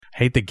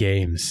Hate the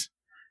games.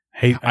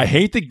 I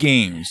hate the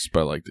games,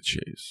 but I like the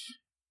chase.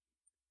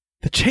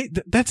 The chase.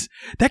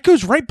 That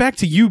goes right back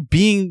to you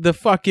being the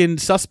fucking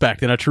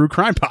suspect in a true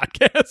crime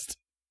podcast.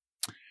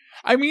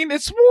 I mean,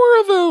 it's more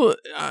of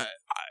a.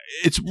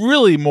 It's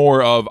really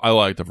more of I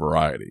like the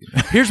variety.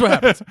 Here's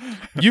what happens.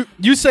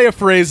 You say a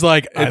phrase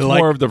like It's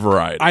more of the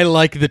variety. I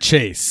like the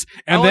chase.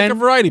 And I then like a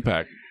variety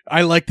pack.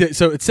 I like the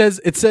so it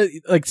says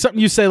like something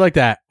you say like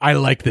that. I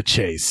like the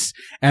chase.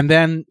 And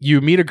then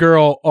you meet a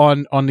girl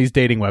on these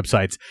dating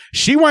websites.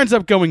 She winds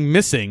up going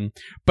missing,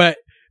 but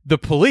the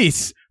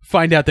police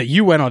find out that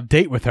you went on a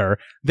date with her.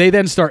 They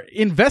then start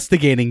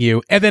investigating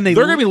you, and then they're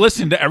going to be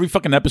listening to every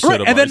fucking episode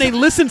right, of and ours. then they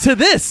listen to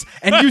this,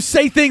 and you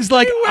say things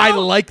like, I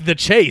like the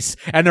chase.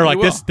 And they're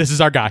like, this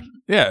is our guy.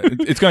 Yeah,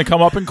 it's going to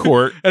come up in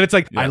court. And it's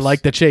like, I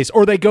like the chase.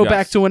 Or they go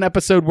back to an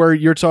episode where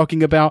you're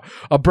talking about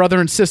a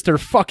brother and sister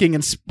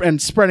fucking and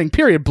spreading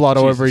period blood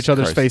all over each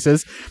other's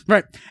faces.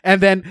 Right.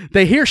 And then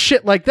they hear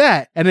shit like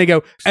that. And they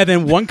go, and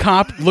then one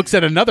cop looks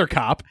at another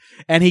cop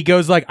and he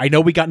goes like, I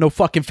know we got no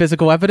fucking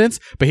physical evidence,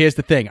 but here's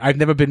the thing. I've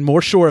never been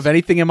more sure of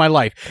anything in my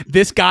life.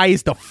 This guy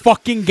is the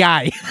fucking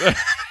guy.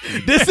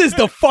 This is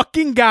the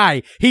fucking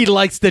guy. He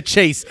likes the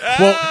chase.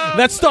 Well,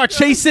 let's start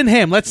chasing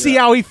him. Let's see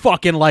how he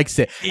fucking likes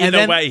it.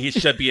 Either way, he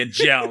should be in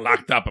jail,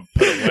 locked up, and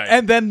put away.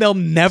 And then they'll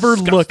never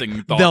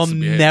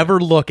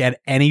look at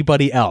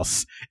anybody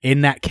else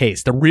in that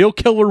case. The real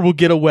killer will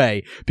get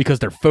away because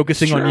they're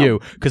focusing on you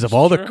because of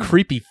all the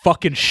creepy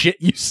fucking shit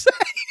you say.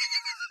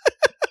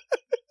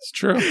 It's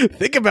true.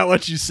 Think about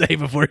what you say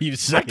before you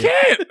say I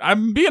can't.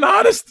 I'm being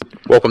honest.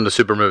 Welcome to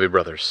Super Movie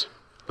Brothers.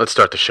 Let's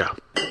start the show.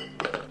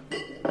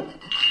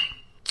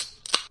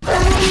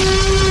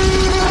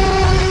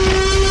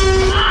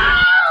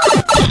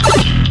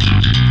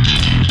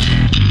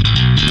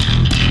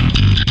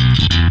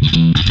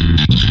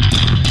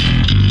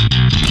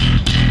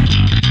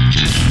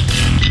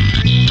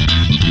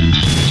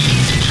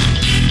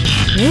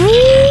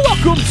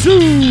 Welcome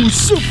to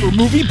Super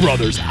Movie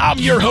Brothers. I'm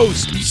your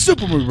host,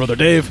 Super Movie Brother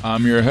Dave.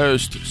 I'm your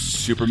host,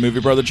 Super Movie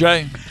Brother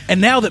Jay. And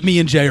now that me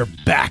and Jay are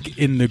back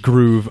in the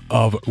groove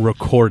of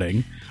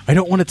recording, I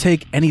don't want to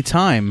take any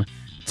time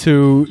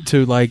to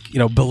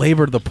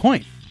belabor the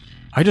point.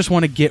 I just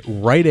want to get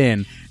right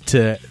in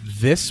to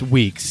this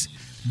week's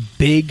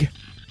big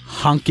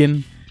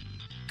honkin'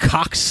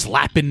 cock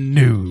slapping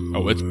news.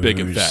 Oh, it's big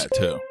and fat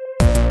too.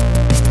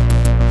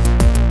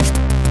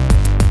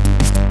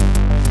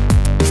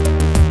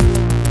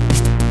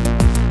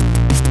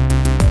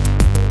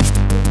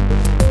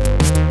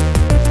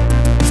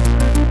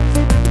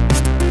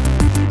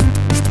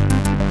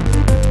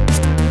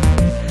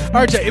 All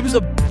right, Jay, it was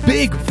a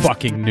big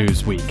fucking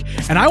news week.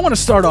 And I want to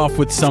start off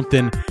with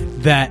something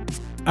that,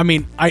 I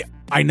mean,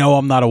 I know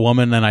I'm not a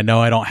woman and I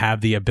know I don't have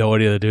the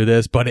ability to do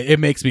this, but it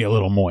makes me a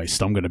little moist.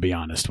 I'm going to be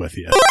honest with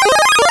you.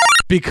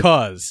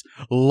 Because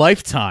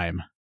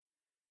Lifetime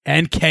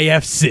and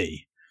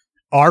KFC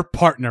are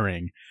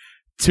partnering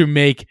to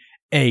make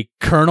a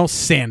Colonel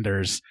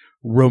Sanders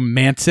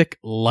romantic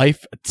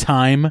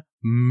Lifetime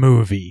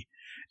movie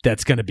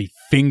that's going to be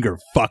finger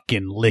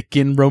fucking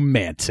licking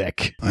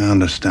romantic. I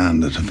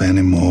understand that if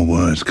any more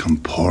words come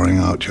pouring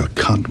out your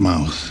cunt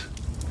mouth,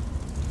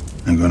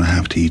 I'm going to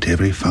have to eat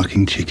every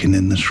fucking chicken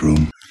in this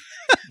room.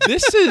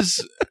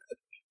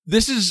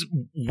 This is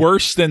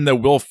worse than the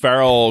Will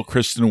Ferrell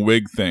Kristen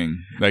Wiig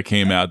thing that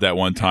came out that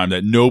one time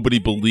that nobody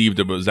believed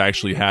it was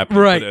actually happening,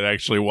 right. But it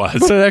actually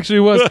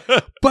was.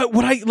 But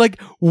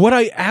what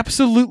I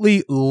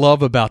absolutely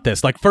love about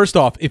this, like, first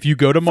off, if you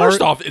go to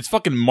it's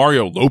fucking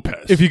Mario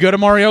Lopez. If you go to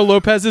Mario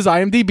Lopez's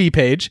IMDb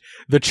page,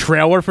 the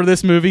trailer for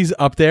this movie's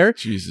up there.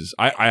 Jesus,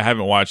 I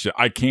haven't watched it.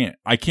 I can't.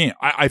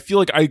 I feel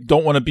like I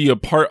don't want to be a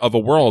part of a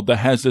world that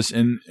has this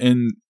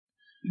in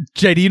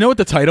Jay, do you know what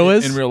the title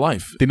is? In real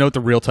life. Do you know what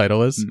the real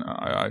title is? No,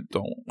 I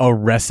don't. A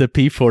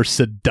Recipe for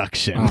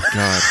Seduction. Oh,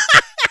 God.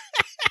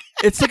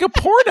 It's like a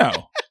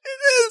porno.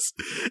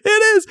 It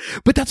is.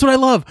 But that's what I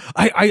love.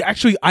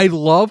 I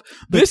love.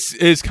 This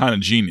is kind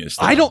of genius.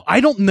 Though. I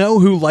don't know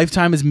who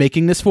Lifetime is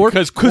making this for.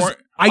 Because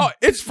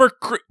it's for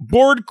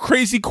bored,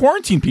 crazy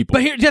quarantine people.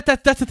 But here,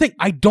 that's the thing.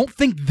 I don't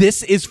think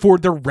this is for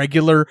the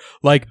regular,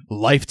 like,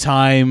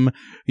 Lifetime,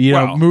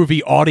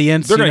 movie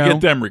audience. They're going to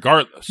get them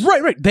regardless.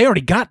 Right. They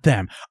already got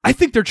them. I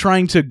think they're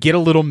trying to get a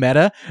little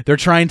meta. They're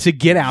trying to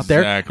get out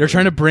there. They're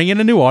trying to bring in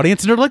a new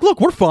audience, and they're like, look,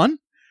 we're fun.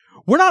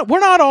 We're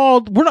not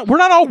all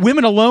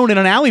women alone in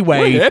an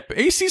alleyway. We're hip.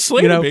 AC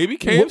Slater, baby,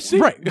 KFC.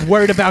 Right.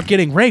 Worried about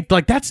getting raped.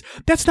 Like, that's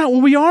not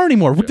what we are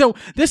anymore. Yeah.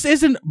 This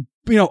isn't,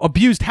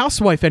 abused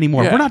housewife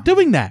anymore. Yeah. We're not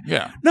doing that.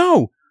 Yeah.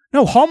 No,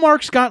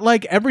 Hallmark's got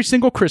like every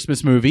single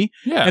Christmas movie.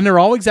 Yeah. And they're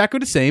all exactly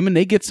the same and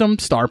they get some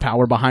star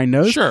power behind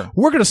those. Sure.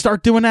 We're going to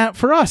start doing that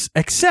for us.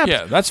 Except.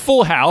 Yeah, that's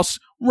Full House.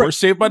 We're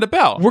Saved by the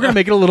Bell. We're going to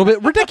make it a little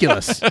bit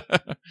ridiculous.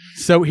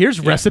 So here's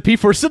Recipe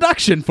for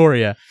Seduction for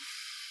you.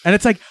 And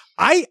it's like,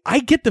 I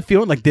get the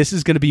feeling like this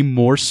is going to be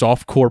more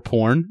softcore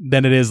porn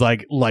than it is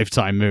like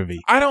Lifetime movie.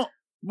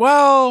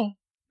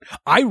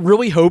 I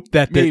really hope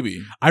that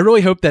Maybe. I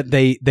really hope that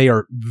they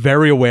are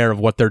very aware of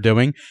what they're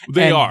doing.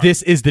 They and are.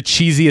 This is the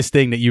cheesiest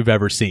thing that you've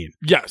ever seen.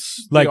 Yes,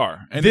 Like, they are.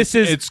 And this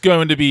it's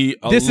going to be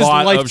a this is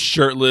lot of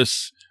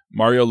shirtless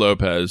Mario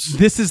Lopez.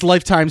 This is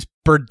Lifetime's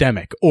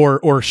Birdemic or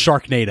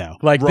Sharknado.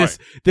 Like Right.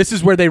 this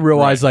is where they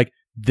realize like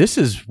this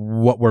is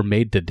what we're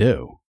made to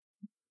do.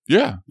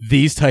 Yeah.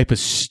 These type of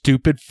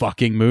stupid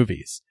fucking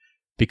movies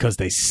because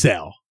they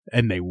sell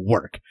and they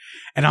work.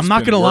 And I'm It's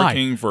not been going to lie.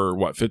 working for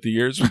what, 50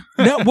 years?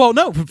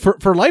 No,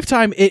 for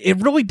Lifetime it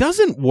really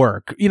doesn't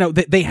work. You know,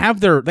 they have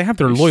their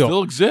loyal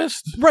Still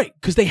exist. right,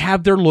 because they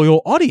have their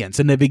loyal audience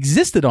and they've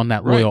existed on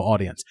that loyal Right.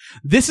 audience.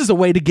 This is a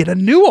way to get a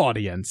new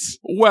audience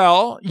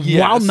Well, yes.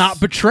 while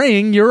not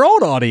betraying your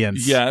old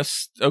audience.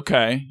 Yes.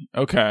 Okay.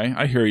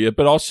 I hear you.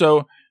 But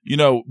also, you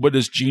know, what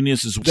is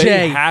genius is they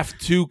Jay. have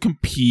to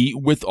compete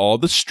with all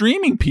the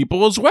streaming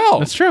people as well.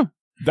 That's true.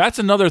 That's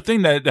another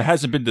thing that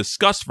hasn't been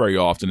discussed very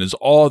often is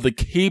all the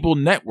cable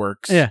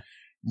networks Yeah.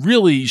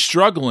 really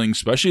struggling,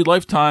 especially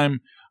Lifetime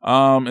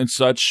and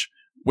such,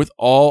 with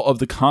all of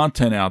the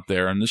content out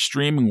there and the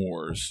streaming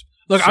wars.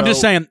 Look, I'm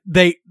just So,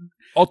 saying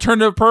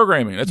alternative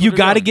programming. That's what you they're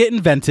got to doing. get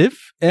inventive,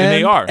 And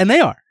they are. and they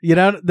are. You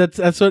know,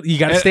 that's what you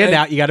got to stand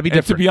out. You got to be And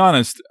to different. be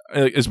honest,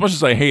 as much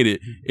as I hate it,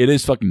 it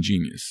is fucking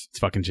genius. It's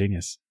fucking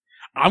genius.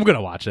 I'm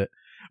gonna watch it.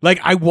 Like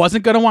I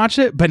wasn't gonna watch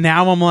it, but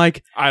now I'm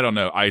like, I don't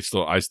know. I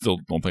still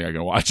don't think I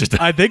can watch it.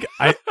 I think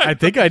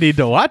I need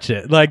to watch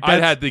it. Like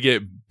I'd have to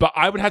get, but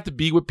I would have to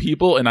be with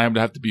people, and I would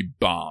have to be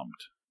bombed.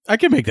 I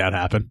can make that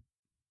happen.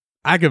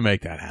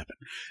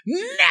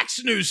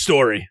 Next news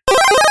story. All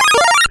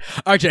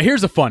right, Jay,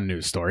 here's a fun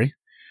news story.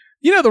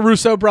 You know the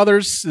Russo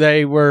brothers?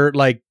 They were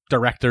like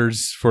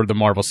directors for the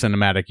Marvel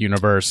Cinematic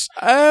Universe.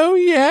 Oh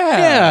yeah,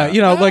 Yeah,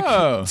 you know,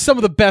 like some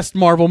of the best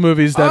Marvel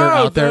movies that are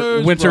out there.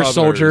 those Winter brothers.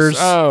 Soldiers.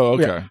 Oh,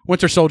 okay. Yeah,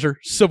 Winter Soldier,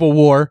 Civil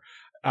War,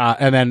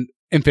 and then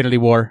Infinity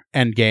War,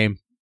 Endgame.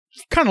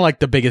 Kind of like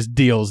the biggest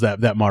deals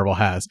that Marvel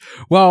has.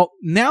 Well,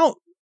 now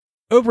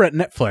over at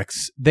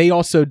Netflix, they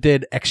also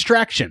did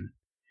Extraction.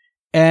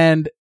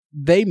 And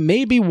they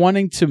may be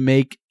wanting to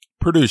make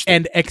Produced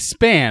and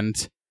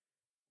expand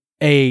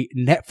a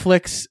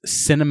Netflix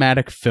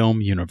cinematic film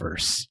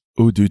universe.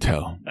 Ooh, do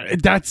tell.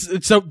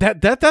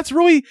 That's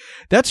really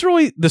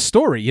the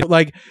story. You know,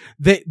 like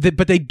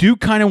but they do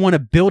kind of want to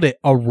build it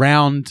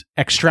around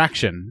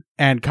Extraction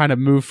and kind of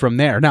move from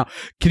there. Now,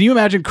 can you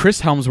imagine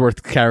Chris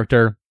Hemsworth's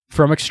character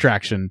from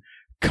Extraction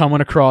coming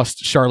across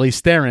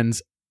Charlize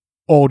Theron's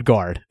old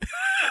guard?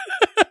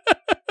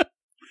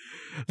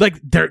 Like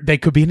they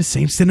could be in the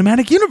same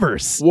cinematic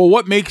universe. Well,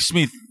 what makes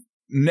me?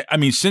 I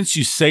mean, since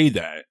you say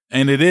that,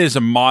 and it is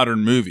a modern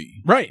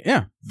movie, Right,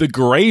 yeah. The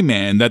Gray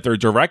Man that they're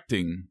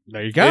directing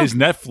There you go. is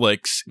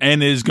Netflix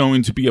and is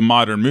going to be a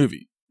modern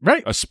movie,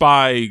 Right. a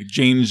spy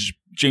James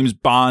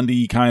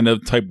Bondy kind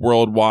of type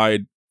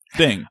worldwide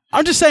thing.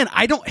 I'm just saying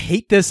I don't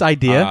hate this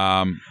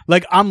idea.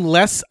 Like I'm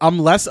less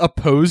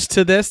opposed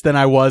to this than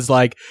I was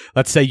like,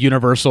 let's say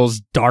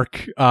Universal's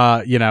dark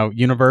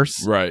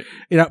universe. Right.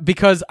 You know,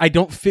 because I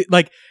don't feel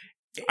like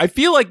I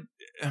feel like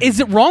is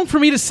it wrong for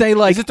me to say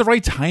like is it the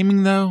right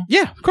timing though?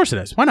 yeah, of course it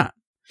is. Why not?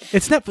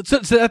 It's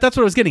Netflix. So that's what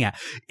I was getting at.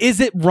 Is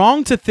it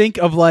wrong to think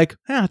of like,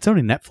 it's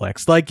only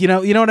Netflix? Like, you know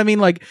what I mean?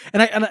 Like,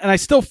 and I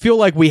still feel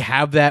like we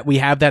have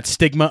that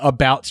stigma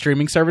about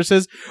streaming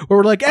services where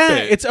we're like,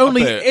 it's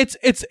only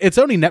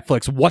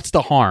Netflix. What's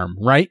the harm,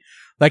 right?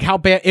 Like, how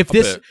bad if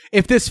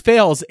this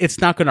fails, it's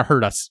not going to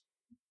hurt us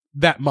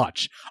that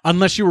much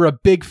unless you were a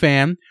big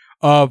fan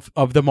of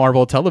the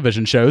Marvel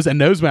television shows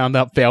and those wound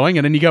up failing,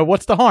 and then you go,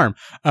 what's the harm?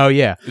 Oh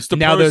yeah, It's the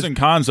pros and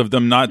cons of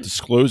them not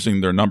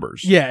disclosing their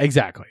numbers. Yeah,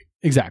 exactly.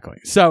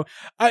 So,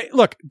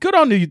 good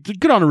on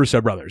the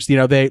Russo brothers. You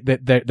know,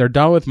 they're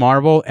done with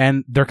Marvel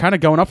and they're kind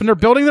of going off and they're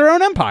building their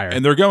own empire.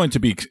 And they're going to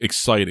be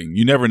exciting.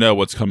 You never know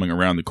what's coming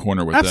around the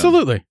corner with them.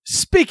 Absolutely.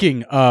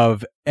 Speaking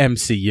of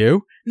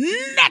MCU,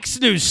 next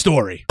news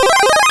story.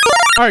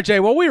 All right, Jay,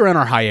 while we were in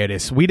our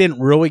hiatus, we didn't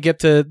really get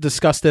to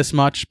discuss this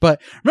much,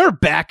 but remember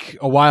back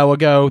a while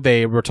ago,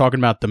 they were talking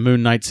about the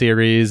Moon Knight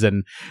series,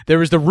 and there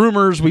was the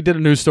rumors, we did a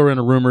news story on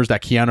the rumors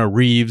that Keanu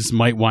Reeves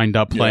might wind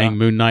up playing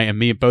Moon Knight,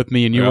 and both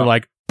me and you were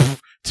like,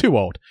 too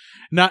old.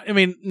 Not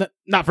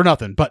for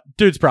nothing, but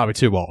dude's probably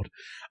too old.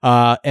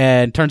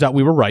 And turns out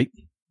we were right.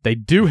 They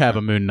do have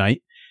a Moon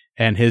Knight,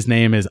 and his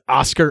name is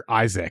Oscar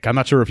Isaac. I'm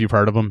not sure if you've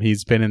heard of him.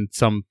 He's been in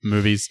some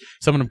movies,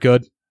 some of them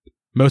good.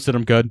 Most of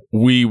them good.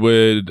 We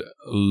would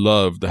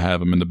love to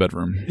have him in the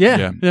bedroom.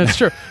 Yeah, that's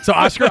true. So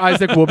Oscar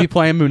Isaac will be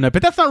playing Moon Knight,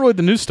 but that's not really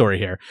the news story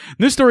here.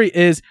 News story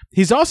is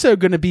he's also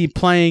going to be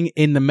playing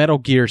in the Metal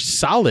Gear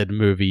Solid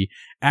movie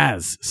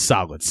as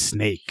Solid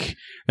Snake.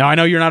 Now, I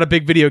know you're not a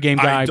big video game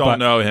guy. I don't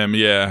know him,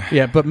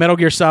 Yeah, but Metal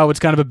Gear Solid's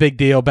kind of a big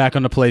deal back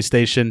on the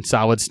PlayStation.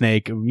 Solid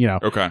Snake,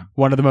 okay.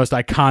 One of the most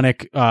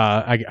iconic,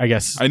 I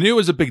guess. I knew it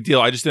was a big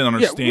deal. I just didn't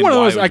understand one of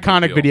why those it was a big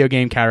iconic deal. video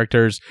game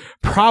characters,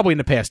 probably in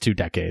the past 2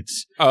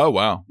 decades. Oh,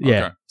 wow.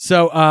 Yeah. Okay.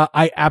 So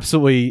I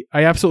absolutely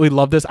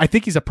love this. I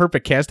think he's a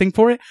perfect casting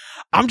for it.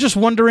 I'm just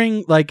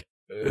wondering, like,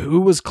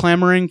 who was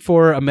clamoring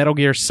for a Metal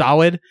Gear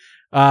Solid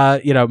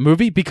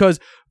movie, because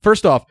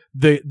first off,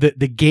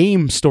 the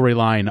game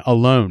storyline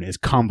alone is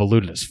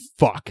convoluted as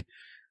fuck.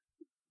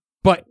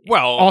 But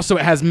also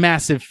it has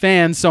massive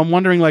fans, so I'm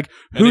wondering like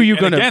who are you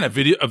going to again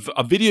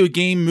a video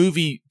game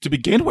movie to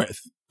begin with.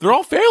 They're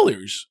all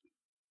failures.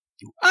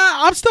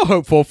 I'm still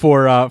hopeful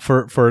for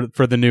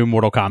the new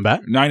Mortal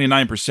Kombat.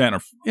 99%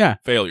 are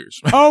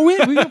failures. Oh, we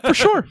for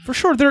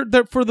sure. They're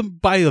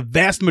by the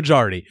vast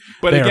majority.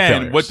 But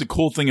again, what's the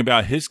cool thing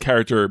about his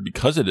character,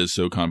 because it is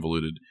so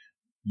convoluted,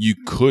 you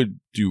could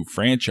do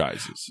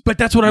franchises. But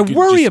that's what I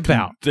worry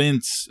about.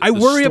 I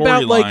worry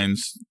about like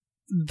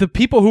the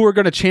people who are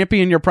going to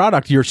champion your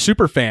product, your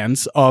super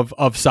fans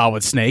of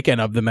Solid Snake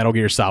and of the Metal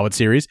Gear Solid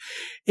series.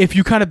 If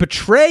you kind of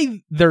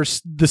betray the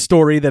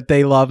story that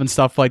they love and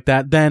stuff like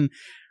that, then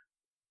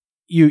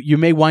you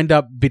may wind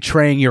up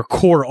betraying your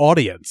core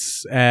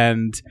audience.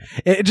 And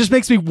it just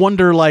makes me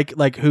wonder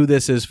like who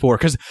this is for.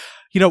 Because,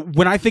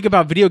 when I think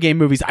about video game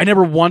movies, I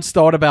never once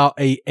thought about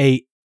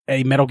a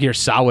Metal Gear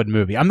Solid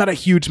movie. I'm not a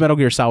huge Metal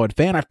Gear Solid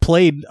fan. I've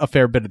played a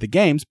fair bit of the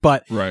games,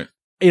 but right.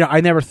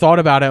 I never thought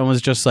about it and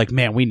was just like,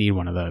 man, we need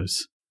one of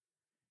those.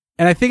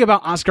 And I think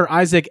about Oscar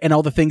Isaac and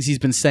all the things he's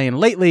been saying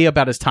lately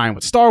about his time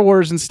with Star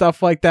Wars and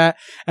stuff like that.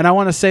 And I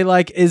want to say,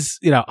 like,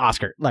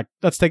 Oscar, like,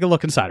 let's take a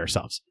look inside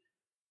ourselves.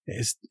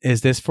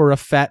 Is this for a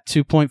fat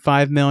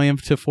 $2.5 million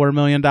to $4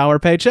 million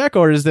paycheck,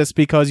 or is this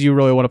because you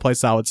really want to play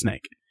Solid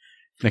Snake?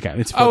 Okay,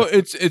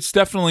 it's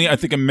definitely, I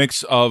think, a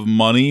mix of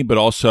money, but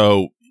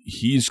also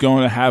he's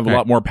going to have a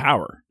lot more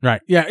power.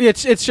 Right. Yeah.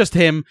 It's just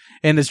him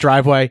in his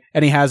driveway,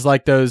 and he has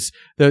like those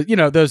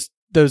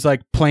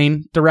like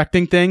plane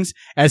directing things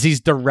as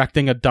he's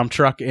directing a dump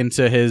truck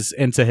into his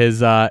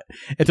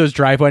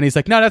driveway, and he's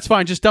like, no, that's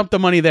fine, just dump the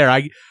money there.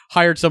 I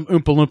hired some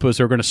Oompa Loompas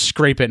who are going to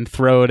scrape it and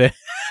throw it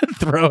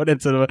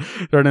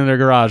in their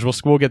garage.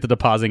 We'll get to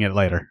depositing it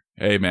later.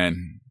 Hey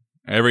man,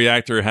 every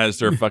actor has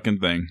their fucking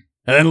thing.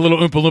 And then the little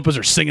Oompa Loompas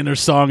are singing their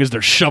song as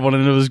they're shoveling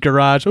into his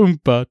garage.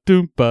 Oompa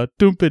doompa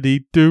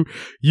doompity doo.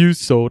 You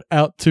sold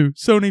out to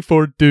Sony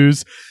for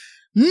dues.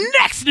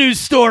 Next news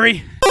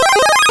story.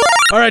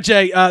 All right,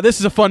 Jay, this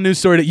is a fun news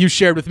story that you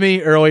shared with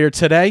me earlier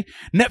today.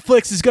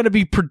 Netflix is going to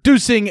be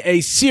producing a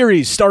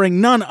series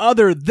starring none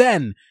other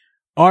than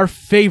our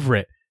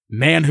favorite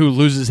man who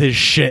loses his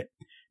shit,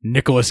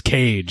 Nicolas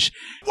Cage.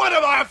 What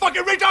am I, a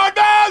fucking retard,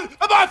 man?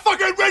 Am I a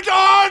fucking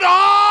retard?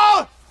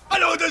 Huh? I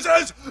know what this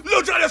is.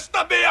 You're trying to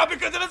stop me out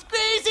because of his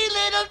crazy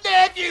little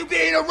nephew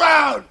being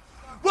around.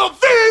 Well,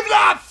 vive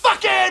la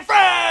fucking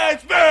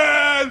France,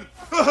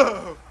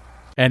 man!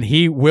 And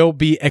he will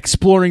be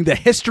exploring the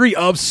history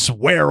of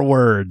swear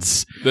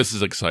words. This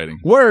is exciting.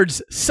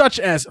 Words such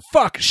as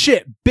fuck,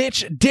 shit,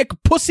 bitch, dick,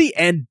 pussy,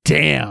 and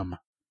damn.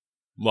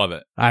 Love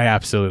it. I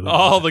absolutely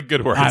love all it. The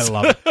good words. I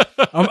love it.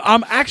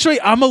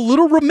 I'm a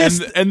little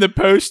remiss. And the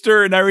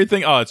poster and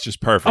everything. Oh, it's just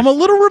perfect. I'm a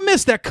little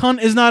remiss that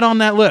cunt is not on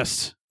that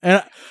list.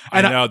 And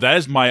I know that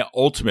is my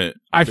ultimate.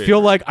 I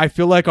feel like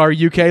our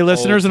UK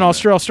listeners and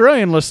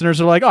Australian listeners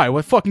are like, all right,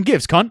 what fucking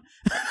gives, cunt?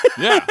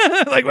 Yeah,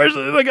 like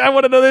I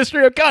want to know the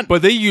history of cunt.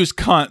 But they use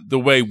cunt the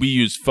way we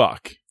use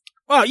fuck.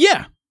 Well,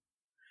 yeah,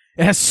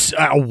 it has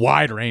a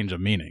wide range of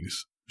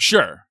meanings.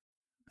 Sure,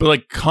 but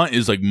like cunt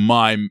is like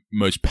my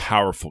most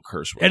powerful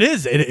curse word. It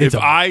is. If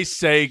I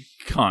say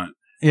cunt,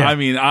 I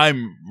mean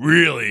I'm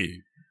really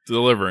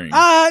delivering.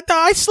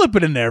 I slip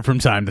it in there from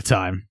time to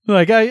time.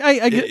 Like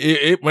I get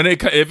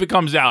if it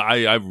comes out,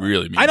 I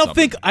really mean. I don't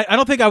think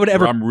I would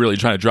ever. I'm really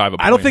trying to drive.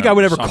 I don't think I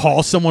would ever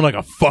call someone like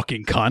a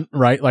fucking cunt,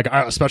 right? Like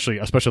especially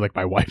like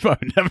my wife. I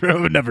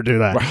would never do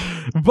that.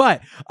 Right.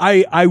 But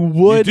I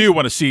would. You do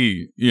want to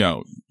see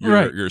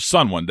your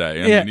son one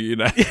day. I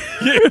mean,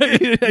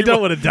 I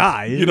don't want to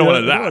die. You don't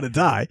want to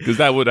die because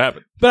that would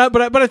happen.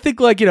 But I think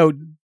like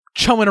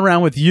chumming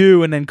around with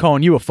you and then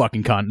calling you a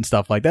fucking cunt and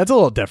stuff like that's a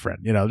little different.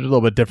 There's a little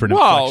bit different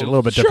inflection, a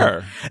little bit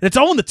different. It's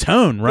all in the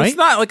tone, right? It's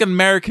not like an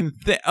American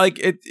thing. Like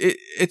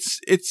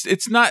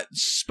it's not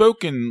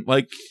spoken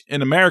like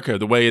in America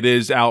the way it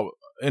is out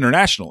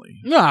internationally.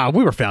 Nah,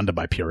 we were founded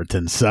by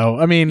Puritans, so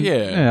I mean,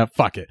 yeah,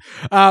 fuck it.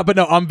 But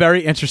no, I'm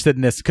very interested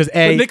in this because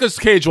Nicolas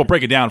Cage will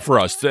break it down for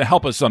us to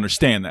help us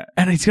understand that,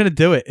 and he's gonna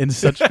do it in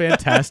such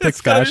fantastic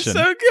fashion.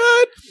 So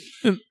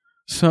good.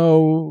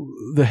 So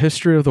the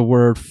history of the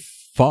word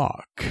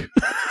fuck.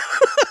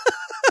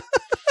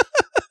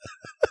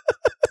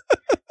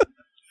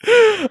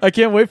 I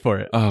can't wait for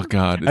it. Oh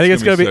God, I think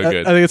it's gonna be. So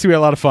good. I think it's gonna be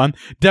a lot of fun.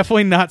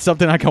 Definitely not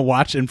something I can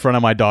watch in front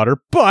of my daughter,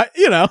 but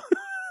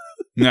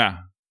nah.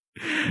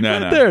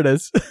 There it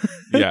is.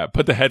 Yeah,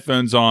 put the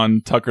headphones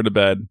on, tuck her to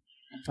bed.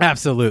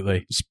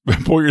 Absolutely.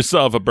 Pour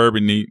yourself a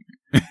bourbon neat.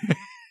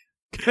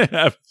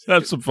 have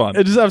some fun.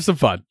 Just have some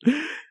fun.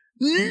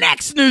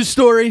 Next news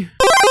story.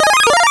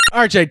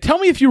 All right, Jay, tell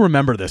me if you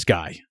remember this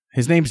guy.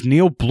 His name's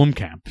Neil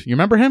Blomkamp. You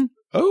remember him?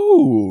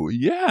 Oh,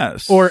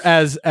 yes. Or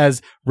as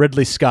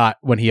Ridley Scott,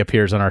 when he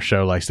appears on our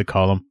show, likes to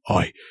call him,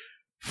 "Oi,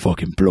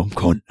 fucking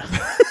Blomcunt."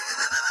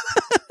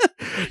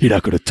 You're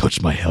not going to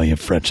touch my Hellion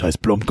franchise,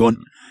 Blomcunt.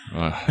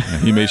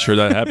 He made sure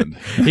that happened.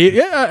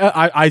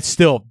 I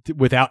still,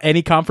 without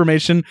any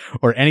confirmation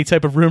or any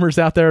type of rumors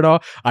out there at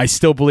all, I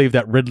still believe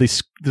that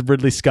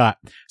Ridley Scott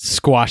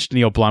squashed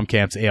Neil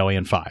Blomkamp's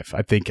Alien 5.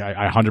 I think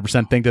I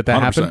 100% think that 100%,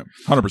 happened.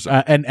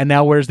 100%. And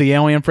now where's the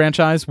Alien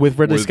franchise with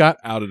Ridley Scott?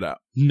 Out and out.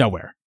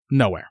 Nowhere.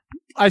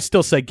 I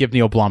still say give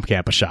Neil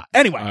Blomkamp a shot.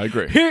 Anyway, I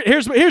agree.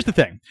 Here's the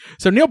thing.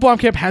 So Neil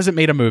Blomkamp hasn't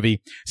made a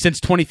movie since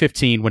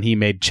 2015 when he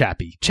made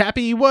Chappie.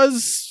 Chappie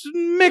was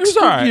mixed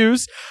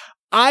reviews.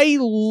 I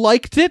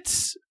liked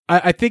it.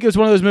 I think it was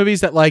one of those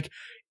movies that like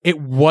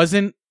it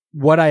wasn't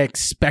what I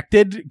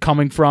expected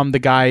coming from the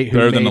guy who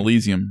better than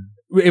Elysium.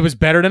 It was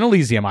better than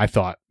Elysium, I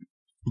thought.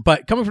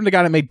 But coming from the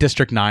guy that made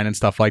District 9 and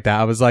stuff like that,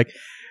 I was like,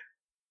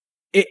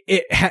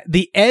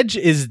 the edge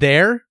is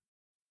there,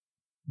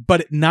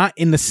 but not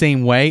in the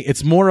same way.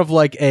 It's more of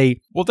like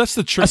well, that's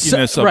the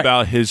trickiness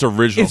about his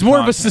original. It's more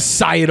content. of a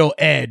societal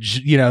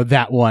edge,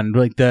 that one,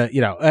 like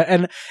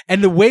and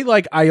the way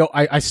like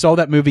I saw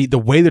that movie, the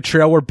way the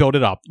trailer built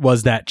it up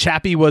was that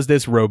Chappie was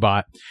this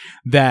robot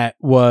that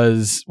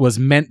was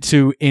meant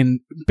to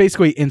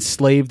basically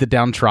enslave the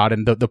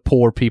downtrodden, the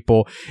poor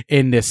people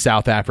in this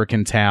South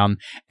African town,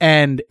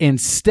 and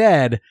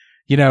instead,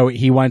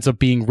 he winds up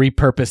being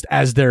repurposed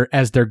as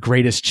their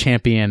greatest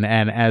champion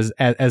and as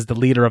the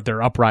leader of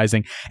their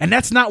uprising. And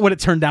that's not what it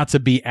turned out to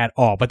be at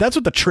all. But that's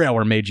what the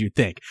trailer made you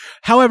think.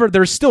 However,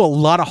 there's still a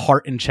lot of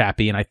heart in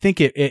Chappie, and I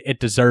think it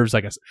deserves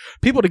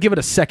people to give it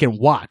a second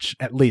watch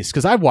at least,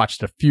 because I've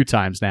watched it a few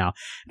times now.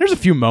 There's a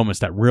few moments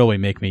that really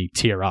make me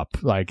tear up.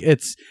 Like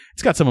it's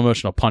got some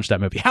emotional punch,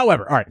 that movie.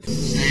 However, all right.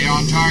 Stay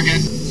on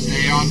target.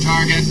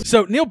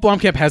 So Neil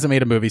Blomkamp hasn't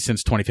made a movie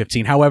since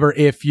 2015. However,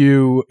 if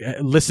you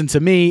listen to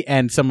me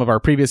and some of our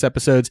previous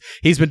episodes,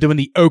 he's been doing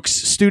the Oaks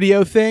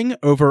Studio thing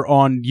over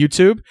on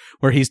YouTube,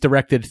 where he's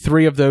directed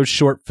 3 of those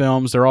short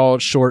films. They're all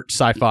short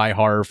sci-fi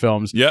horror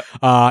films. Yep.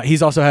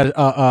 He's also had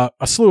a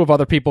slew of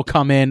other people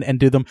come in and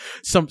do them.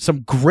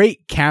 Some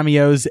great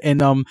cameos in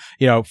them,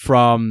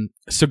 from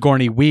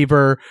Sigourney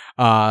Weaver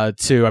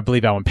to, I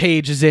believe, Ellen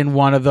Page is in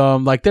one of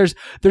them. Like there's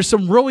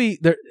some really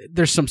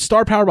there's some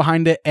star power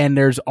behind it, and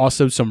there's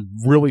also some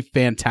really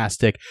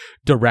fantastic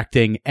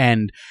directing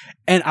and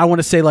I want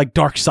to say like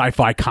dark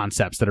sci-fi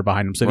concepts that are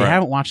behind them. So if you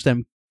haven't watched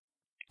them,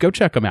 go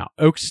check them out.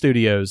 Oak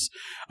Studios.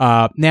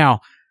 Now,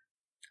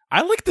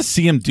 I like to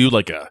see him do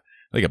like a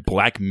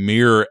Black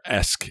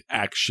Mirror-esque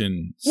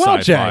action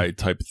sci-fi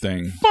type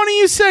thing. Funny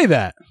you say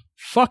that.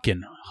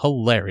 Fucking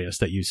hilarious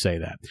that you say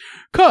that.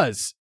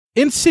 'Cause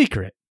in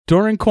secret,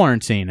 during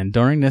quarantine and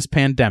during this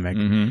pandemic,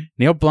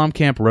 Neil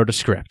Blomkamp wrote a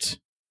script.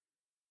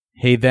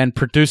 He then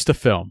produced a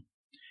film.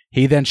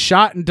 He then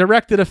shot and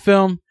directed a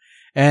film,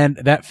 and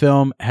that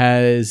film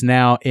is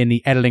now in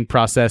the editing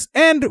process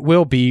and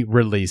will be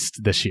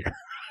released this year.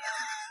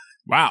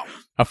 Wow.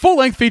 A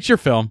full-length feature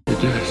film. You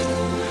did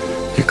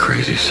it. You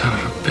crazy son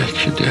of a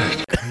bitch, you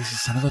did. Crazy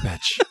son of a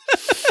bitch.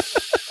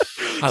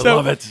 I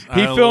love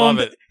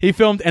it. He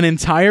filmed an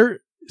entire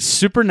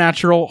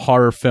supernatural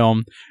horror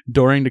film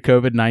during the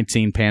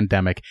COVID-19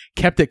 pandemic,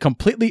 kept it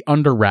completely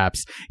under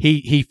wraps.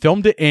 He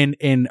filmed it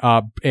in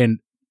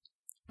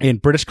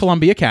British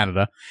Columbia,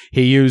 Canada.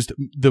 He used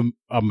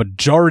a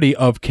majority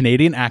of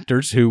Canadian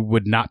actors who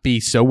would not be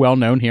so well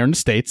known here in the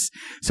States.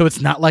 So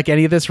it's not like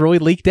any of this really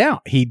leaked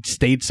out. He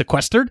stayed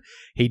sequestered.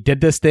 He did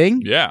this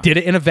thing. Yeah. Did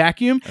it in a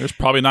vacuum. There's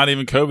probably not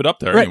even COVID up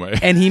there anyway.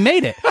 And he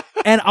made it.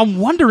 And I'm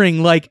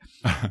wondering,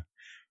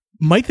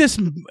 might this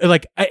and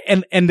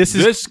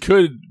this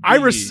could be.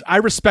 I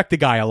respect the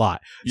guy a lot.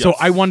 Yes. So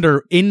I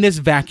wonder, in this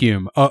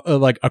vacuum,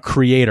 like a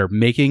creator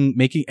making,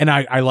 and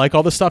I like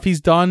all the stuff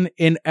he's done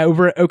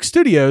over at Oak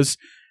Studios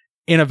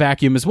in a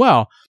vacuum as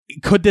well.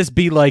 Could this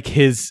be like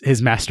his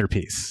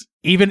masterpiece?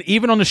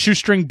 Even on the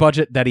shoestring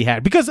budget that he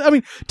had? Because I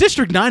mean,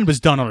 District 9 was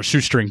done on a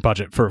shoestring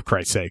budget, for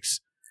Christ's sakes.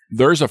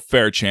 There's a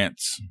fair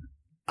chance.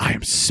 I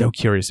am so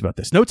curious about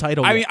this. No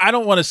title. I mean, I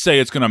don't want to say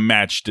it's going to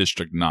match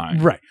District 9.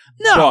 Right.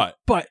 No,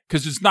 but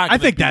because it's not. I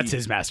think that's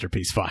his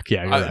masterpiece. Fuck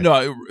yeah. You're right.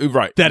 No,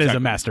 right. That is a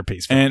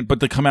masterpiece. But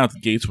to come out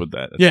the gates with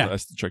that,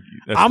 that's the tricky.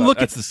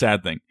 That's the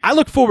sad thing. I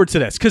look forward to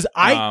this because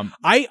I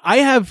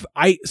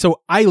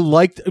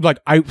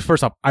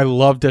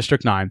love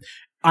District 9.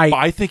 But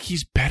I think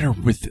he's better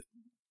with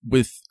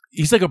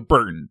he's like a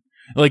Burton.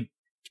 Like,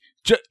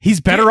 he's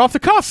better off the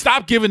cuff.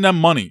 Stop giving them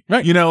money.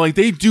 Right. Like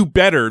they do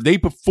better. They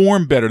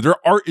perform better. Their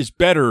art is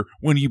better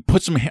when you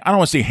put some, I don't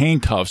want to say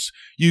handcuffs.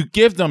 You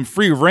give them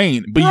free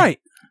reign, but you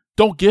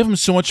don't give them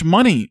so much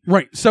money.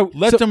 Right. So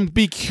let them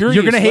be curious.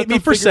 You're going to hate me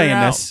for saying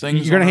this. You're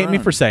going to hate me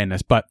for saying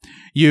this, but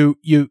you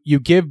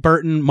give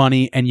Burton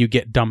money and you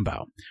get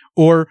Dumbo.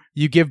 Or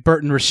you give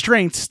Burton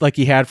restraints like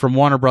he had from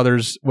Warner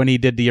Brothers when he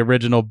did the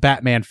original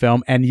Batman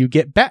film, and you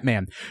get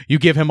Batman. You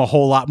give him a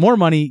whole lot more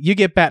money, you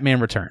get Batman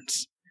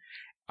Returns.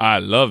 I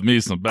love me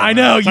some Batman. I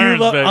know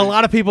Returns, a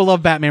lot of people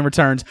love Batman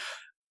Returns.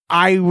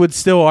 I would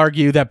still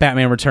argue that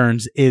Batman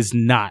Returns is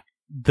not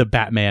the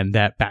Batman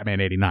that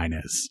Batman 89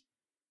 is.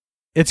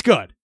 It's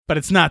good, but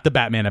it's not the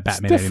Batman that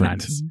Batman 89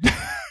 is.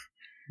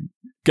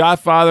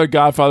 Godfather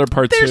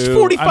Part 2. There's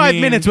 45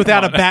 minutes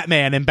without a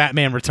Batman in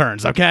Batman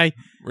Returns, okay?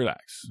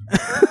 Relax.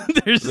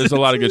 There's a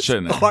lot of good shit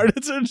in there.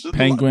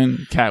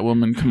 Penguin,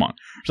 Catwoman, come on.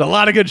 There's a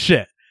lot of good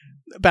shit.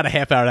 About a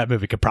half hour of that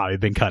movie could probably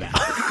have been cut out.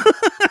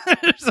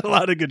 There's a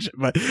lot of good shit.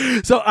 But,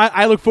 so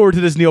I look forward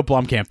to this Neil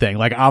Blomkamp thing.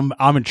 Like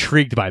I'm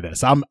intrigued by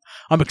this. I'm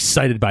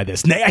excited by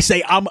this. Nay, I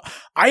say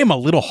I am a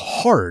little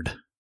hard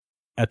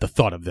at the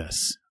thought of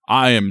this.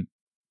 I am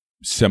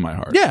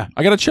semi-hard. Yeah.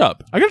 I got a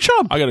chub. A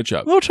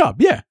little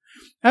chub, yeah.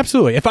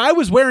 Absolutely. If I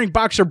was wearing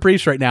boxer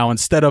briefs right now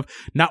instead of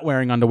not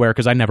wearing underwear,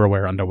 because I never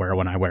wear underwear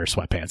when I wear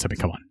sweatpants. I mean,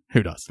 come on.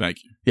 Who does? Thank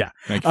you. Yeah.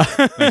 Thank you.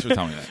 Thanks for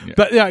telling me that. Yeah.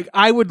 But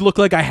I would look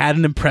like I had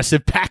an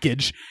impressive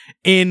package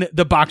in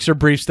the boxer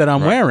briefs that I'm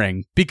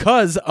wearing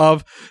because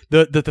of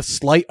the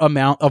slight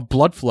amount of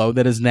blood flow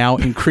that is now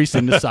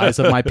increasing the size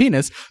of my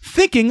penis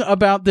thinking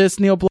about this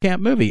Neil Blomkamp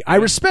movie. I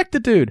respect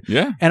the dude.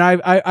 Yeah.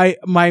 And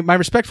my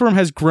respect for him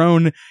has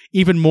grown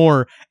even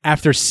more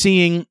after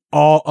seeing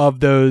all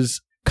of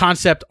those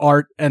concept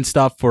art and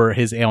stuff for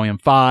his Alien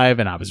 5,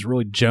 and I was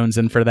really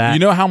jonesing for that. You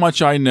know how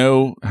much I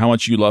know how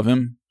much you love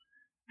him?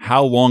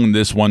 How long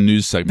this one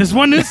news segment is.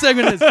 And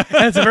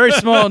it's a very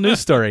small news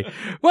story.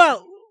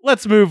 Well,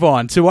 let's move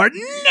on to our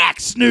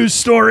next news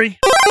story.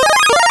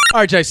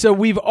 All right, Jay, so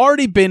we've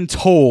already been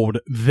told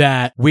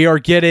that we are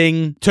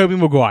getting Tobey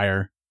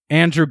Maguire,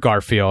 Andrew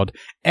Garfield,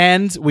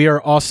 and we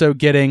are also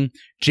getting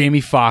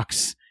Jamie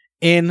Foxx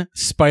in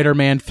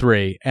Spider-Man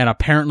 3, and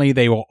apparently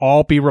they will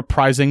all be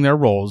reprising their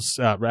roles,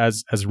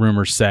 as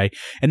rumors say.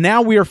 And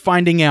now we are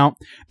finding out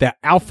that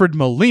Alfred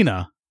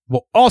Molina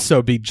will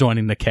also be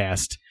joining the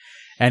cast,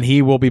 and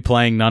he will be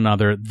playing none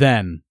other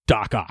than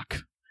Doc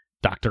Ock,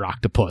 Dr.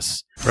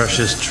 Octopus.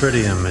 Precious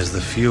tritium is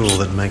the fuel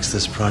that makes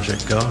this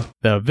project go.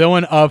 The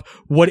villain of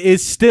what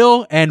is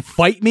still, and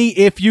fight me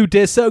if you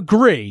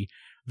disagree,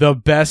 the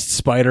best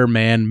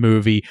Spider-Man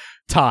movie,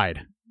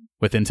 tied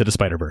with Into the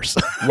Spider-Verse.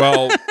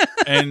 Well,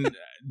 and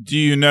do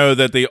you know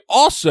that they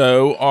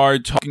also are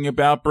talking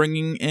about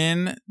bringing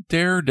in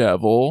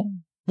Daredevil?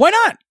 Why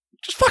not?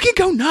 Just fucking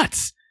go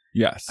nuts.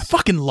 Yes. I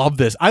fucking love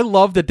this. I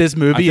love that this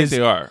movie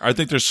I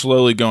think they're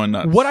slowly going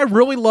nuts. What I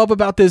really love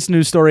about this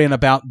news story and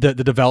about the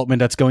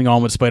development that's going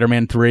on with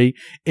Spider-Man 3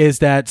 is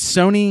that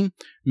Sony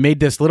made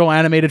this little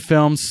animated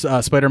film,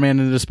 Spider-Man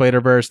Into the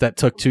Spider-Verse, that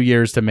took 2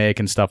 years to make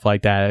and stuff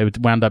like that. It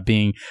wound up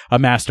being a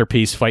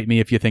masterpiece. Fight me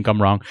if you think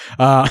I'm wrong.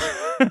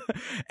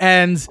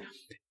 And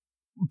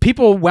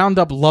people wound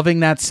up loving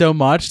that so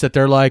much that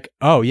they're like,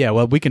 oh yeah,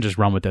 well, we can just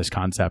run with this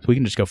concept. We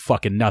can just go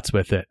fucking nuts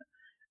with it.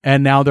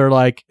 And now they're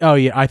like, oh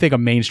yeah, I think a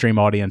mainstream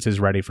audience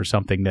is ready for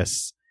something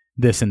this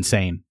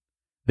insane,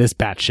 this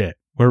batshit.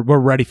 We're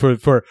ready for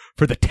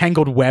the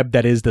tangled web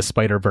that is the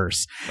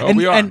Spider-Verse. Oh,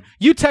 we are. And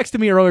you texted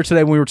me earlier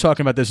today when we were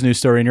talking about this news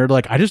story, and you're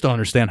like, I just don't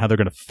understand how they're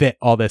going to fit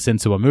all this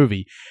into a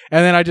movie.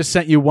 And then I just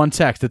sent you one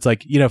text. It's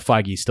like,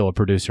 Feige's still a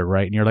producer,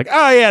 right? And you're like,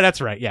 oh yeah,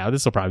 that's right. Yeah,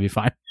 this will probably be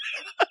fine.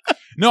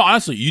 No,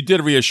 honestly, you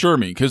did reassure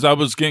me because I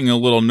was getting a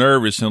little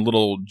nervous and a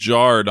little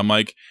jarred. I'm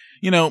like,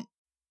 you don't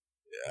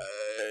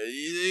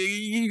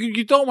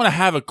want to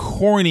have a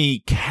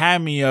corny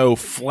cameo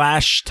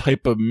flash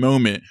type of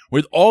moment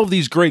with all of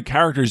these great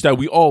characters that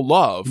we all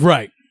love.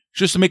 Right.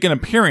 Just to make an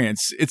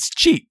appearance. It's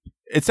cheap.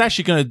 It's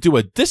actually going to do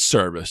a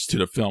disservice to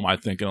the film, I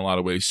think, in a lot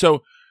of ways.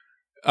 So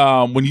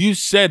when you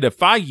said that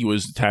Feige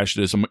was attached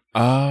to this, I'm like,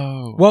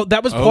 oh. Well,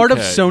 that was part of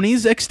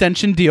Sony's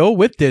extension deal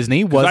with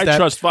Disney. I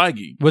trust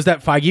Feige. Was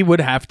that Feige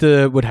would have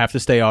to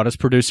stay on as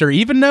producer,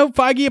 even though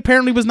Feige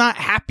apparently was not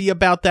happy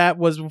about that,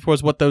 was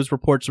what those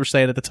reports were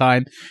saying at the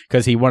time,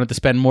 because he wanted to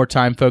spend more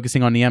time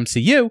focusing on the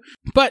MCU.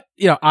 But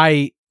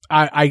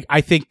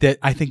I think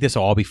this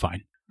will all be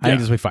fine. I think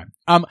this will be fine.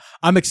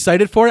 I'm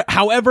excited for it.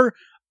 However,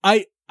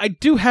 I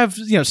do have,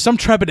 some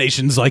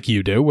trepidations like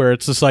you do, where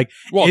it's just like,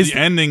 the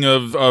ending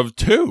of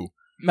 2.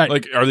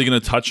 Like, are they going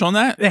to touch on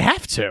that? They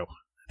have to.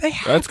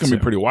 That's going to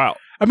be pretty wild.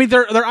 I mean,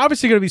 they're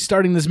obviously going to be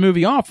starting this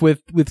movie off with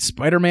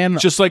Spider-Man,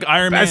 just like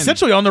Iron Man,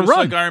 essentially on the run,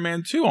 like Iron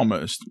Man 2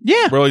 almost.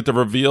 Yeah, where like the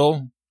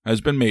reveal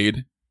has been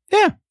made.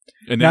 Yeah,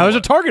 and now there's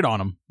a target on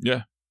him.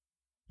 Yeah,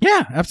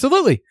 yeah,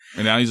 absolutely.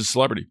 And now he's a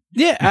celebrity.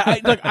 Yeah,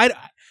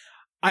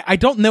 I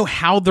don't know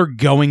how they're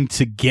going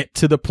to get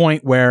to the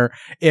point where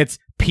it's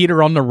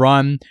Peter on the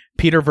run,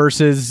 Peter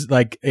versus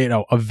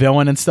a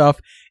villain and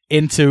stuff,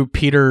 into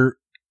Peter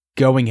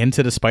going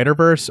into the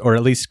Spider-Verse, or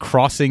at least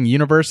crossing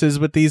universes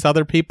with these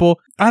other people.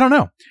 I don't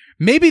know.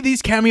 Maybe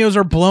these cameos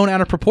are blown out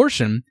of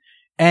proportion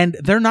and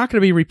they're not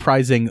going to be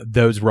reprising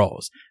those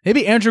roles.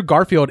 Maybe Andrew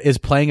Garfield is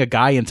playing a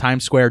guy in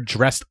Times Square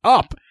dressed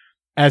up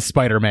as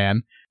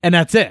Spider-Man, and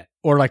that's it.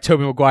 Or like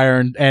Tobey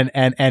Maguire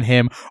and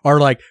him are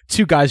like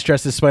two guys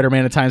dressed as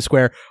Spider-Man in Times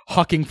Square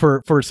hucking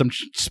for some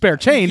spare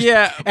change.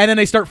 Yeah. And then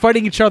they start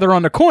fighting each other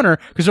on the corner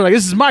because they're like,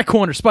 this is my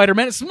corner,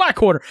 Spider-Man. This is my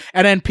corner.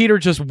 And then Peter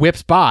just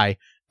whips by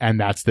and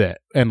that's it.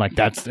 And like,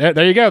 that's it.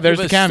 There you go. There's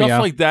the cameo.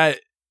 Stuff like that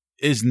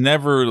is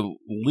never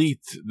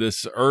leaked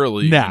this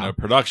early No. in a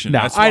production.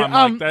 No. That's why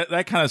I'm like,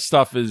 that kind of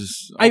stuff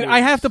is.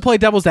 I have to play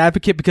devil's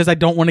advocate because I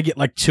don't want to get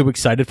like too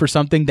excited for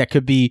something that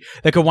could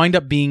wind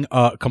up being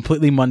a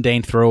completely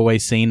mundane throwaway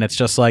scene that's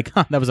just like,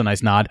 huh, that was a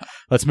nice nod.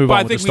 Let's move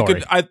on with the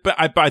story.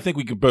 I think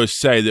we could both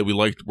say that we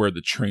liked where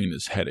the train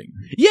is heading.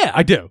 Yeah,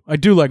 I do. I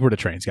do like where the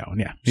train's going.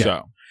 Yeah.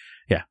 So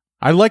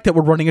I like that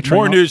we're running a train.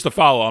 more news to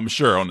follow, I'm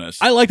sure, on this.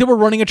 I like that we're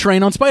running a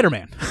train on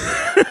Spider-Man.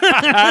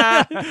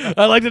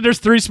 I like that there's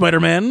 3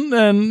 Spider-Man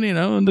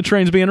and the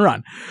train's being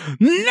run.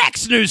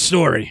 Next news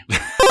story. All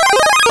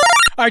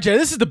right, Jay,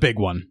 this is the big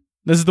one.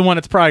 This is the one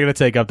that's probably going to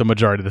take up the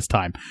majority of this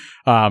time.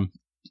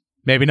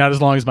 Maybe not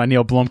as long as my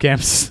Neil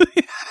Blomkamp's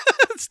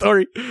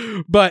story.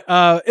 But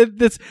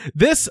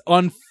this,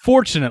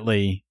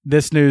 unfortunately,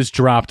 this news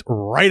dropped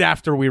right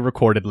after we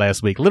recorded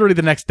last week, literally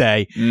the next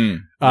day.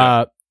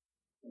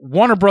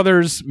 Warner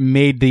Brothers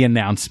made the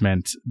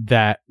announcement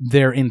that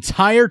their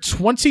entire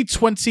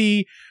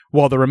 2020,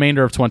 well, the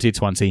remainder of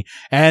 2020,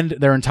 and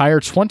their entire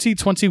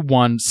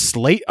 2021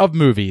 slate of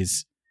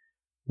movies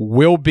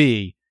will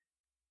be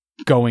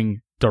going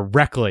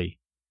directly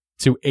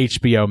to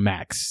HBO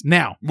Max.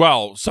 Now,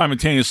 well,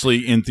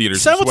 simultaneously in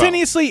theaters.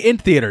 In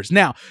theaters.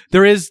 Now,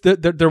 there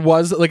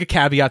was like a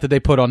caveat that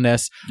they put on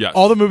this. Yes.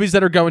 All the movies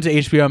that are going to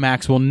HBO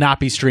Max will not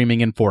be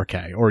streaming in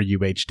 4K or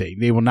UHD.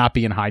 They will not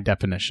be in high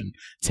definition.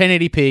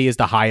 1080p is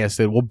the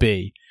highest it will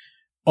be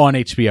on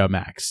HBO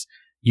Max.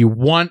 You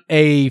want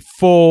a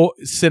full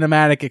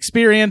cinematic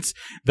experience,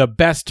 the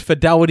best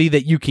fidelity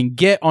that you can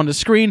get on the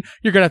screen,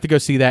 you're going to have to go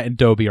see that in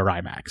Dolby or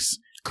IMAX.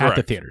 Correct.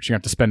 At the theaters. You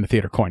have to spend the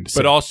theater coin to see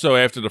But it. also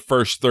after the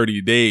first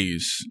 30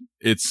 days,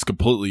 it's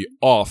completely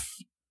off,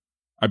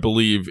 I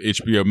believe,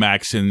 HBO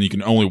Max, and you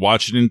can only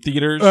watch it in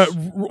theaters.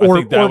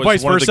 Or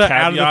vice versa,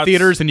 out of the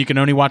theaters, and you can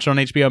only watch it on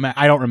HBO Max.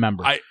 I don't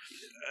remember. I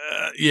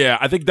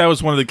think that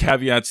was one of the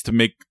caveats to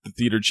make the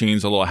theater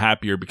chains a little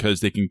happier because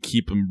they can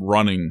keep them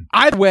running.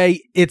 Either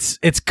way, it's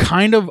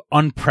kind of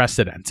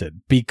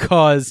unprecedented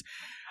because,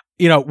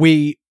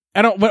 when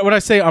I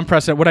say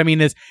unprecedented, what I mean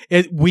is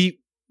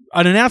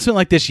an announcement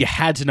like this, you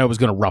had to know was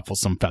going to ruffle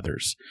some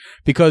feathers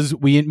because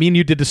me and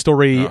you did the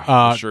story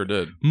sure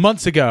did.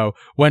 months ago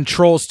when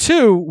Trolls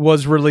 2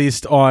 was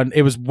released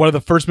it was one of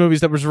the first movies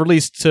that was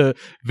released to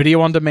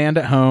video on demand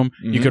at home.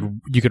 Mm-hmm.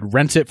 You could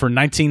rent it for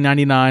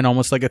 $19.99,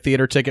 almost like a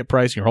theater ticket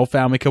price. Your whole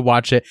family could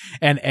watch it.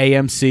 And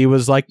AMC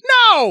was like,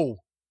 no,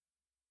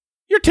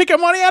 you're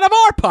taking money out of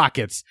our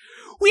pockets.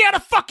 We had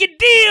a fucking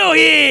deal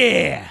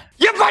here.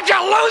 You bunch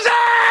of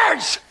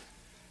losers!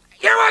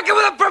 You're working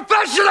with a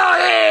professional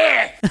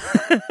here!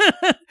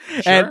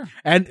 Sure.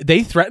 And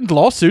they threatened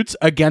lawsuits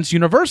against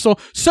Universal,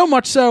 so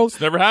much so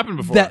It's never happened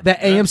before. that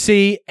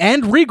AMC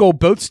and Regal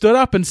both stood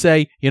up and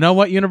say, you know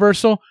what,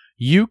 Universal,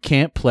 you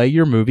can't play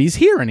your movies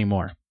here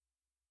anymore.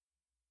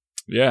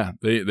 Yeah,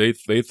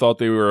 they thought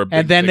they were a big,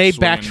 And then big they swinging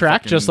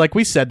backtracked just fucking like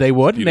we said they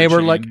would. And they theater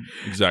were chain. like,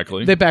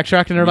 exactly. they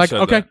backtracked and they're We like, said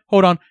okay, that.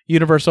 hold on,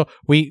 Universal,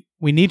 we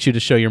need you to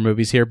show your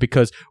movies here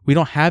because we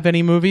don't have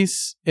any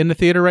movies in the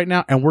theater right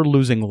now and we're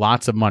losing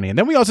lots of money. And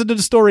then we also did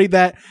a story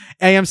that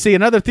AMC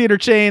and other theater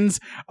chains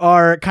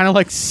are kind of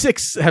like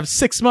have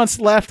 6 months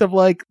left of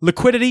like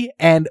liquidity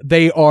and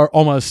they are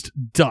almost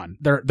done.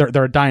 They're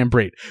a dying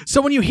breed.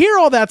 So when you hear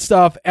all that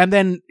stuff and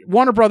then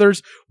Warner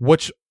Brothers,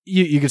 which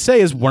you could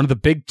say is one of the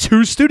big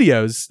 2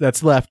 studios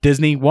that's left,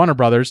 Disney, Warner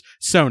Brothers,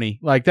 Sony.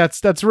 Like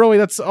that's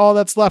all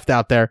that's left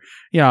out there.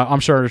 I'm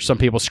sure there's some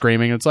people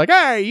screaming. It's like,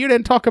 hey, you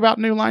didn't talk about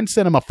New Line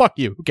Cinema. Fuck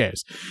you. Who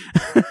cares?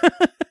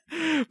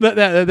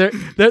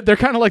 They're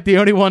kind of like the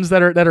only ones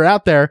that are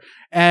out there.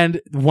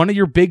 And one of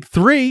your big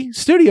 3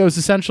 studios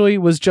essentially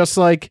was just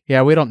like,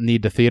 yeah, we don't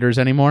need the theaters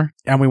anymore.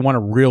 And we want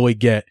to really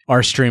get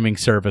our streaming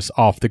service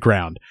off the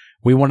ground.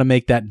 We want to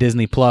make that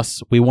Disney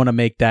Plus. We want to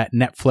make that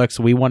Netflix.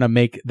 We want to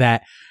make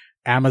that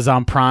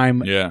Amazon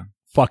Prime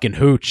fucking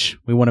hooch.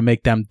 We want to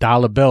make them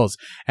dollar bills.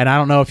 And I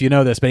don't know if you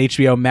know this, but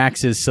HBO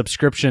Max's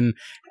subscription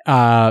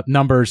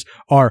numbers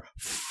are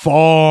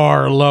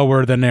far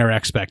lower than their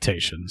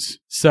expectations.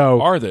 So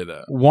Are they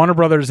though? Warner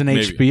Brothers and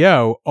Maybe.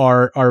 HBO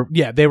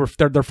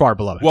they're far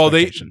below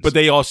expectations. But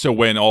they also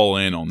went all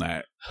in on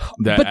that.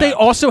 But they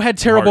also had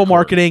terrible Hardcore.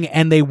 marketing,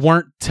 and they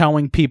weren't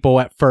telling people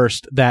at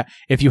first that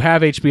if you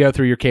have HBO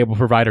through your cable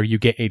provider, you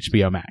get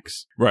HBO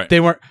Max. Right.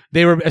 They were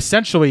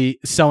essentially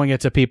selling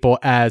it to people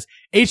as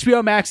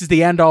HBO Max is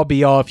the end all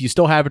be all. If you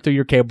still have it through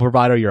your cable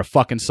provider, you're a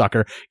fucking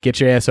sucker. Get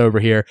your ass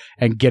over here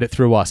and get it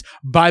through us.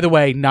 By the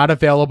way, not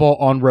available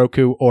on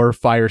Roku or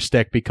Fire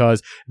Stick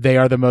because they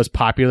are the most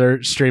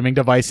popular streaming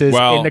devices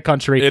in the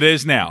country. It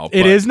is now.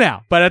 It is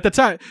now, but at the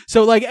time,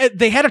 so like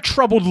they had a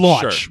troubled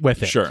launch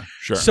with it. Sure.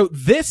 So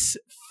this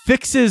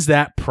fixes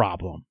that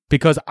problem.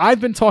 Because I've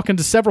been talking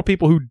to several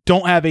people who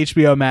don't have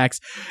HBO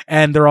Max,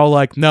 and they're all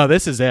like, no,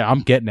 this is it.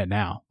 I'm getting it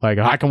now. Like,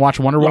 I can watch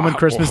Wonder Woman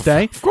Christmas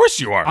Day. Of course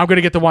you are. I'm going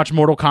to get to watch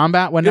Mortal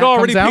Kombat when it that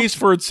already comes out. pays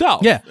for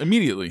itself. Yeah.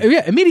 Immediately.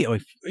 Yeah,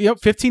 immediately.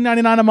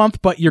 $15.99 a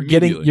month, but you're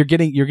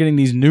getting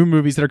these new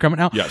movies that are coming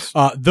out. Yes.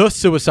 The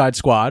Suicide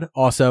Squad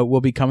also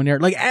will be coming here.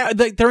 Like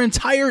their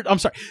entire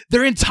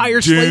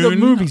slate of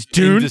movies.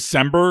 Dune in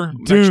December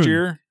next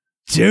year.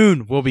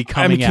 Dune will be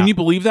coming out. Can you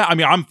believe that? I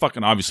mean, I'm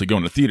fucking obviously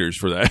going to theaters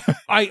for that.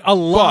 A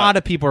lot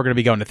of people are going to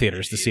be going to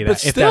theaters to see that. But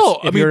still,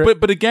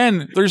 but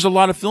again, there's a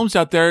lot of films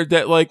out there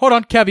that like. Hold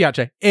on, caveat,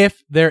 Jay.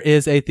 If there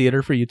is a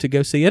theater for you to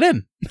go see it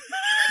in.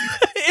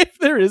 If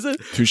there isn't.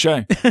 Touche.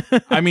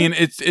 I mean,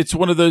 it's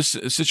one of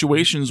those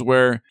situations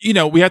where,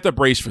 we have to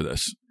brace for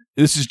this.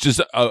 This is just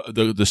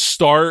the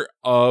start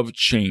of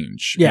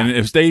change. Yeah. And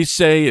if they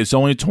say it's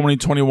only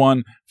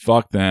 2021,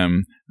 fuck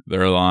them.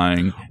 They're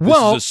lying. This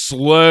is a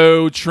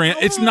slow trend.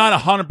 It's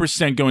not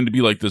 100% going to be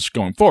like this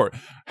going forward.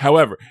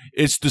 However,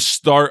 it's the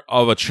start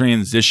of a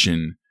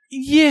transition.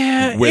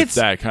 Yeah, with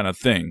that kind of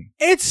thing.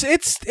 It's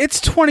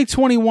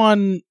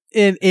 2021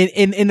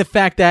 in the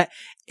fact that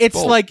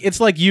it's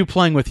like you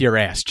playing with your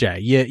ass, Jay.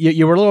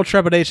 You were a little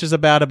trepidatious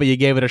about it, but you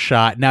gave it a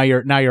shot. Now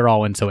you're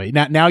all into it.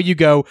 Now you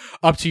go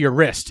up to your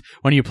wrist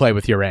when you play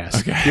with your ass.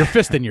 Okay. You're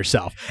fisting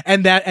yourself,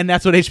 and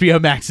that's what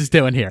HBO Max is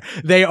doing here.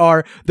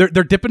 They're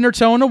dipping their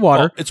toe in the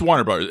water. Well, it's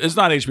Warner Brothers. It's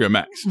not HBO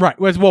Max, right?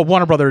 Well,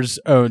 Warner Brothers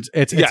owns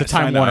it's yes, a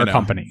Time Warner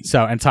company.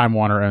 So and Time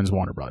Warner owns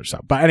Warner Brothers. So,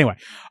 but anyway,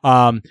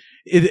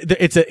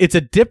 it's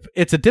a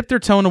dip their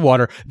toe in the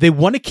water. They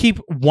want to keep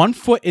 1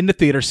 foot in the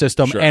theater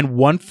system and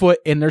 1 foot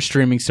in their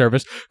streaming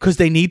service because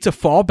they need to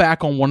fall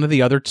back on one of the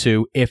other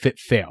two if it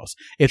fails.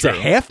 It's a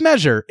half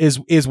measure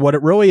is what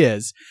it really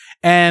is.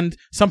 And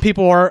some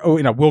people are,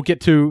 we'll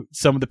get to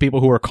some of the people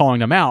who are calling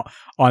them out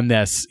on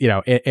this,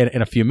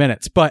 in a few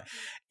minutes, but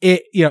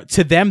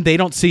to them, they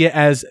don't see it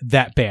as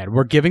that bad.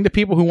 We're giving the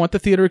people who want the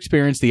theater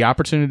experience the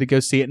opportunity to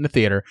go see it in the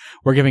theater.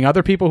 We're giving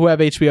other people who have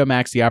HBO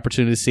Max the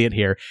opportunity to see it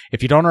here.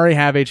 If you don't already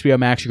have HBO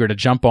Max, you're going to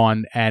jump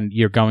on and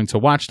you're going to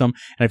watch them.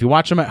 And if you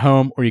watch them at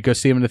home or you go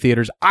see them in the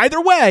theaters,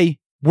 either way,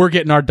 we're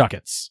getting our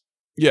ducats.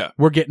 Yeah.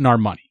 We're getting our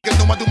money. Yeah.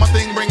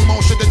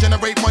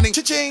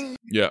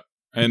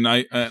 And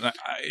I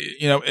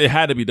it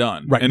had to be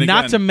done. Right. And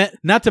not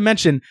to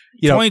mention,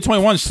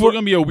 2021 is still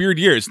going to be a weird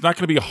year. It's not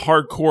going to be a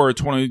hardcore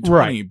 2020,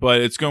 right,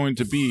 but it's going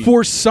to be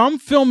for some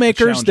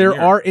filmmakers. There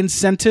year. are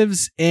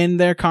incentives in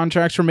their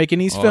contracts for making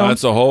these films.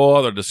 That's a whole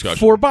other discussion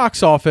for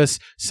box office.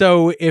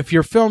 So if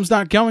your film's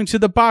not going to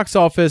the box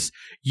office,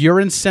 your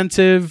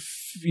incentive.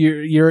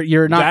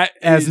 You're not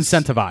as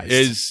incentivized.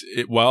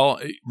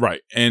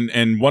 Right.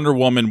 And Wonder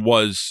Woman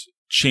was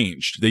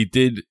changed. They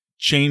did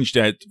change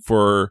that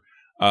for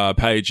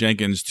Patty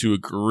Jenkins to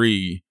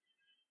agree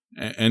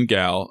and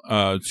Gal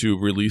to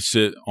release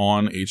it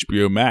on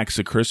HBO Max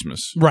at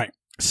Christmas. Right.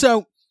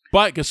 So,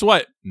 but guess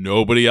what?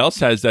 Nobody else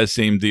has that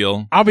same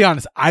deal. I'll be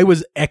honest. I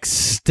was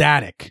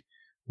ecstatic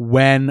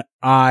when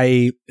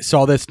I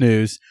saw this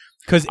news.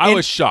 Because I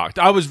was shocked.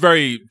 I was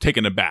very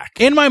taken aback.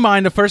 In my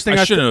mind, the first thing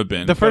I shouldn't have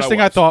been. The first thing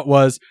I thought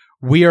was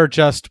we are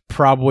just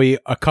probably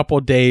a couple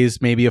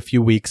days, maybe a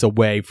few weeks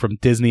away from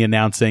Disney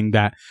announcing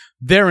that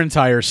their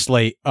entire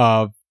slate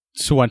of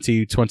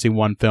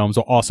 2021 films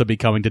will also be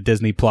coming to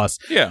Disney Plus.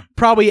 Yeah,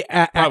 probably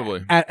at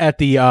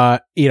the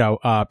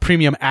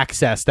premium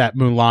access that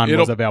Mulan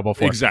was available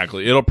for.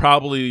 Exactly, it'll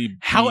probably be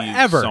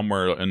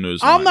somewhere in those.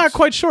 I'm not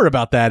quite sure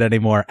about that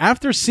anymore.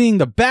 After seeing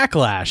the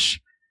backlash.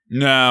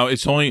 No,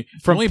 it's only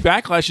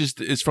backlash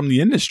is from the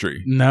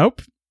industry.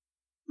 Nope.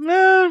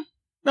 No,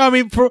 I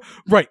mean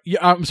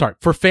I'm sorry.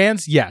 For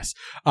fans, yes.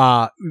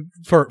 For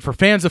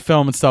fans of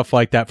film and stuff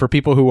like that. For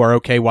people who are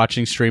okay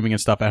watching streaming and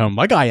stuff at home,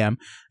 like I am.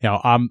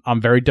 I'm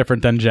very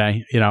different than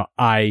Jay.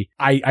 I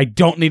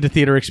don't need the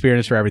theater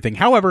experience for everything.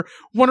 However,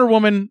 Wonder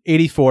Woman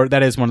 84,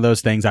 that is one of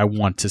those things I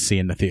want to see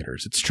in the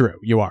theaters. It's true.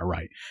 You are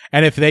right.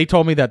 And if they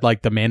told me that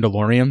like The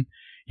Mandalorian,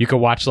 you could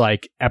watch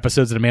like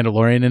episodes of The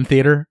Mandalorian in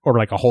theater or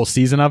like a whole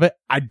season of it,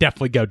 I'd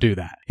definitely go do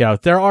that.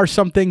 There are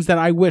some things that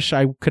I wish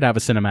I could have a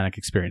cinematic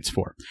experience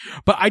for.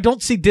 But I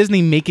don't see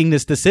Disney making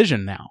this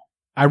decision now.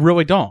 I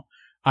really don't.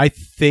 I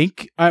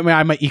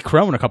might eat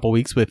crow in a couple of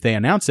weeks if they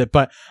announce it,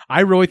 but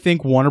I really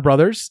think Warner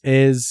Brothers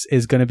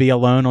is going to be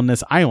alone on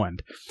this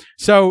island.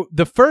 So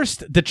the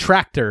first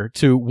detractor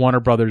to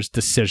Warner Brothers'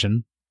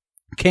 decision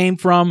came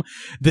from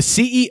the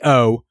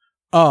CEO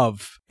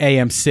of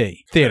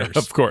AMC Theaters.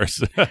 Of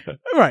course.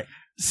 Right.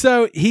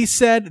 So he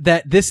said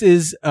that this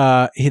is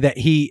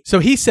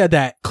he said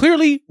that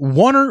clearly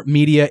Warner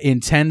Media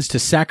intends to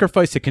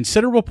sacrifice a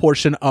considerable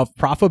portion of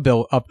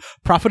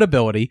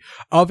profitability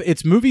of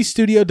its movie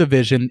studio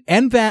division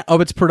and that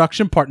of its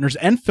production partners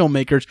and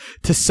filmmakers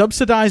to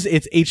subsidize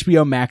its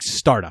HBO Max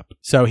startup.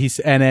 So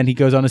then he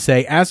goes on to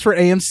say, as for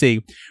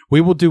AMC,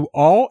 we will do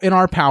all in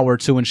our power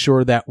to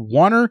ensure that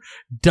Warner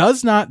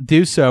does not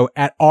do so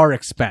at our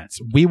expense.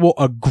 We will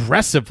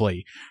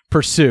aggressively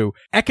pursue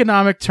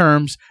economic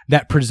terms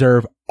that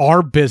preserve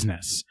our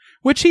business,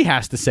 which he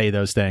has to say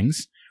those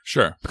things,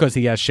 Sure. because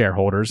he has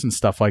shareholders and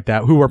stuff like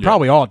that who are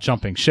probably all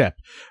jumping ship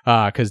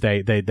because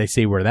they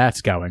see where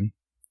that's going.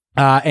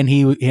 And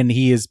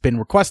he has been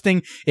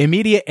requesting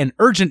immediate and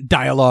urgent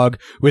dialogue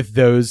with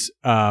those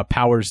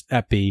powers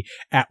that be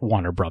at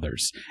Warner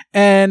Brothers.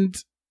 And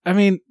I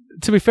mean,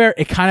 to be fair,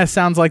 it kind of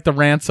sounds like the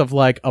rants of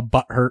like a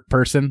butthurt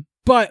person,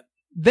 but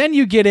then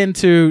you get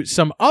into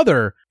some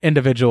other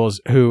individuals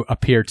who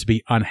appear to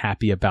be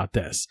unhappy about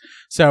this.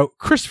 So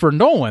Christopher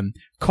Nolan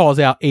calls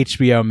out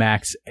HBO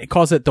Max,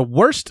 calls it the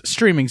worst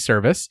streaming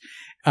service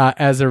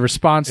as a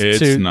response to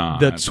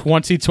the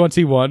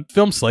 2021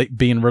 film slate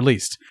being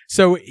released.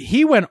 So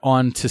he went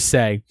on to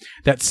say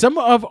that some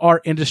of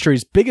our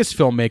industry's biggest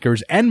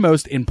filmmakers and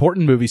most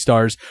important movie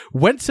stars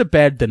went to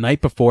bed the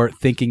night before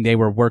thinking they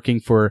were working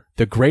for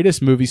the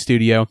greatest movie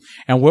studio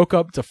and woke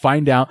up to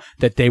find out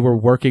that they were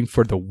working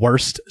for the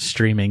worst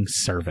streaming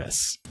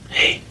service.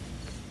 Hey,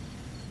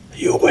 are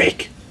you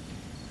awake?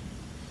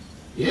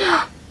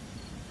 Yeah.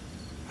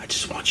 I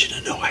just want you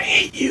to know I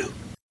hate you.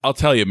 I'll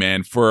tell you,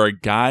 man, for a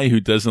guy who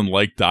doesn't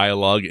like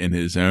dialogue in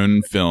his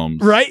own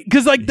films, right?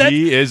 Because like that,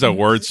 he is a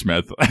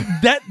wordsmith.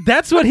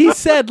 that's what he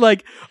said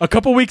like a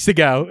couple weeks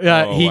ago.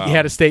 He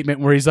had a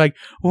statement where he's like,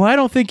 "Well, I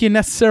don't think you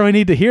necessarily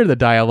need to hear the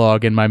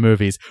dialogue in my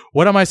movies.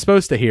 What am I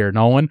supposed to hear,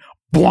 Nolan?"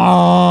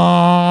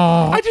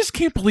 Blah. I just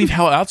can't believe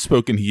how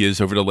outspoken he is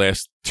over the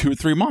last 2 or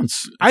 3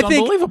 months. It's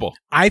unbelievable.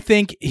 I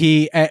think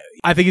he's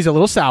a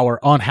little sour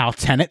on how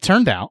Tenet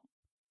turned out.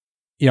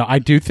 You know, I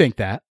do think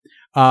that.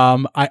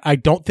 I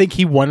don't think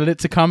he wanted it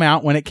to come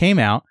out when it came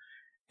out.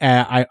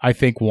 I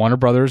think Warner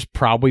Brothers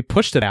probably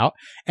pushed it out,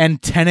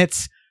 and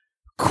Tenet's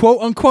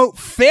quote unquote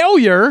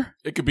failure.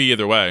 It could be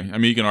either way. I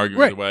mean, you can argue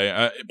either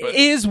way. But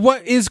is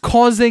what is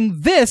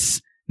causing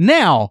this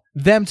now,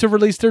 them to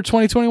release their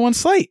 2021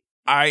 slate.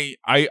 I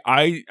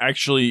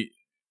actually,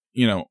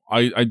 you know,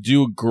 I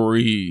do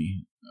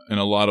agree in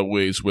a lot of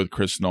ways with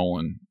Chris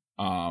Nolan.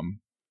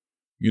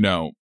 You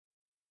know,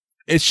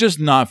 it's just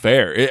not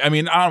fair. I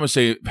mean, I don't want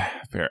to say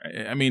fair.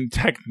 I mean,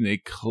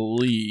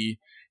 technically,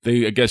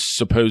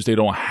 suppose they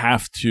don't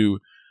have to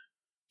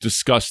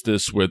discuss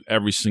this with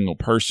every single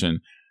person.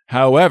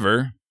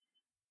 However,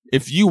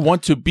 if you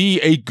want to be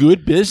a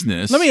good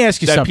business, let me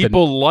ask you that something.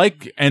 People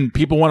like and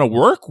people want to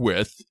work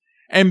with,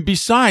 and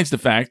besides the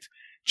fact,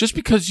 just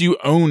because you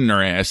own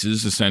their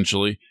asses,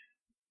 essentially,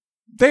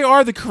 they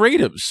are the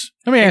creatives.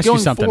 Let me ask you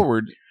something.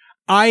 Forward,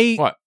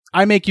 I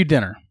make you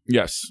dinner.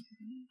 Yes.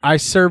 I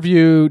serve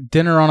you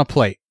dinner on a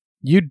plate.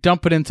 You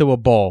dump it into a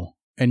bowl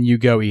and you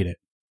go eat it.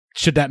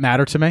 Should that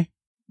matter to me?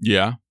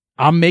 Yeah.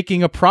 I'm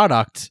making a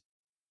product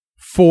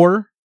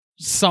for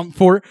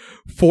someone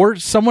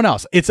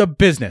else. It's a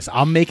business.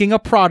 I'm making a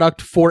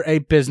product for a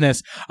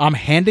business. I'm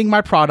handing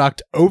my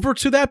product over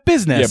to that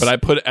business. Yeah, but I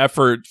put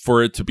effort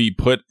for it to be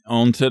put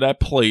onto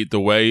that plate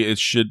the way it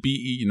should be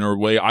eaten, or the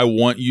way I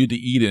want you to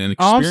eat it and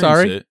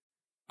experience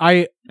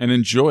it. And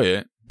enjoy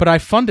it. But I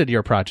funded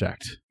your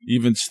project.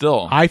 Even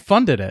still, I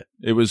funded it.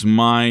 It was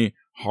my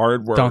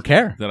hard work. Don't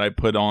care. That I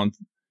put on.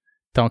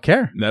 Don't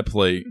care. That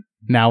plate.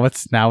 Now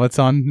it's on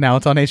HBO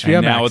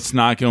Max. Now it's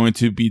not going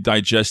to be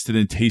digested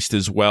and taste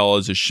as well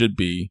as it should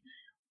be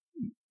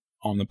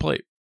on the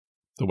plate.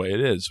 The way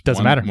it is.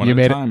 Doesn't matter. You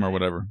made it or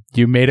whatever.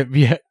 You made it.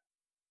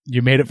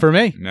 You made it for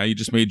me. Now you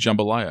just made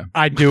jambalaya.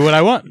 I do what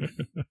I want.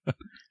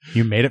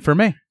 You made it for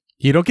me.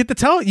 You don't get to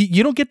tell.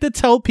 You don't get to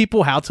tell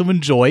people how to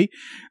enjoy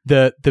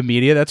the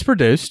media that's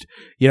produced.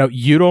 You know,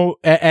 you don't,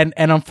 and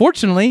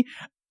unfortunately,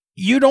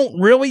 you don't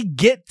really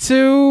get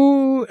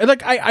to.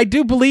 Like, I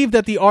do believe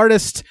that the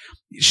artist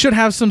should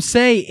have some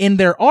say in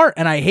their art,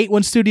 and I hate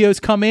when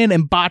studios come in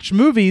and botch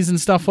movies and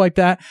stuff like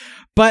that.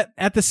 But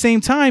at the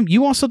same time,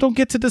 you also don't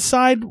get to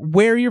decide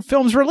where your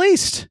film's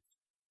released.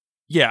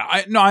 Yeah,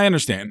 I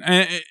understand.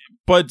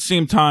 But at the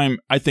same time,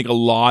 I think a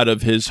lot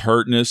of his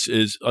hurtness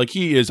is, like,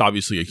 he is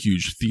obviously a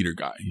huge theater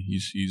guy.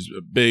 He's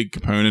a big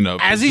component of,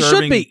 as he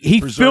should be.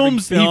 He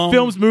films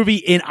movie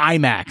in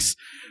IMAX,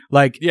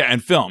 like, yeah,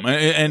 and film,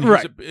 and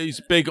right. he's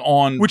big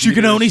on which you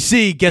can only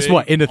see. Guess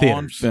what? In the theater,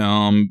 on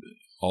film,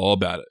 all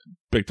about it,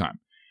 big time.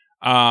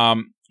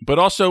 But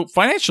also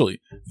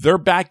financially, their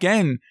back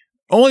end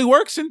only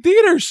works in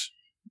theaters.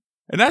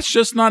 And that's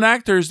just not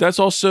actors. That's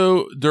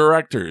also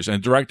directors,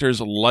 and directors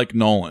like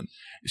Nolan.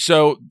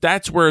 So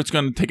that's where it's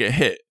going to take a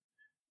hit.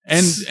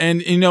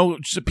 And you know,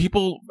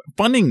 people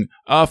funding,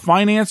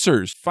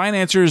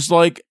 financiers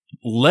like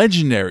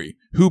Legendary,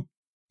 who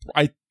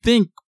I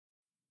think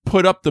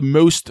put up the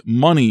most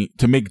money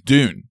to make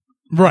Dune,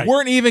 right,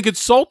 weren't even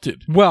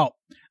consulted. Well,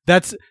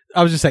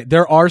 I was just saying,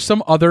 there are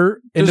some other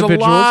individuals.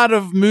 There's a lot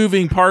of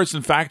moving parts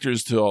and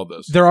factors to all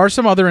this. There are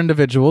some other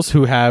individuals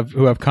who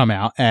have come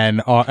out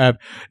and are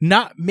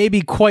not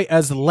maybe quite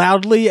as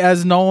loudly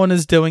as Nolan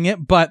is doing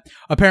it, but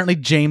apparently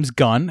James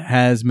Gunn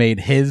has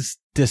made his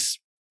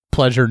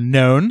displeasure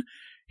known.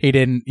 He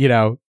didn't,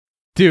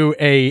 do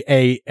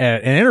an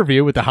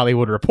interview with the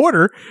Hollywood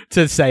Reporter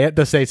to say it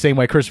the same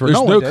way Christopher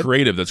Nolan did. There's no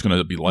creative that's going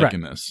to be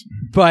liking this.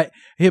 But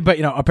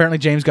apparently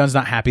James Gunn's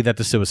not happy that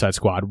the Suicide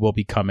Squad will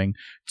be coming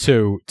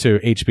to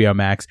HBO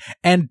Max,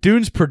 and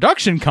Dune's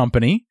production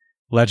company,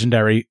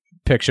 Legendary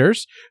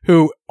Pictures,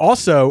 who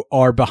also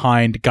are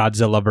behind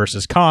Godzilla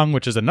vs. Kong,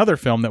 which is another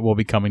film that will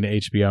be coming to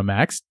HBO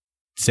Max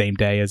same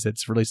day as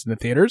it's released in the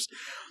theaters,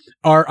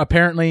 are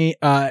apparently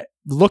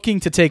looking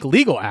to take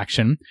legal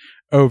action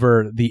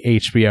over the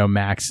HBO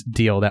Max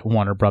deal that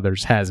Warner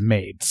Brothers has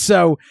made.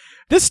 So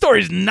this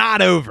story's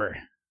not over.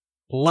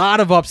 A lot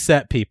of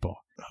upset people.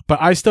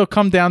 But I still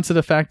come down to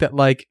the fact that,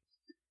 like,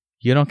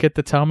 you don't get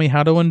to tell me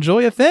how to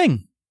enjoy a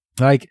thing.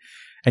 Like,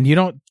 and you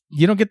don't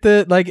get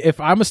the, like, if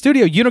I'm a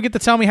studio, you don't get to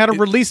tell me how to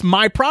release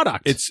my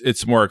product.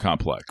 It's more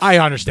complex. I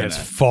understand. It's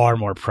far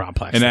more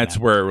complex. And that's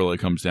where it really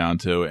comes down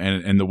to,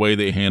 and the way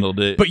they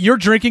handled it. But you're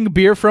drinking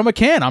beer from a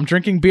can. I'm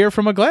drinking beer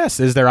from a glass.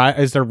 Is there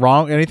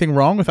anything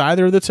wrong with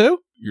either of the two?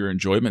 Your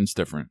enjoyment's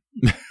different.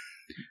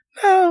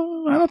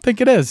 No, I don't think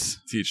it is.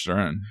 To each their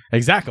own.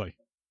 Exactly.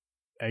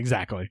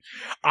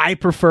 I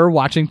prefer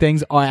watching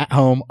things at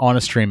home on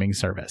a streaming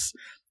service.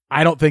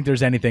 I don't think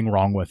there's anything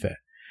wrong with it.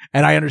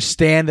 And I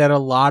understand that a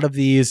lot of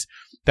these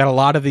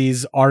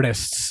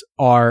artists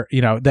are,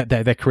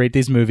 that create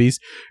these movies,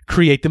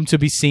 create them to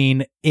be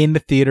seen in the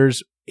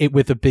theaters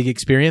with a big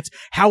experience.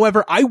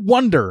 However, I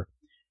wonder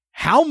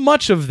how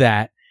much of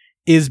that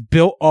is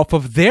built off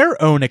of their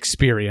own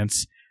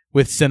experience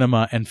with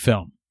cinema and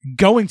film.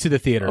 Going to the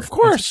theater. Of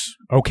course.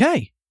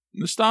 Okay.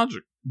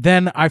 Nostalgic.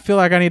 Then I feel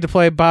like I need to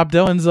play Bob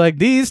Dylan's, like,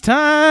 these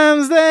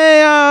times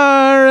they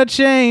are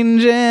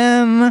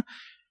a-changin'.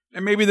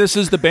 And maybe this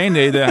is the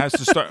Band-Aid that has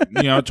to start,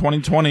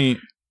 2020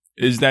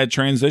 is that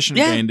transition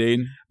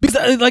Band-Aid.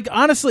 Because,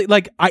 honestly,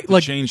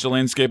 change the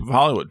landscape of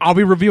Hollywood. I'll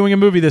be reviewing a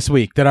movie this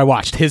week that I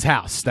watched, His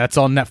House. That's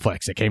on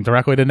Netflix. It came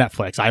directly to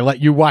Netflix. I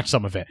let you watch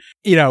some of it.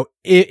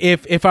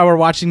 If I were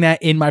watching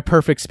that in my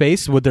perfect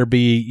space, would there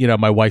be,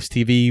 my wife's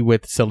TV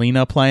with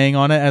Selena playing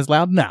on it as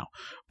loud? No.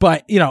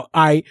 But,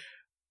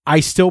 I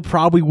still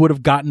probably would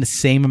have gotten the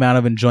same amount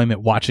of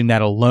enjoyment watching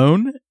that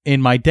alone in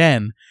my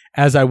den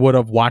as I would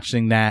have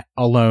watching that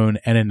alone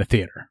and in the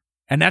theater.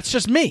 And that's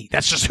just me.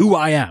 That's just who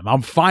I am.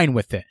 I'm fine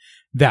with it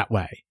that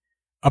way.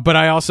 But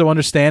I also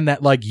understand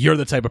that, like, you're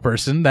the type of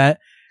person that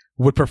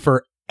would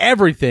prefer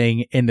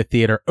everything in the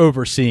theater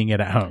over seeing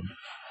it at home.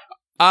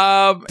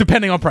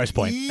 Depending on price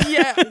point.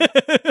 Yeah.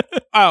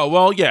 Oh,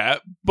 well, yeah.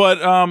 But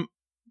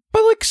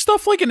like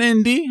stuff like an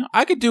indie,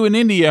 I could do an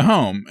indie at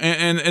home,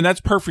 and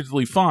that's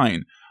perfectly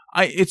fine.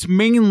 It's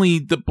mainly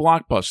the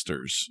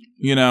blockbusters,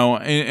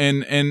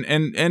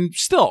 and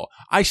still,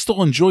 I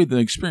still enjoyed the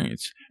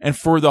experience. And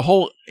for the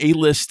whole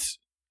A-list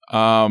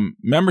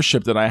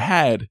membership that I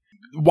had,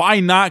 why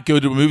not go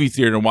to a movie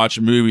theater and watch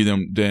a movie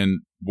than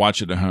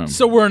watch it at home?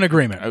 So we're in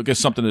agreement. I guess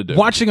something to do.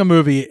 Watching a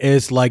movie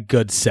is like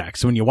good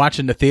sex. When you watch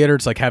it in the theater,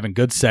 it's like having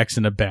good sex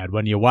in a bed.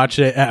 When you watch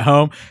it at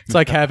home, it's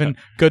like having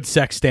good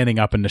sex standing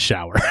up in the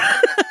shower.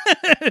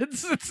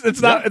 It's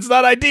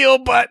not ideal,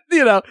 but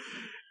you're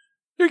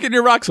getting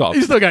your rocks off.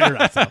 You still got your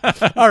rocks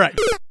off. All right.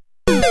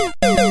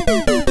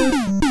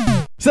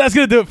 So that's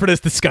going to do it for this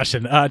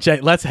discussion. Jay,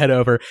 let's head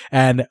over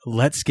and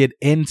let's get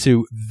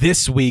into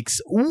this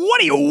week's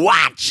What Are You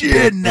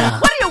Watching?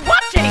 What are you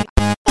watching?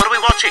 What are we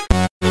watching?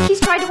 I think he's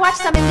trying to watch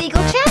some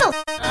illegal channels.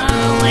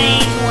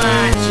 Always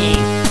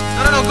watching.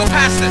 No, go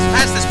past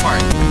this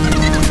part.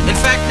 In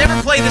fact, never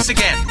play this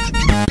again.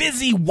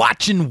 Busy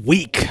watching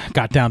week.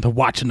 Got down to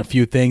watching a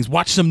few things.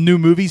 Watched some new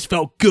movies.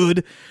 Felt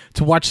good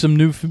to watch some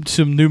new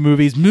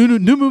movies.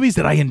 New movies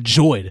that I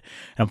enjoyed.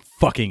 And I'm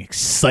fucking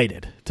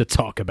excited to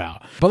talk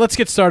about. But let's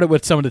get started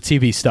with some of the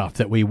TV stuff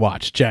that we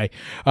watched. Jay,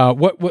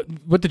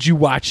 what did you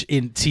watch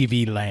in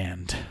TV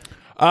land?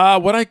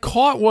 What I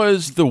caught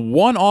was the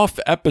one-off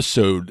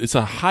episode. It's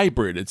a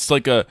hybrid. It's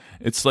like a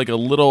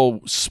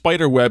little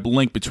spiderweb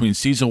link between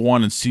season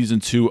 1 and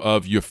season 2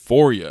 of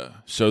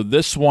Euphoria. So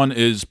this one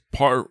is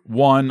part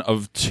 1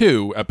 of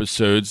 2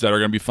 episodes that are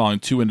going to be following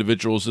 2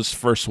 individuals. This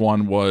first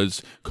one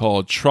was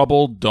called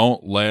Trouble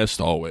Don't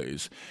Last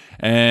Always.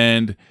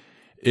 And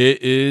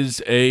it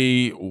is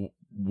a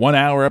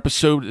 1-hour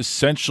episode,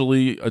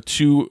 essentially a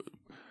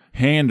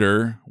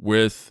 2-hander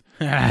with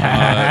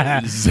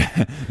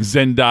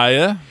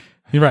Zendaya,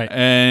 you're right,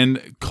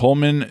 and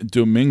Coleman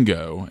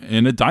Domingo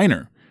in a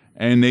diner,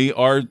 and they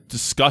are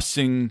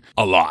discussing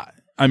a lot.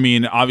 I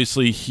mean,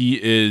 obviously, he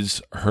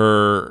is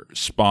her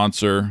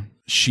sponsor.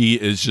 She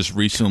is just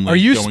recently. Are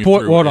you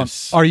hold on?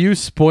 Are you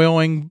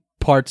spoiling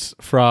parts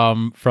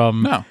from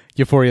No.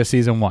 Euphoria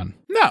season 1?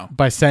 No,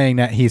 by saying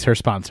that he's her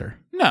sponsor.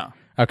 No.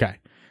 Okay.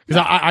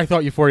 Because I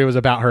thought Euphoria was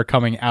about her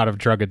coming out of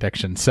drug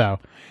addiction. So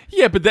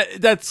yeah, but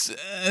that's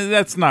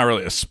not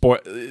really a spoil.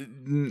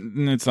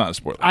 It's not a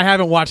spoiler. I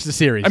haven't watched the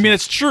series. I mean,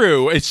 it's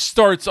true. It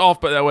starts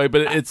off that way,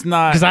 but it's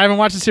not. Because I haven't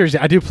watched the series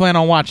yet. I do plan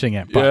on watching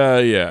it.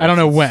 But yeah. I don't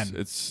know when.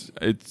 It's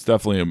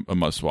definitely a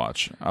must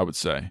watch, I would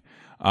say.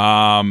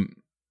 So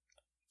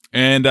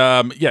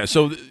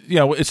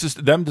it's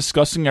just them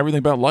discussing everything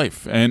about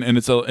life, and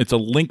it's a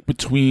link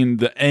between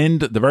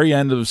the very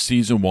end of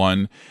season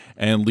 1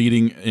 and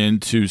leading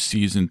into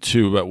season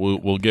 2 that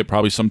we'll get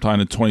probably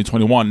sometime in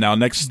 2021. Now,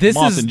 next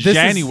month in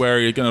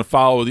January, you're going to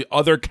follow the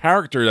other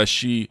character that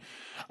she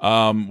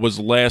was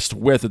last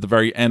with at the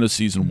very end of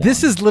season 1.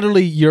 This is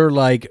literally your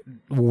like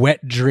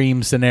wet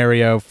dream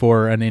scenario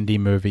for an indie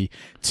movie.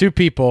 2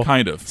 people,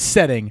 kind of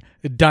setting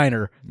a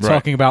diner,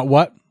 talking about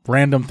what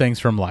random things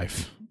from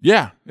life.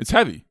 Yeah, it's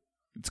heavy.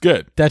 It's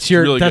good. That's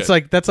your. Really that's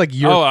good. like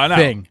your I know.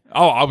 thing.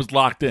 Oh, I was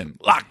locked in.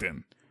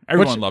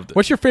 Everyone loved it.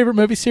 What's your favorite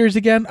movie series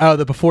again? Oh,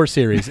 the Before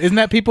series. Isn't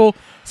that people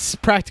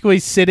practically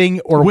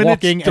sitting or when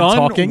walking it's done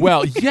and talking?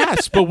 well,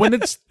 yes, but when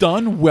it's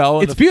done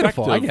well, and it's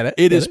beautiful. I effective, get it.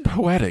 It is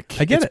poetic.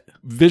 I get It's it.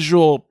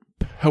 Visual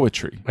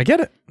poetry. I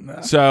get it.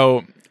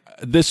 So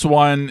this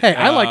one. Hey,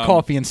 I like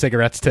coffee and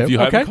cigarettes too. If you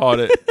haven't caught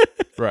it,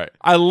 right?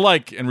 I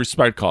like and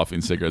respect coffee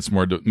and cigarettes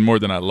more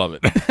than I love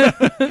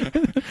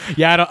it.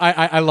 Yeah,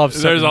 I love.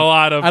 Certain, There's a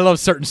lot of I love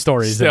certain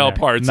stories. stale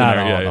parts Not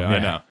in there. all Yeah, of them, I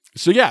know.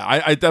 So yeah,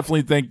 I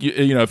definitely think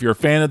you know if you're a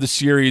fan of the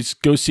series,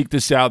 go seek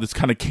this out. This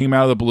kind of came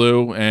out of the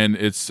blue, and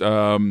it's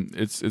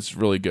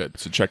really good.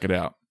 So check it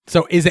out.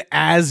 So is it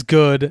as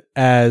good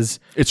as?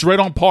 It's right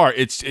on par.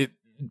 It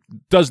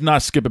does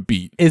not skip a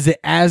beat. Is it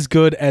as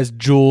good as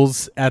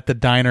Jules at the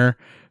diner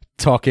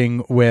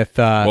talking with?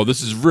 Well,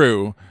 this is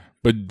Rue,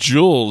 but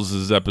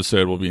Jules'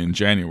 episode will be in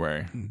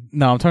January.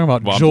 No, I'm talking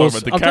about Well, Jules.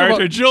 I'm talking about the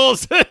character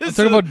Jules. I'm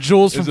talking about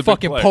Jules from It's a big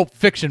fucking play. Pulp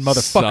Fiction,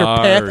 motherfucker.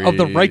 Path of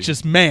the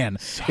Righteous Man.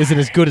 Is it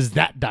as good as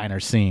that diner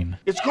scene?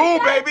 It's cool,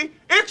 baby.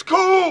 It's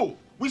cool.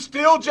 We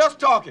still just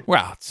talking.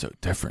 Wow, it's so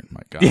different.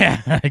 My God.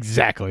 Yeah,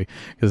 exactly.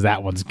 Because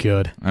that one's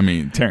good. I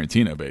mean,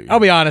 Tarantino, baby. I'll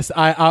be honest.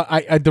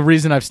 I the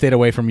reason I've stayed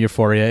away from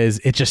Euphoria is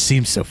it just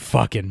seems so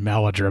fucking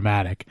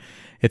melodramatic.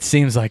 It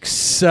seems like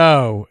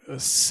so.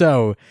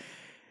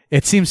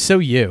 It seems so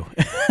you,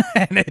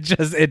 and it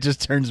just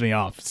turns me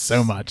off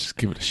so much. Just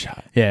give it a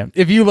shot. Yeah,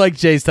 if you like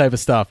Jay's type of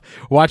stuff,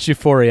 watch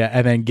Euphoria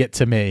and then get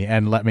to me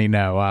and let me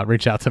know.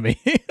 Reach out to me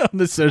on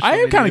the social. I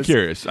am kind of medias.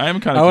 curious. I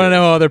want to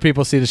know how other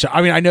people see the show.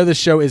 I mean, I know this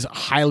show is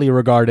highly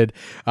regarded.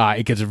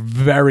 It gets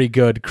very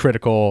good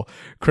critical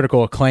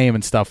acclaim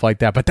and stuff like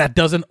that. But that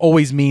doesn't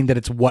always mean that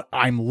it's what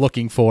I'm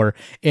looking for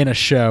in a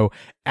show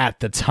at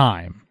the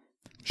time.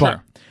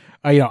 Sure.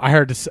 But I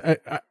heard this.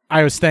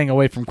 I was staying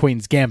away from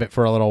Queen's Gambit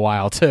for a little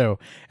while too,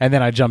 and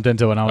then I jumped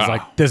into it and I was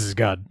like, "This is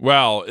good."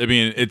 Well, I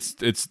mean, it's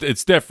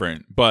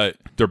different, but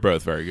they're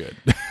both very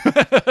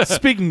good.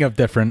 Speaking of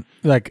different,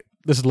 like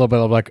this is a little bit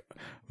of like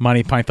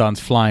Monty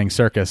Python's Flying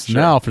Circus. Sure.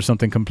 Now for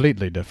something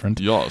completely different.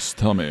 Yes,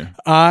 tell me.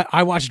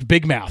 I watched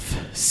Big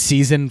Mouth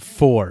season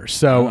 4.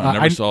 So I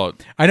never saw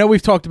it. I know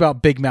we've talked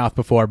about Big Mouth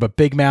before, but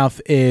Big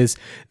Mouth is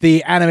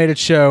the animated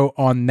show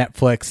on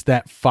Netflix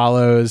that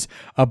follows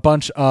a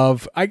bunch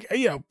of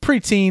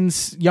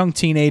preteens, young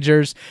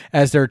teenagers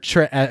as they're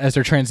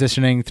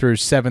transitioning through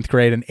 7th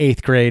grade and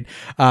 8th grade.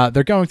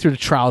 They're going through the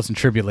trials and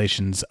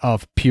tribulations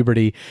of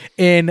puberty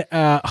in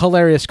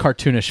hilarious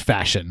cartoonish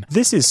fashion.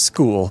 This is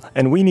school,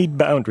 and we need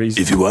boundaries.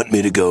 If you want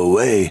me to go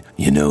away,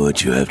 you know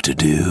what you have to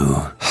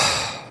do.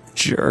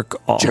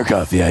 Jerk off. Jerk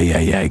off, yeah,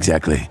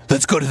 exactly.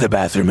 Let's go to the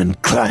bathroom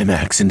and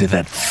climax into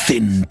that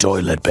thin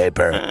toilet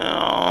paper.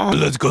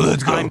 Let's go.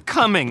 I'm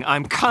coming.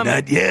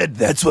 Not yet.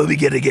 That's why we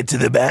gotta get to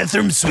the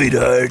bathroom,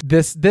 sweetheart.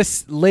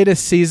 This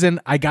latest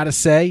season, I gotta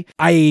say,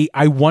 I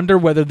wonder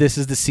whether this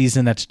is the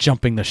season that's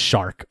jumping the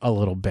shark a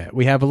little bit.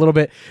 We have a little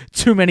bit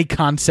too many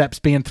concepts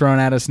being thrown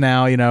at us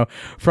now,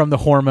 from the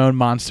hormone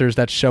monsters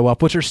that show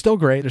up, which are still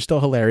great. They're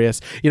still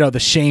hilarious. The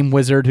shame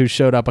wizard who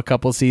showed up a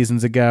couple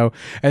seasons ago.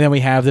 And then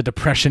we have the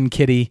depression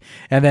kitty.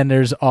 And then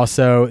there's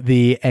also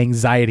the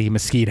anxiety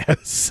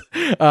mosquitoes.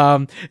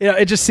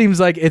 It just seems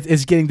like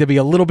it's getting to be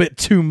a little bit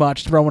too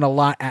much, throwing a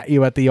lot at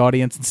you at the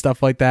audience and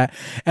stuff like that.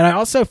 And I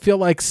also feel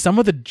like some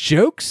of the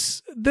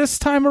jokes this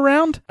time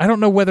around, I don't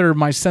know whether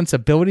my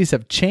sensibilities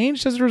have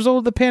changed as a result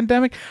of the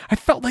pandemic. I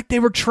felt like they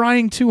were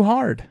trying too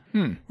hard.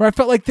 Where I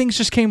felt like things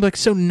just came like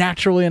so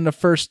naturally in the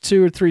first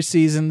 2 or 3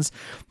 seasons.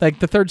 Like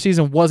the 3rd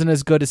season wasn't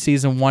as good as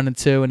season 1 and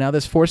 2, and now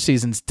this 4th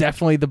season's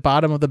definitely the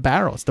bottom of the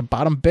barrel. It's the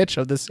bottom bitch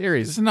of the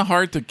series. Isn't it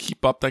hard to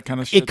keep up that kind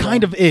of shit? It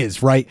kind of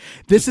is, right?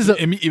 This is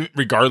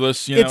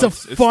regardless. It's a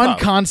fun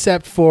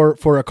concept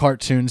for a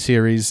cartoon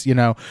series.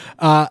 Like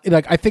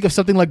I think of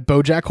something like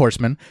BoJack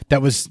Horseman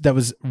that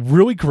was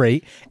really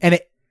great, and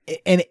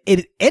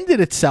it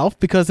ended itself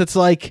because it's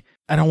like,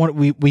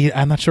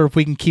 I'm not sure if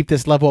we can keep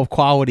this level of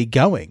quality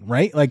going,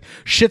 right? Like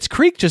Schitt's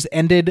Creek just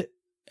ended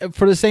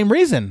for the same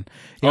reason.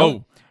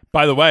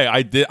 By the way,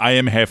 I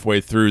am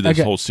halfway through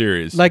this whole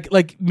series.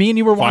 Like me and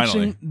you were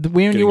Finally,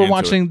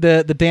 watching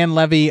the Dan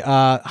Levy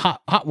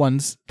Hot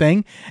Ones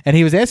thing, and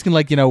he was asking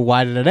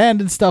why did it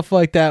end and stuff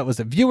like that? Was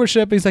it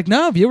viewership? He's like,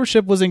 no,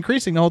 viewership was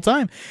increasing the whole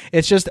time.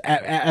 It's just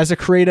as a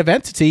creative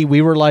entity,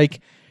 we were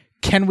like,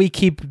 can we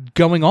keep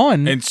going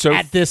on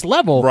at this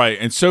level? Right.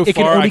 And so it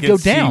far, can only I can go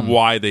see down.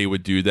 why they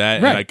would do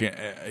that. Right. And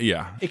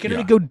it can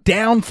only go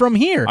down from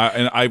here.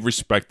 And I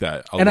respect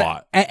that a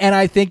lot. And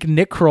I think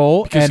Nick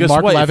Kroll and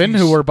Mark Levin,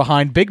 who were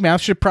behind Big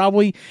Mouth, should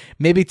probably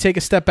maybe take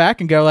a step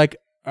back and go like,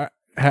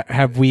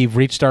 have we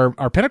reached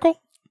our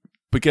pinnacle?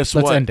 But guess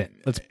what? Let's end it.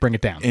 Let's bring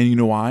it down. And you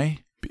know why?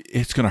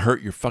 It's going to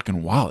hurt your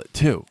fucking wallet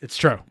too. It's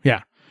true.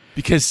 Yeah.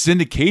 Because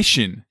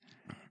syndication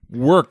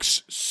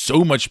works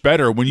so much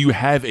better when you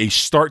have a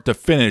start to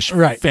finish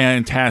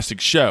fantastic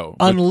show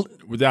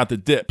without the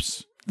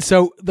dips.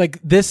 So like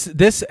this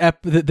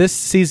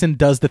season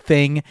does the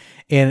thing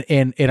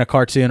in a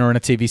cartoon or in a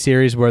TV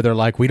series where they're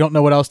like, we don't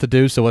know what else to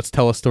do, so let's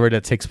tell a story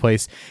that takes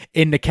place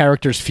in the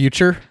character's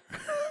future.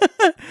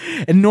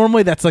 And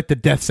normally that's like the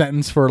death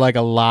sentence for like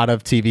a lot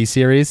of TV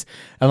series,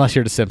 unless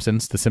you're The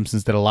Simpsons. The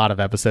Simpsons did a lot of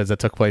episodes that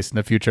took place in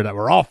the future that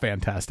were all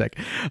fantastic,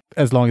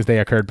 as long as they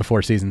occurred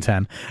before season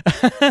 10.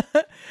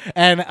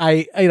 And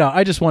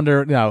I just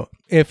wonder,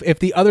 if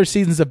the other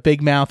seasons of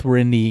Big Mouth were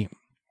in the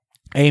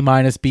A-,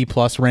 B+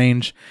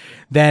 range,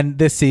 then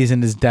this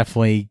season is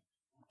definitely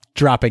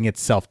dropping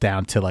itself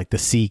down to like the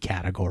C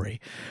category.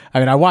 I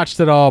mean, I watched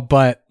it all,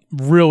 but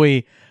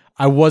really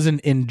I wasn't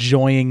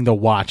enjoying the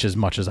watch as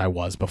much as I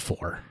was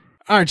before.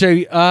 All right,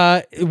 Jay,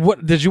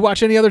 what did you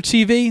watch any other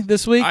TV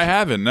this week? I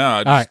haven't,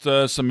 no.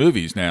 Just some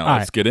movies now.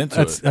 Let's get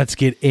into it. Let's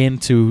get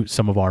into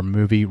some of our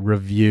movie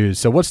reviews.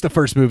 So what's the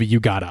first movie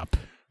you got up?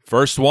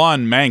 First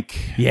one,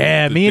 Mank.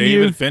 Yeah, me and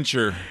David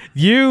Fincher.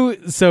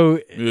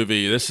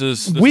 Movie. This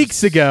is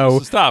weeks ago.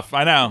 This is tough.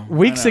 I know.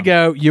 Weeks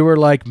ago, you were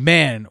like,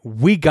 "Man,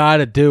 we got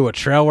to do a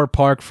trailer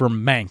park for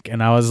Mank,"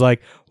 and I was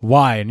like,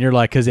 "Why?" And you're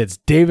like, "Because it's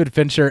David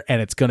Fincher, and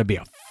it's going to be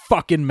a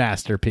fucking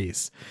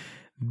masterpiece."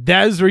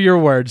 Those were your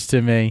words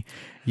to me.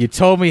 You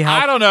told me how.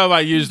 I don't know if I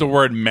used the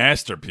word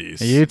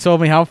masterpiece. You told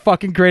me how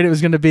fucking great it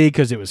was going to be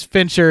because it was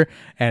Fincher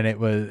and it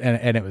was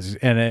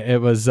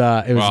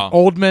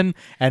Oldman,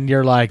 and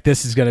you're like,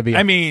 this is going to be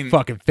a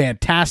fucking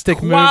fantastic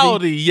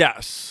quality, movie.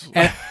 Yes.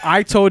 And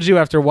I told you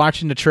after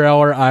watching the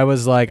trailer, I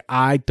was like,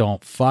 I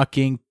don't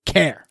fucking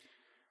care.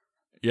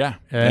 Yeah,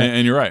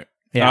 and you're right.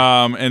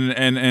 Yeah.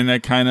 And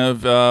that kind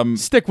of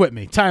stick with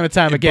me time and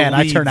time again.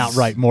 I turn out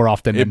right more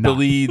often than not. It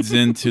bleeds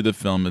into the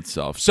film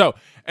itself. So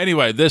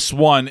anyway, this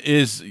one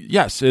is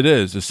it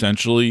is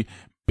essentially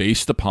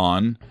based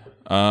upon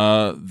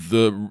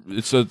the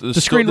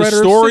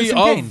story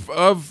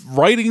of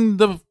writing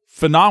the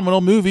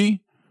phenomenal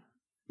movie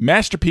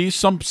masterpiece.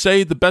 Some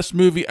say the best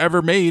movie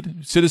ever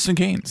made, Citizen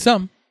Kane.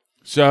 Some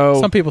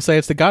people say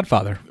it's The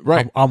Godfather.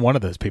 Right. I'm one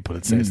of those people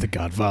that say it's The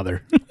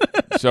Godfather.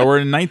 So we're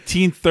in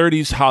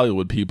 1930s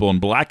Hollywood, people, in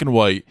black and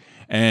white,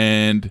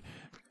 and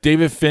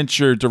David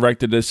Fincher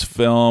directed this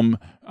film.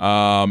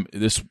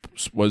 This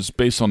was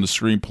based on the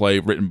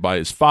screenplay written by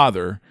his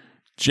father,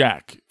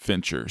 Jack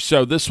Fincher.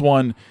 So this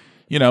one,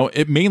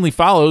 it mainly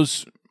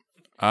follows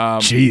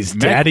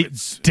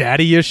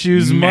daddy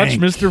issues much,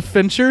 Mr.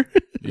 Fincher?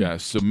 Yeah,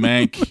 so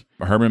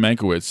Herman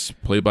Mankiewicz,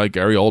 played by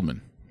Gary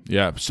Oldman.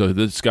 Yeah, so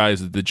this guy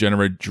is a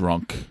degenerate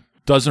drunk.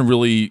 Doesn't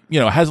really,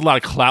 has a lot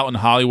of clout in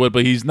Hollywood,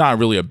 but he's not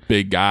really a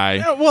big guy.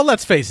 Yeah, well,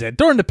 let's face it.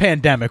 During the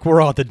pandemic,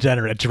 we're all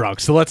degenerate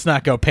drunks, so let's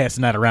not go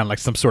passing that around like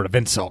some sort of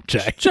insult,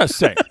 Jay. Just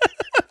saying.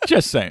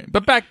 Just saying.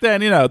 But back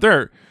then, they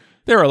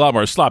were a lot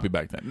more sloppy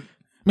back then.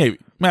 Maybe.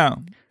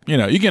 Well,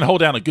 you can hold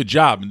down a good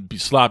job and be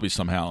sloppy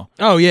somehow.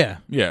 Oh, yeah.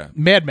 Yeah.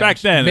 Mad Men. Back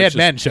then, Mad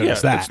Men showed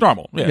us that. It's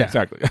normal. Yeah.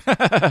 Exactly.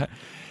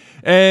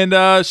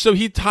 And so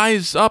he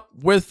ties up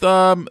with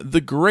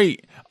the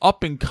great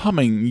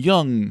up-and-coming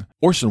young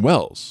Orson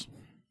Welles,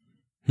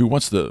 who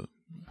wants to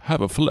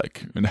have a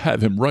flick and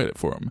have him write it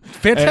for him.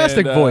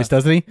 Fantastic voice,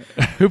 doesn't he?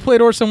 Who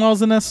played Orson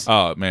Welles in this?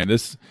 Oh, man,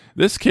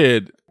 this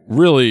kid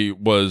really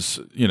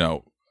was,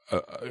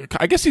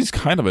 I guess he's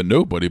kind of a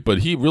nobody, but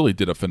he really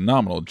did a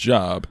phenomenal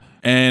job.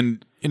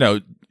 And,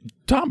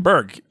 Tom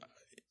Burke,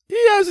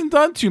 he hasn't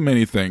done too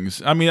many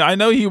things. I mean, I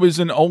know he was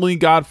in Only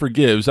God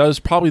Forgives. That was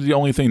probably the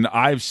only thing that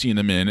I've seen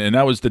him in, and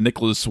that was the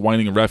Nicholas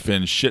Winding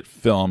Refn shit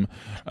film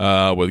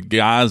with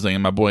Gosling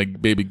and my boy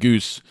Baby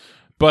Goose.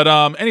 But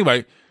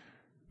anyway,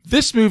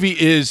 this movie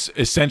is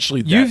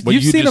essentially that.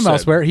 You've seen him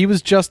elsewhere. He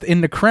was just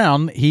in The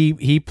Crown.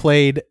 He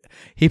played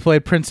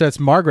Princess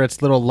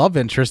Margaret's little love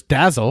interest,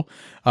 Dazzle,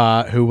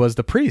 who was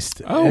the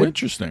priest. Oh,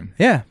 interesting.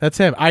 Yeah, that's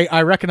him.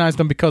 I recognized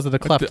him because of the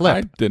cleft lip.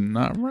 I did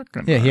not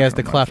recognize him. Yeah, he has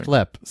the cleft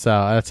lip, so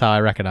that's how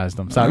I recognized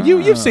him. So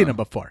you've seen him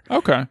before.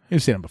 Okay.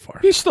 You've seen him before.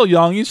 He's still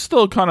young. He's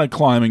still kind of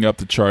climbing up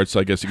the charts,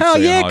 I guess you could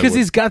say. Hell yeah, because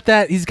he's got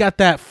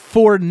that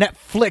 4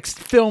 Netflix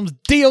films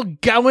deal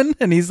going,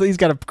 and he's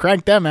got to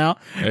crank them out.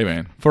 Hey,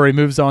 man. Before he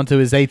moves on to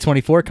his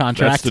A24 contract.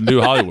 That's the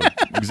new Hollywood.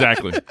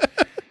 Exactly.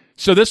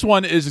 So this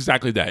one is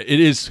exactly that. It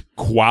is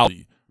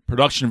quality,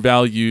 production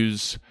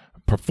values,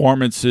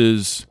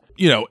 performances.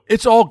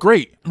 It's all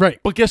great. Right.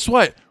 But guess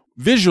what?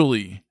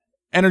 Visually,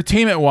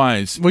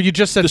 entertainment-wise. Well, you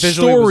just said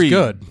visual was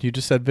good. You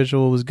just said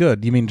visual was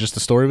good. You mean just the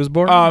story was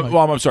boring?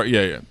 Well, I'm sorry.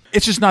 Yeah.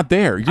 It's just not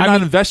there. You're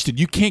not invested.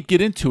 You can't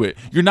get into it.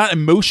 You're not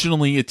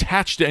emotionally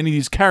attached to any of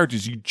these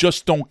characters. You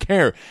just don't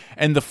care.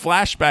 And the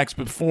flashbacks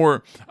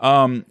before,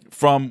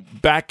 from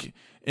back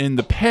in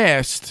the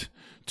past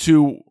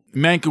to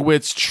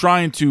Mankiewicz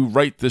trying to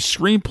write the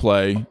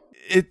screenplay,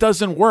 it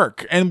doesn't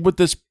work. And with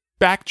this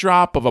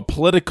backdrop of a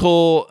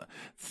political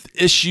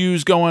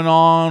issues going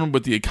on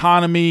with the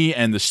economy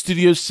and the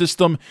studio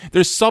system,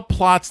 there's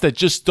subplots that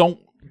just don't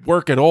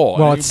work at all.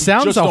 Well, I it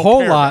sounds just a don't whole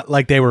care. lot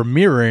like they were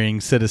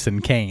mirroring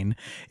Citizen Kane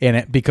in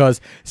it,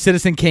 because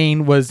Citizen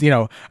Kane was, it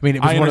was I one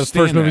of the first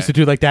understand movies that.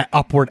 to do like that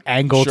upward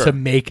angle Sure. to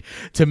make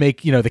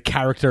the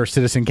character of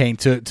Citizen Kane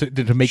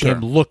to make Sure.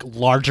 him look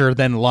larger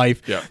than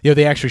life. Yeah.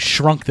 They actually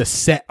shrunk the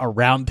set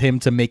around him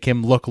to make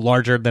him look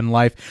larger than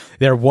life.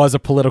 There was a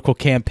political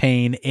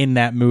campaign in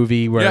that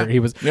movie where he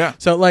was. Yeah.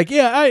 So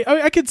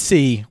I could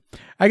see.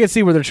 I can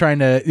see where they're trying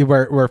to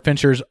where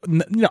Fincher's.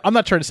 I'm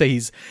not trying to say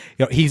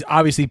he's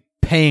obviously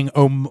playing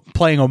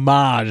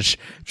homage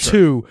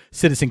to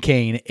Citizen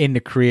Kane in the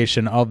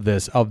creation of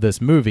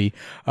this movie.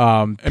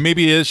 And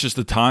maybe it is just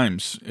the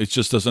times. It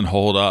just doesn't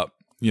hold up.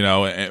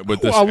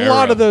 With this A lot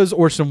era. of those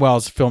Orson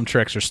Welles film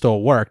tricks are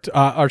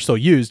still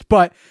used,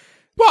 but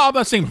Well, I'm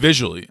not saying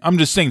visually. I'm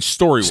just saying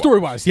story-wise.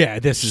 story-wise, yeah,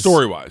 this is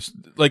Story-wise,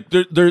 like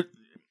they're.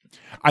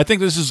 I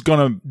think this is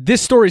gonna.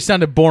 This story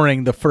sounded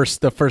boring the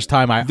first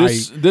time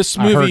This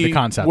I heard movie the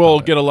concept will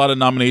of it. get a lot of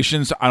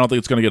nominations. I don't think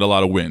it's going to get a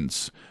lot of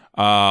wins.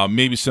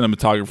 Maybe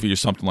cinematography or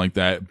something like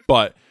that,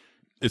 but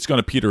it's going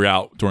to peter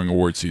out during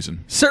award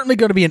season. Certainly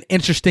going to be an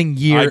interesting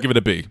year. I'd give it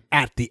a B.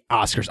 At the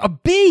Oscars. A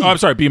B. Oh, I'm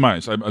sorry, B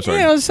minus. I'm sorry.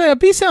 Yeah, I was saying a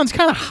B sounds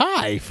kind of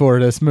high for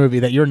this movie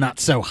that you're not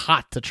so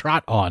hot to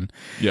trot on.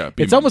 Yeah,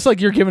 B it's minus. almost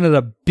like you're giving it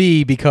a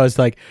B because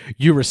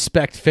you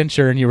respect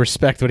Fincher and you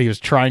respect what he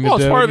was trying to do.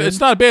 It's part of it. It's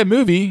not a bad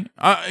movie.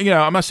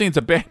 I'm not saying it's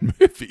a bad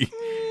movie.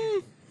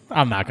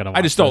 I'm not going to watch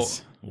I just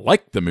don't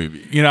like the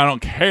movie. I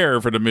don't care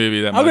for the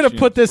movie that much. I'm going to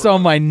put this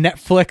on my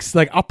Netflix.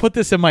 I'll put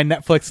this in my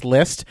Netflix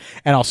list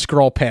and I'll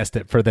scroll past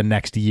it for the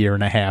next year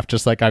and a half,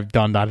 just like I've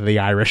done out of The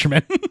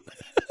Irishman.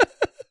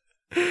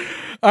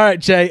 All right,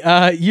 Jay,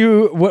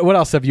 what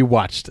else have you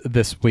watched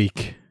this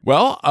week?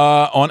 Well,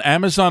 on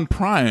Amazon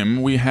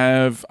Prime,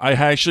 I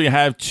actually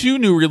have 2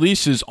 new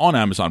releases on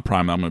Amazon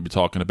Prime that I'm going to be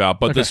talking about.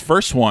 But this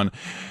first one,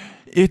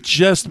 it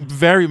just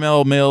very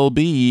well may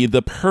be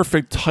the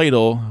perfect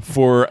title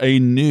for a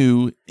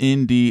new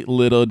indie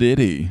little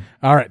ditty.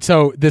 All right,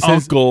 so this is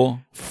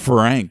Uncle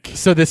Frank.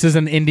 So this is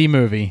an indie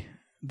movie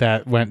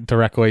that went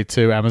directly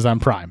to Amazon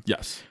Prime.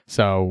 Yes.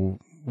 So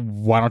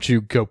why don't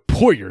you go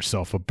pour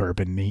yourself a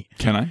bourbon neat?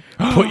 Can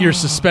I? Put your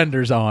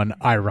suspenders on,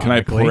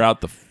 ironically. Can I pour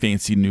out the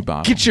fancy new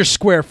bottle? Get your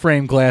square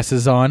frame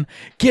glasses on.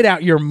 Get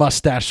out your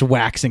mustache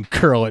wax and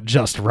curl it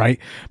just right,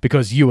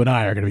 because you and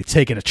I are going to be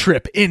taking a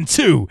trip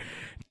into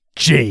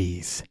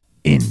Jay's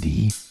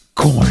Indie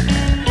Corner.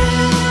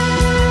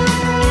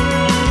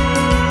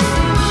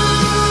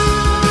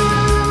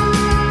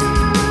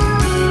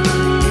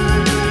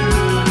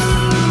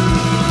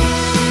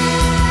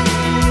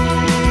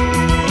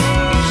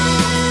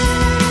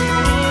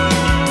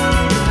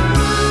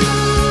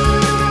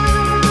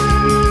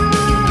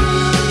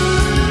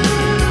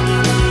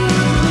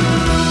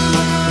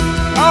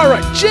 All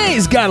right,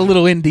 Jay's got a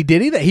little indie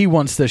ditty that he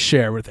wants to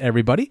share with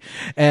everybody.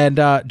 And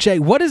Jay,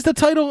 what is the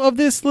title of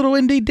this little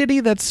indie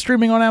ditty that's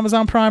streaming on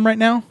Amazon Prime right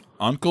now?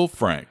 Uncle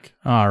Frank.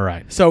 All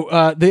right. So,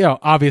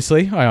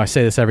 obviously, I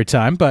say this every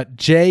time, but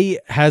Jay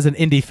has an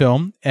indie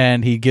film,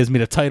 and he gives me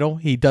the title.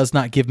 He does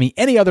not give me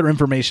any other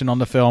information on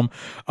the film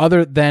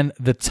other than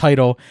the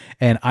title,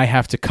 and I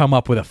have to come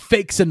up with a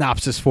fake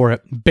synopsis for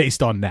it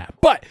based on that.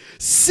 But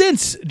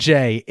since,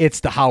 Jay,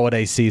 it's the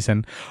holiday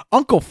season,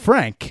 Uncle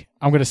Frank,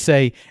 I'm going to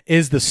say,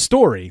 is the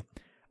story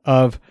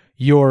of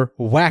your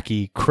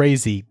wacky,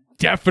 crazy,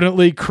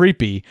 definitely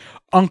creepy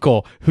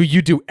uncle who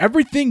you do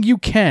everything you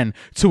can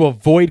to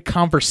avoid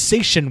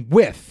conversation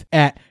with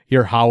at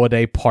your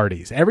holiday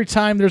parties. Every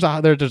time there's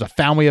a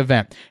family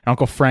event and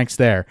Uncle Frank's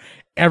there,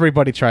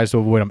 everybody tries to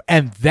avoid him.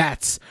 And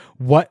that's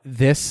what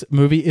this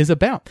movie is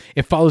about.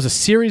 It follows a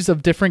series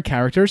of different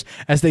characters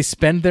as they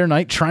spend their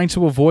night trying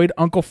to avoid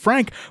Uncle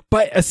Frank.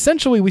 But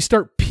essentially, we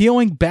start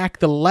peeling back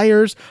the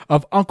layers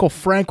of Uncle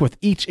Frank with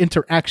each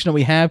interaction that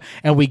we have,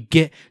 and we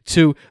get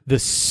to the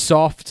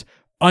soft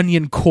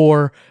onion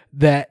core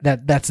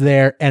that's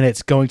there, and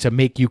it's going to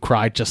make you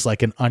cry just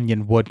like an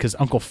onion would, because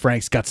Uncle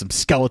Frank's got some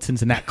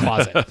skeletons in that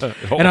closet.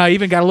 And I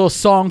even got a little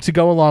song to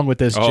go along with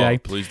this, Jay.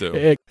 Please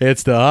do.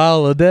 It's the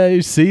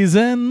holiday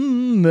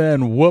season,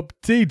 and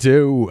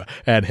whoop-de-doo,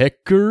 and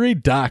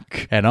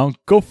hickory-dock, and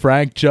Uncle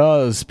Frank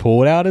just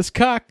pulled out his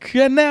cock,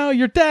 and now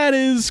your dad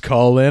is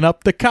calling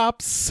up the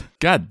cops.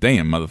 God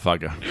damn,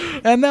 motherfucker.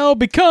 And they'll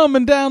be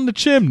coming down the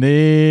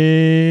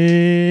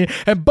chimney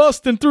and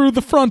busting through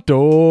the front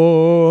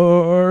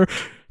door.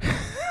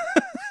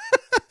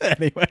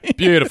 Anyway.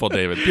 Beautiful,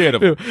 David.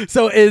 Beautiful.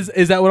 So is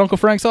that what Uncle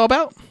Frank's all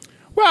about?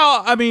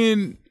 Well, I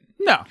mean,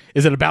 no.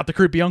 Is it about the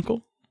creepy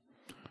uncle?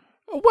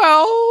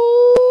 Well,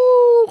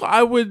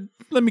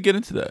 let me get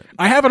into that.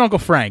 I have an Uncle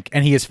Frank,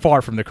 and he is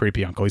far from the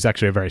creepy uncle. He's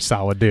actually a very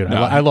solid dude.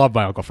 No. I love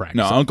my Uncle Frank.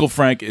 No, so. Uncle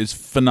Frank is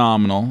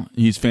phenomenal.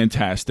 He's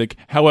fantastic.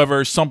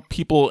 However, some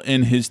people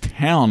in his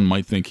town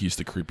might think he's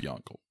the creepy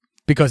uncle.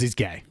 Because he's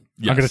gay.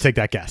 Yes. I'm going to take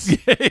that guess.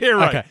 You're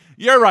right. Okay.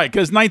 You're right,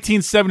 because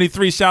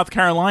 1973 South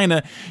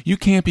Carolina, you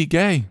can't be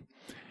gay.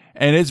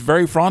 And it's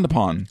very frowned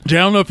upon. Jay,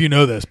 I don't know if you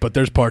know this, but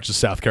there's parts of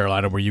South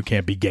Carolina where you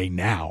can't be gay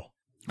now.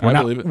 We're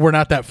believe it. We're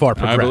not that far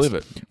progressed. I believe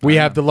it. We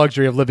have the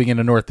luxury of living in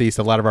the Northeast.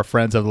 A lot of our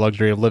friends have the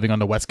luxury of living on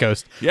the West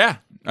Coast. Yeah.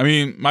 I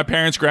mean, our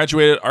parents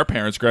graduated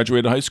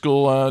high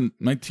school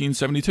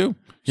 1972.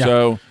 Yeah.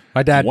 So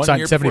my dad 1 signed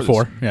year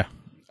before 74. this. Yeah.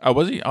 Oh,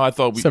 was he? Oh, I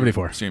thought we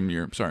 74. Same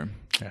year. Sorry.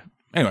 Yeah.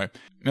 Anyway,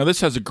 now this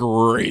has a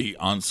great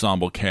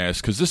ensemble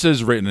cast because this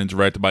is written and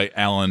directed by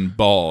Alan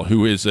Ball,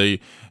 who is a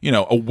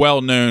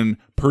well-known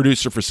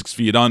producer for 6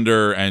 Feet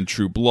Under and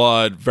True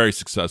Blood, very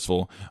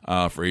successful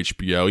for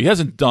HBO. He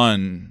hasn't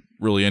done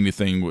really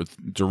anything with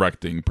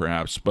directing,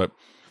 perhaps, but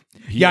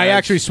I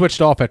actually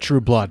switched off at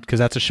True Blood because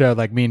that's a show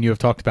like me and you have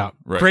talked about.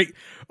 Right. Great,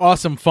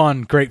 awesome,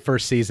 fun, great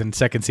first season.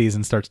 Second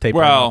season starts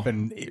tapering off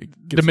and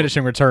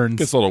diminishing returns.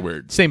 Gets a little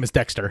weird. Same as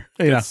Dexter.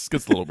 Gets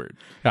a little weird.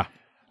 Yeah.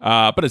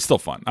 But it's still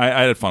fun.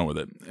 I had fun with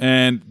it.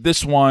 And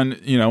this one,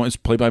 is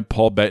played by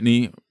Paul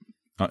Bettany.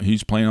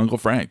 He's playing Uncle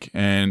Frank.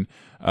 And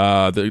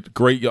the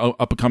great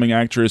up-and-coming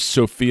actress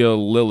Sophia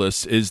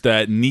Lillis is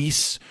that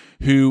niece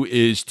who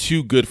is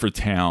too good for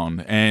town,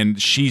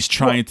 and she's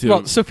trying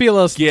to Sophia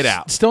Lillis get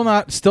out. Still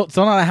not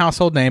a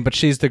household name, but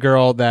she's the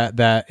girl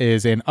that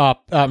is in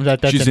Up.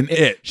 She's in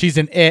It. She's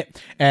in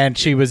It, and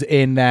she was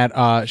in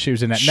that. She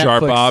was in that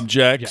Sharp Netflix,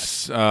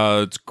 Objects. Yes.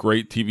 It's a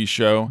great TV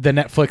show. The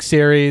Netflix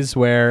series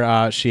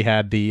where she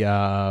had the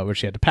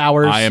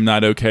powers. I Am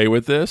Not Okay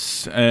With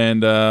This,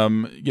 and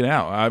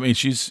I mean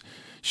she's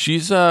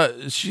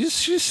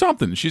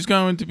something. She's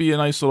going to be a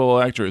nice little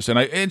actress,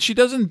 and she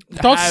doesn't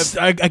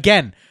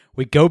again.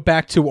 We go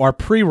back to our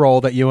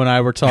pre-roll that you and I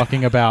were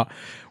talking about.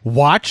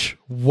 Watch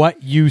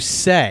what you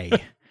say.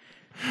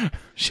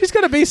 She's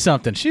gonna be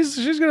something. She's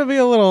gonna be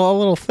a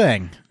little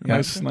thing.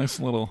 Nice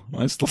little.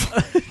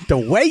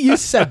 The way you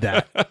said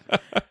that.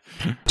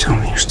 Tell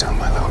me you're still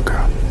my little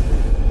girl.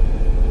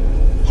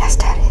 Yes,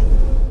 Daddy.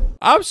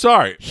 I'm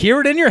sorry.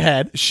 Hear it in your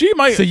head. She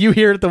might. So you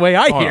hear it the way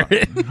I hear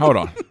it. Hold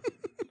on.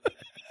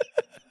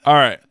 All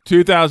right,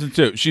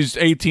 2002. She's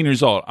 18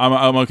 years old.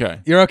 I'm okay.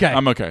 You're okay.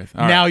 I'm okay.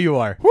 All now right. you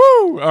are.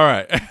 Woo! All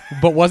right.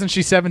 But wasn't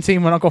she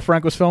 17 when Uncle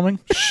Frank was filming?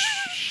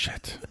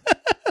 Shit.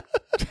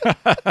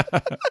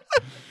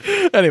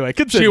 Anyway,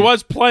 continue. She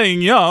was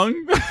playing young.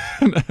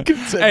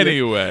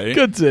 Anyway.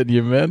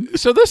 Continue, man.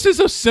 So this is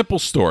a simple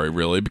story,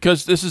 really,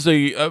 because this is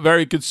a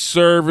very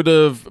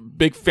conservative,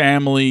 big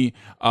family.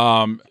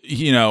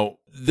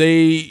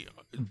 They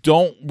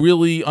don't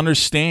really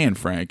understand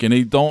Frank, and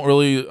they don't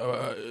really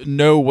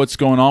know what's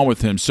going on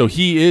with him. So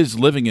he is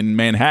living in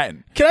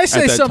Manhattan. Can I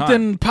say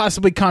something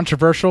possibly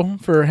controversial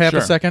for half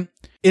a second?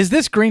 Is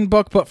this Green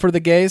Book but for the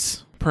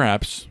gays?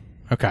 Perhaps.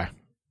 Okay.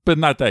 But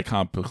not that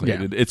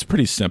complicated. Yeah. It's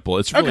pretty simple.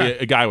 It's really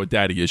a guy with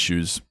daddy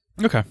issues.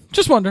 Okay.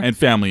 Just wondering. And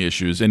family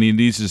issues, and he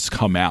needs to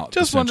come out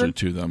essentially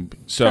to them.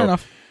 So, fair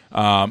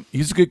enough.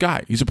 He's a good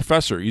guy. He's a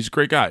professor. He's a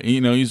great guy.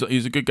 He's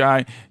a good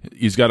guy.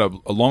 He's got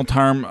a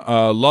long-term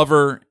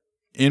lover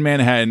in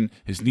Manhattan.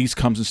 His niece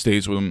comes and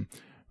stays with him,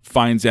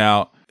 finds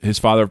out his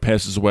father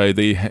passes away.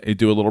 They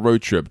do a little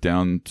road trip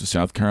down to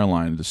South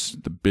Carolina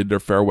to bid their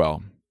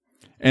farewell.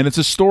 And it's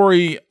a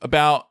story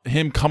about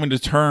him coming to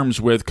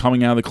terms with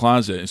coming out of the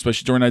closet,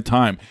 especially during that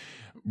time,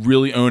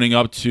 really owning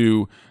up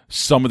to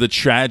some of the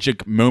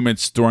tragic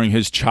moments during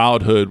his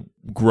childhood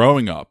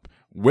growing up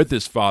with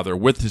his father,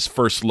 with his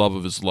first love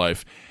of his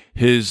life,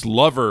 his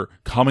lover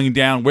coming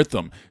down with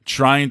them,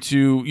 trying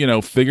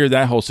to, figure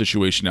that whole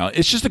situation out.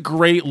 It's just a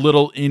great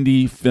little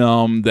indie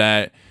film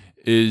that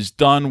is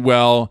done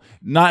well,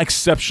 not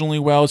exceptionally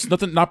well. It's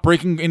not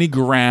breaking any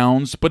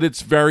grounds, but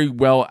it's very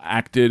well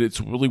acted. It's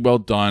really well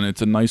done.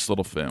 It's a nice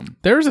little film.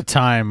 There was a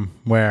time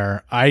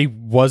where I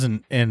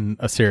wasn't in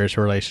a serious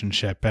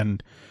relationship,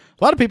 and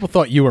a lot of people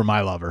thought you were my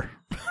lover.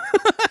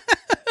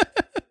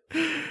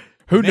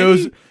 Who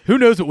knows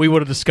what we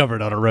would have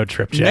discovered on a road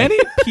trip, Jay? Many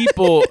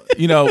people,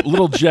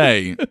 little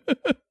Jay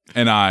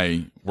and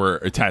I were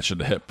attached at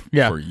the hip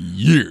for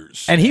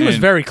years. And he was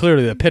very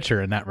clearly the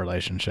pitcher in that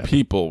relationship.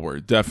 People were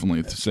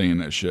definitely saying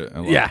that shit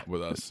a lot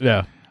with us.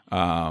 Yeah.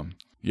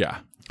 Yeah.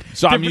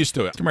 So I'm used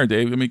to it. Come here,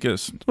 Dave. Let me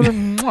kiss.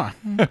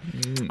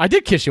 I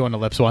did kiss you on the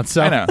lips once,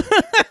 so I know.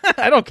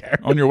 I don't care.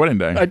 On your wedding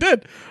day. I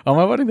did. On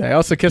my wedding day. I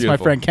also kissed my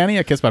friend Kenny.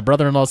 I kissed my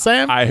brother-in-law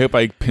Sam. I hope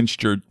I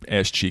pinched your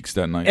ass cheeks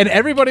that night. And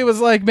everybody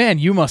was like, man,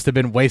 you must have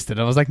been wasted.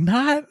 And I was like,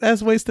 not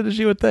as wasted as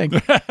you would think.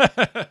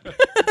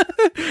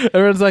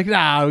 Everyone's like,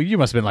 no, you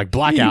must have been like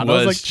blackout. I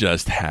was like,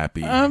 just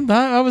happy.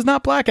 I was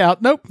not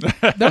blackout. Nope.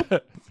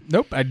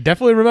 Nope. I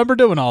definitely remember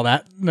doing all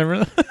that.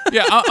 Never.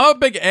 Yeah, I'm a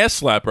big ass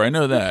slapper. I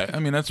know that. I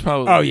mean, that's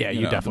probably. Oh yeah,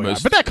 you definitely are.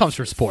 But that comes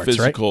from sports,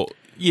 physical, right?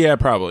 Yeah,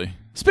 probably.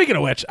 Speaking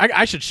of which,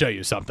 I should show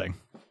you something.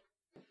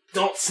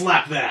 Don't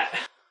slap that.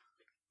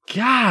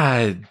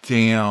 God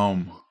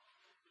damn.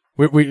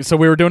 So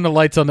we were doing the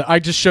lights on the. I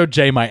just showed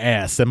Jay my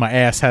ass, and my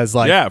ass has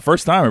like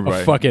first time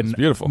everybody. A fucking it's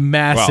beautiful,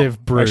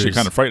 massive bruise. Actually,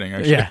 kind of frightening.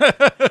 Actually,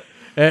 yeah.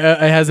 It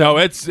has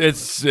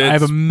it's. I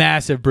have a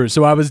massive bruise.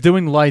 So I was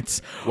doing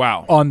lights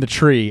on the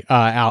tree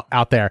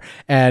out there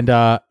and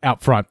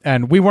out front.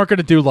 And we weren't going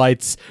to do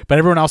lights, but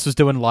everyone else was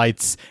doing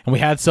lights. And we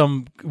had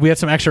some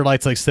extra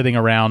lights like sitting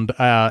around.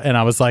 And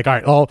I was like, all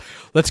right, well,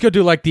 let's go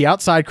do like the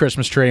outside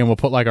Christmas tree and we'll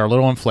put like our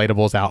little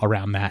inflatables out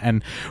around that.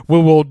 And we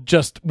will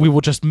just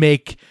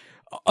make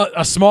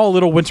a small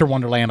little winter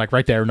wonderland like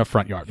right there in the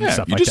front yard. And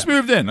stuff you like just that.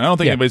 moved in. I don't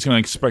think anybody's going to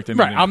expect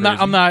anything. Right,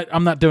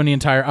 I'm not doing the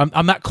entire.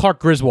 I'm not Clark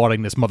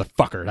Griswolding this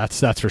motherfucker.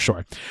 That's for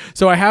sure.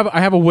 So I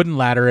have a wooden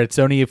ladder. It's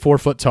only 4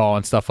 foot tall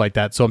and stuff like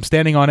that. So I'm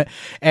standing on it,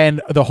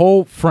 and the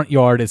whole front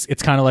yard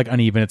it's kind of like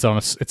uneven. It's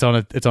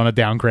on a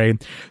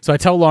downgrade. So I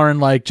tell Lauren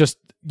like just.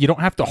 You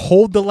don't have to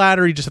hold the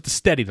ladder. You just have to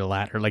steady the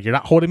ladder. Like you're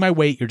not holding my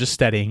weight. You're just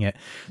steadying it.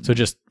 So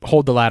just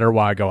hold the ladder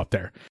while I go up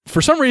there.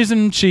 For some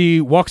reason,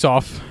 she walks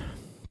off.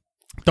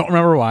 Don't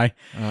remember why.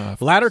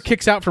 The ladder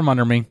kicks out from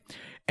under me,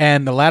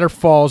 and the ladder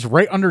falls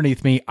right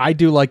underneath me. I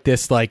do like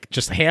this, like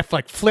just half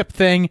like flip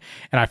thing,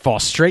 and I fall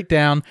straight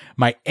down.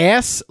 My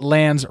ass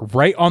lands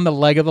right on the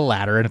leg of the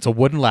ladder, and it's a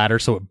wooden ladder,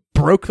 so it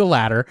broke the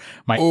ladder.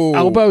 My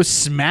elbow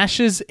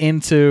smashes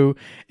into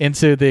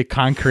the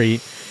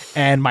concrete,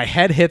 and my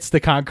head hits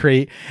the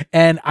concrete,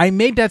 and I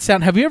made that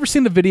sound. Have you ever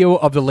seen the video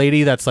of the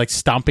lady that's like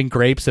stomping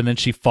grapes and then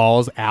she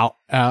falls out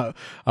a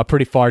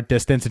pretty far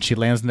distance and she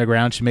lands on the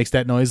ground? She makes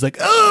that noise like,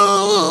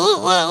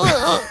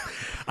 oh.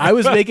 I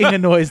was making a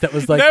noise that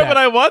was like that. No, but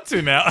I want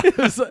to now.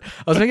 I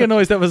was making a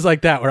noise that was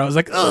like that, where I was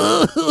like,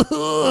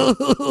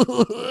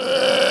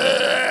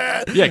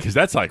 yeah, because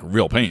that's like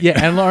real pain. Yeah,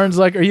 and Lauren's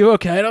like, are you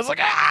okay? And I was like,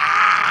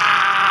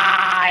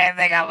 I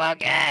think I'm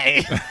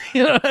okay.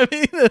 You know what I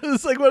mean? It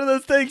was like one of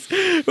those things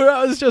where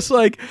I was just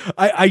like,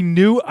 I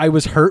knew I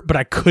was hurt, but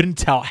I couldn't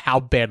tell how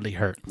badly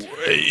hurt.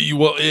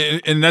 Well,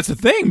 and that's the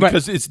thing,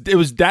 because it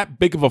was that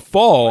big of a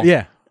fall.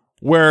 Yeah.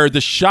 Where the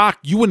shock,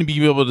 you wouldn't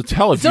be able to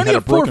tell if you had a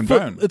broken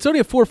bone. It's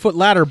only a 4 foot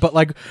ladder, but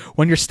like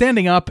when you're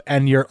standing up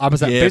and you're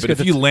opposite, but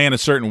if you land a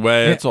certain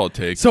way, that's all it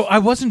takes. So I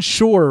wasn't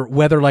sure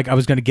whether like I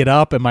was going to get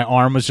up and my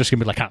arm was just going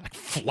to be like kind of like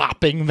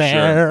flopping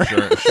there.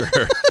 Sure.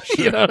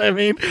 You know what I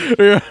mean?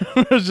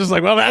 I was just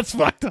like, well, that's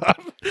fucked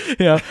up.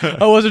 Yeah,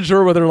 I wasn't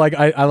sure whether like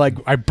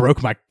I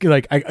broke my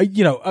like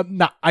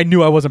I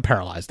knew I wasn't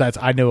paralyzed.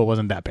 I knew it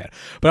wasn't that bad,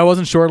 but I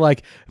wasn't sure.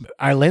 Like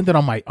I landed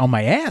on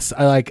my ass.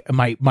 I like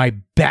my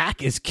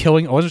back is killing.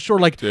 I wasn't sure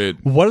like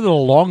what are the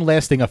long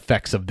lasting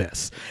effects of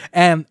this.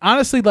 And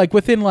honestly, like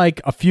within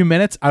like a few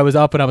minutes, I was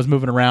up and I was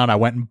moving around. I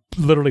went and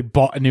literally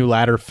bought a new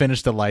ladder,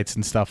 finished the lights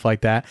and stuff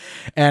like that.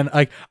 And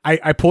like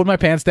I pulled my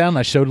pants down and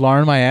I showed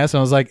Lauren my ass and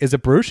I was like, "Is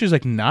it bruised?" She's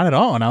like, "Not at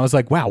all." And I was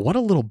like, "Wow, what a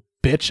little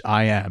bitch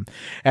I am."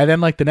 And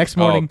then like the next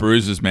morning,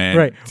 bruises, man.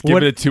 Right,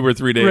 Give it 2 or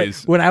 3 days.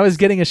 Right, when I was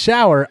getting a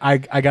shower, I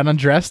got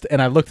undressed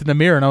and I looked in the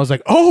mirror and I was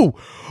like, oh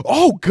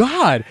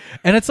God.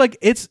 And it's like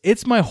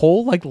it's my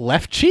whole like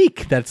left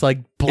cheek that's like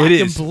black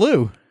and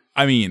blue.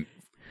 I mean,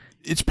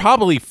 it's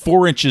probably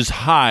 4 inches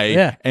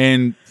high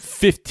and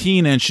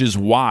 15 inches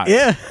wide.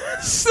 Yeah.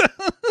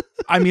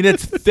 I mean,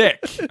 it's thick.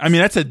 I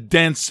mean, that's a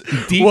dense,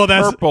 deep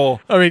purple.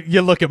 I mean,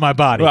 you look at my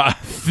body.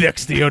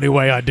 Thick's the only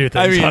way I do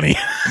things, honey.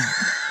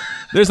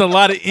 There's a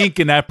lot of ink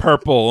in that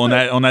purple on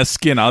that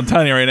skin. I'm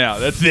telling you right now.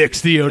 That's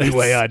thick's the only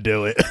way I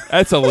do it.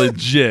 That's a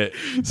legit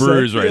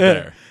bruise right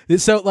there.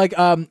 So like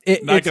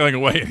not going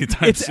away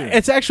anytime soon.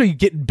 It's actually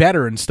getting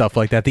better and stuff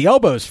like that. The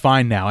elbow is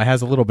fine now. It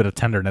has a little bit of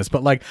tenderness,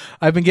 but like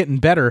I've been getting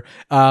better.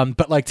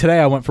 But like today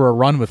I went for a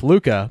run with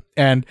Luca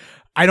and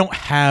I don't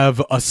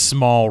have a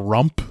small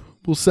rump,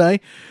 we'll say.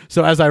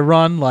 So as I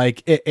run,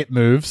 like it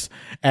moves,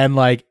 and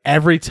like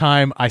every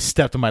time I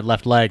stepped on my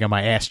left leg and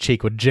my ass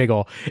cheek would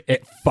jiggle,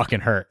 it fucking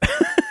hurt.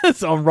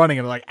 So I'm running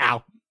and I'm like,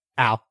 ow,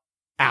 ow,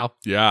 ow.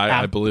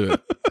 Yeah, I believe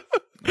it.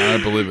 I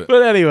believe it.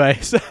 But anyway,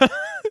 so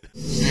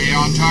stay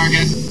on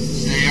target.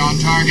 Stay on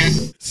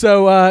target.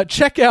 So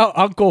check out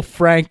Uncle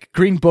Frank,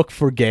 Green Book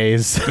for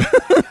Gays.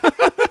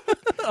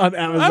 On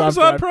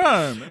Amazon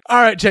Prime.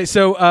 All right, Jay.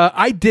 So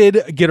I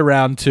did get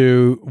around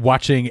to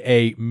watching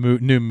a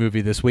new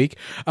movie this week.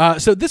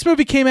 So this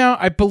movie came out,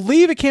 I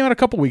believe it came out a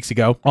couple weeks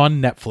ago on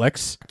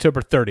Netflix,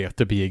 October 30th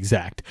to be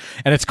exact.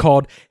 And it's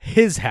called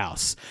His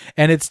House.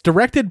 And it's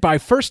directed by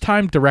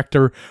first-time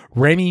director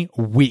Rami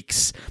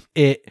Weeks.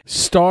 It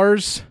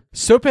stars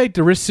Sope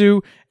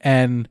Dirisu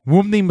and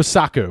Wunmi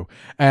Mosaku.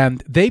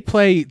 And they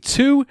play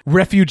 2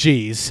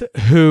 refugees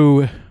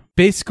who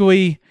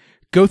basically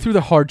go through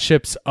the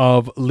hardships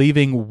of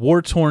leaving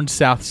war-torn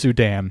South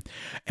Sudan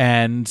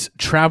and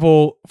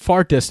travel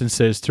far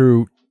distances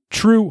through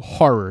true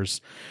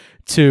horrors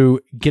to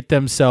get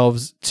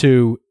themselves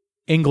to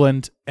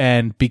England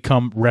and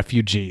become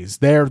refugees.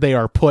 There they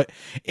are put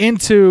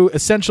into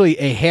essentially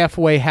a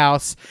halfway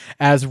house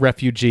as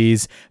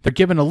refugees. They're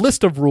given a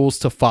list of rules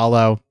to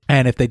follow,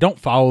 and if they don't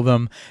follow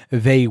them,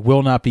 they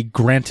will not be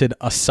granted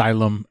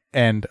asylum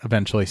and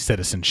eventually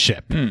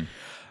citizenship.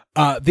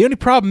 The only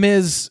problem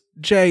is,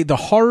 Jay, the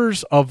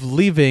horrors of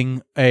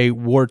leaving a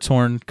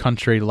war-torn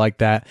country like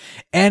that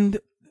and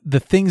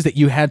the things that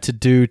you had to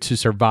do to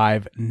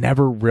survive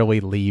never really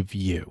leave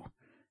you.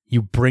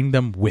 you bring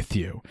them with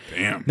you.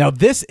 Damn. Now,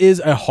 this is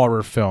a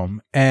horror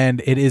film,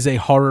 and it is a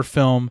horror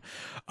film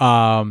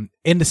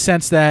in the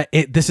sense that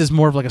this is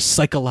more of like a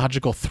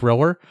psychological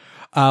thriller.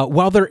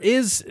 While there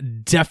is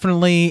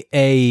definitely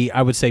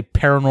I would say,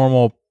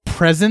 paranormal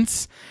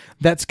presence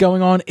that's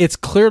going on, it's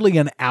clearly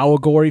an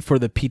allegory for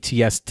the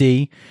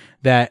PTSD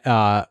that,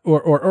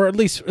 or at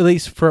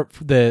least for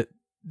the,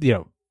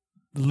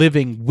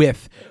 living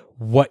with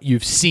what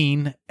you've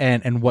seen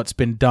and what's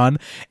been done.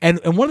 And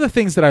one of the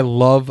things that I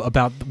love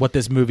about what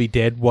this movie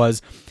did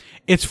was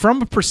it's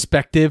from a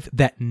perspective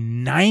that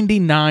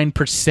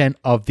 99%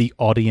 of the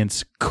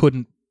audience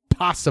couldn't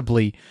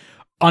possibly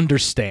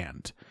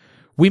understand.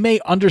 We may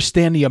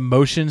understand the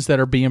emotions that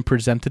are being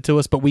presented to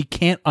us, but we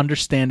can't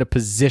understand a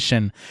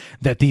position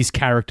that these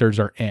characters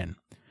are in.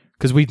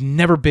 Because we've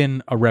never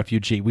been a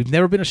refugee. We've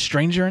never been a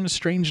stranger in a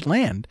strange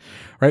land,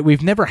 right?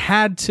 We've never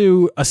had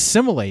to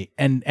assimilate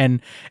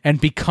and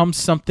become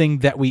something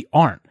that we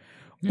aren't.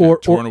 Or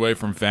torn away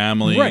from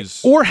families.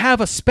 Right. Or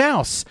have a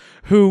spouse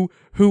who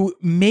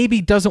maybe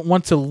doesn't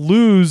want to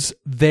lose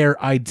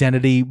their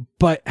identity,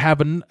 but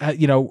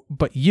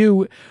but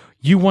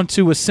you want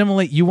to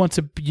assimilate, you want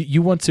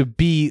to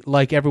be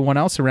like everyone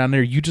else around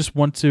there. You just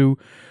want to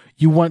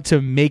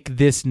make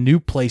this new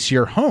place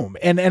your home.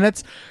 And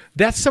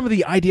that's some of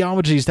the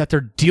ideologies that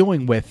they're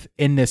dealing with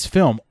in this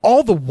film,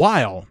 all the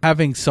while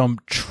having some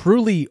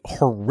truly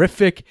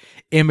horrific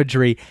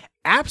imagery,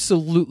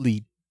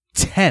 absolutely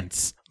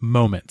tense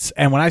moments.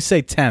 And when I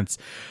say tense,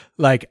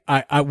 like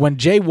I when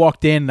Jay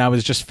walked in and I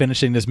was just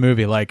finishing this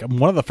movie, like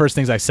one of the first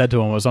things I said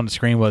to him was on the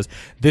screen was,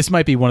 this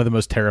might be one of the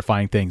most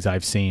terrifying things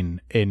I've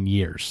seen in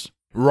years.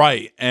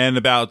 Right. And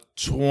about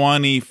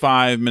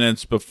 25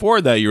 minutes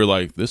before that, you were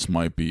like, this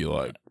might be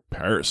like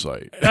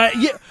Parasite.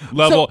 Yeah.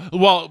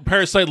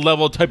 Parasite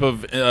level type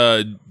of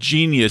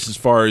genius as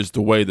far as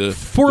the way the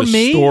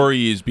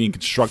story is being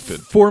constructed.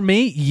 For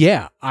me,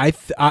 yeah. I'm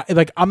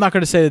not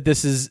going to say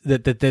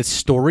that this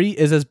story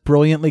is as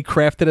brilliantly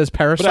crafted as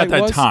Parasite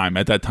was. But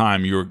at that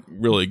time, you were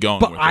really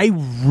going with it. I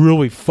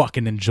really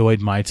fucking enjoyed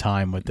my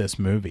time with this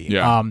movie.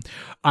 Yeah.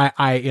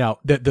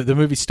 The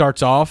movie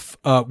starts off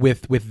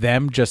with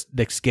them just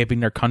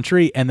escaping their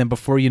country, and then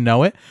before you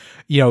know it,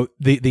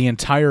 the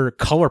entire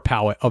color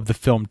palette of the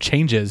film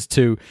changes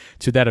to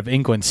that of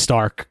England,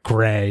 stark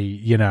gray,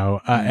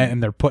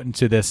 and they're put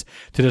into this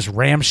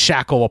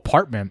ramshackle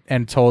apartment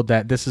and told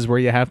that this is where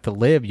you have to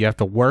live. You have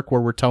to work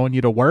where we're telling you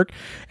to work,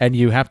 and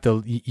you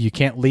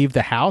can't leave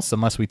the house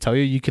unless we tell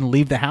you can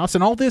leave the house,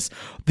 and all these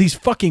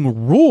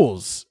fucking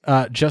rules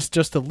just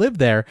to live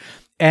there.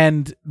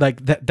 And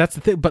like that's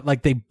the thing, but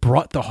like they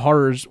brought the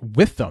horrors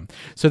with them.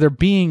 So they're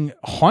being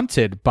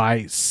haunted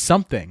by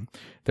something.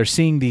 They're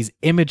seeing these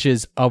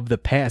images of the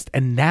past,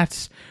 and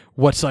that's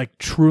what's like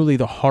truly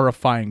the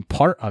horrifying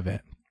part of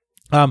it.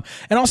 And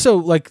also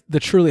like the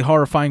truly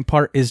horrifying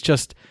part is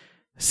just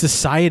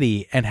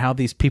society and how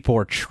these people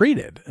are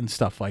treated and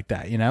stuff like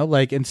that.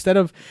 Like instead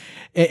of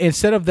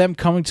them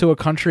coming to a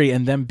country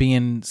and them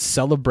being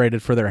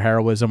celebrated for their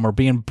heroism or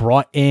being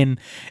brought in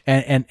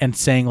and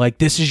saying like,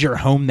 this is your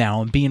home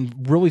now, and being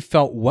really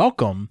felt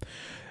welcome,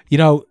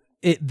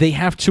 they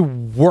have to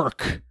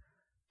work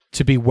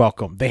to be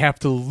welcome. They have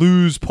to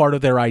lose part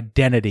of their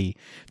identity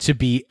to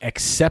be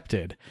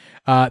accepted.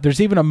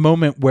 There's even a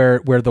moment where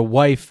the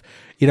wife,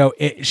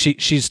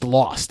 she's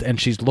lost and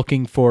she's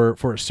looking for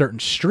a certain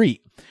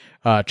street,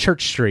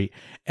 Church Street,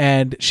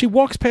 and she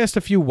walks past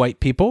a few white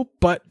people,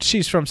 but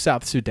she's from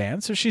South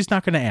Sudan, so she's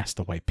not going to ask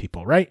the white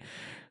people, right?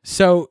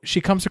 So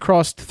she comes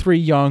across 3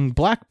 young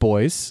black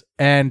boys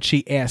and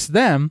she asks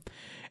them,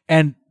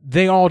 and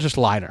they all just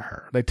lie to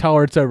her. They tell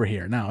her it's over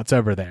here. No, it's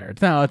over there.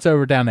 No, it's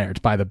over down there. It's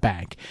by the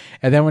bank.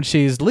 And then when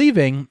she's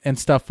leaving and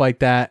stuff like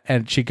that,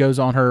 and she goes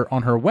on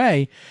her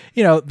way,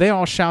 they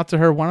all shout to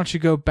her, "Why don't you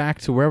go back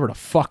to wherever the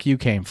fuck you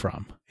came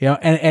from?"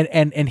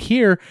 And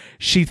here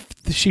she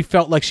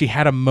felt like she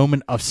had a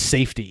moment of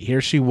safety.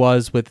 Here she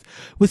was with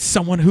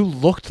someone who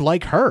looked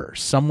like her,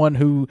 someone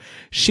who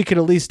she could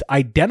at least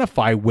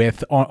identify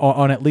with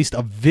on at least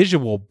a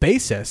visual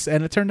basis.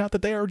 And it turned out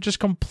that they are just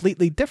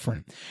completely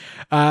different.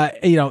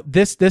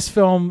 This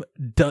film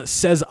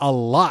says a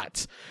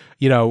lot,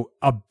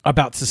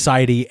 about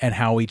society and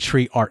how we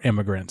treat our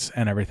immigrants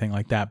and everything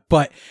like that.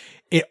 But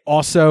it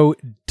also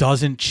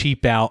doesn't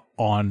cheap out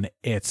on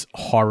its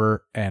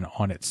horror and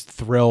on its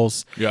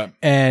thrills. Yeah.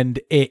 And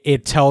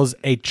it tells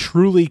a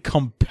truly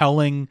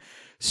compelling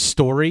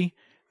story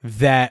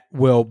that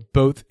will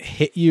both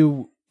hit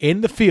you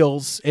in the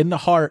feels, in the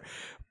heart,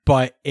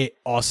 but it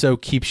also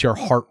keeps your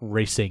heart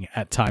racing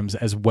at times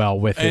as well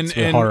with its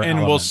horror and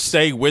elements. will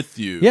stay with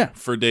you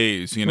for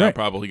days, right.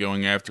 Probably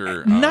going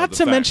after not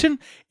to mention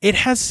it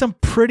has some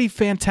pretty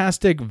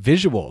fantastic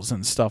visuals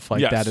and stuff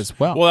like that as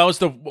well. Well,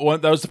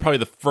 that was probably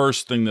the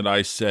first thing that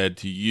I said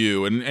to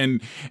you,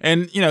 and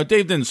Dave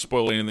didn't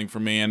spoil anything for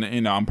me,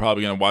 and I'm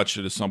probably going to watch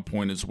it at some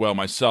point as well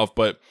myself,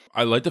 but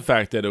I like the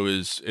fact that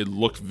it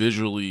looked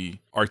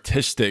visually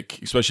artistic,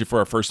 especially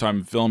for a first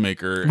time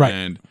filmmaker, right.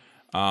 And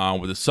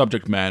with the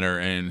subject matter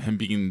and him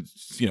being,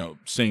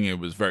 saying it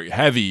was very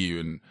heavy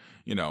and,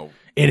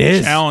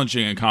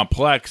 challenging and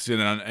complex,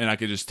 and I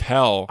could just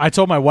tell. I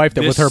told my wife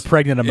that with her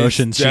pregnant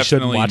emotions, she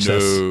shouldn't watch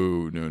this.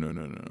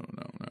 No.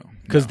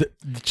 Because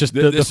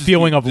the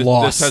feeling of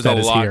loss that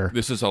is here.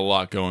 This is a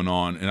lot going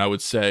on, and I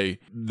would say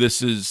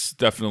this is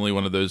definitely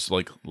one of those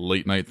like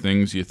late night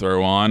things you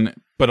throw on,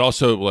 but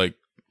also like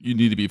you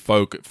need to be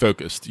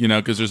focused,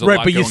 because there's a lot going on.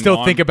 Right, but you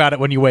still think about it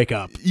when you wake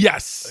up.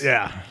 Yes.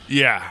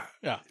 Yeah.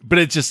 But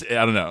it just,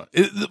 I don't know.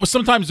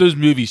 Sometimes those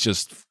movies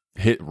just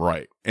hit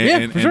right.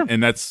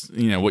 And that's,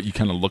 what you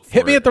kind of look for.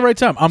 Hit me at the right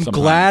time. I'm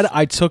glad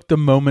I took the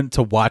moment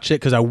to watch it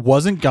because I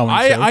wasn't going to.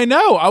 I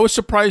know. I was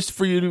surprised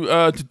for you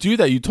to do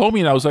that. You told me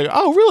and I was like,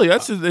 oh, really?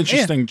 That's an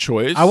interesting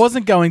choice. I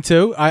wasn't going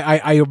to.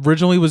 I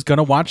originally was going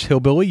to watch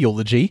Hillbilly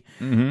Eulogy.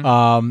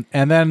 Mm-hmm.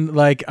 And then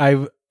like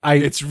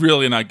it's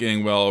really not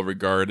getting well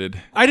regarded.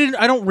 I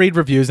don't read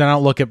reviews and I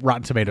don't look at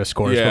Rotten Tomato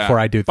scores before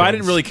I do things. But I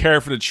didn't really care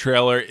for the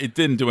trailer. It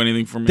didn't do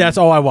anything for me. That's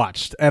all I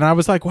watched. And I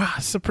was like, wow,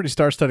 this is a pretty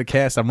star-studded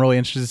cast. I'm really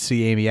interested to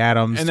see Amy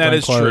Adams, and that Glenn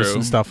is Close true.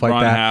 And stuff like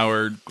Ron that.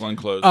 Howard, Glenn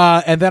Close.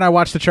 And then I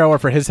watched the trailer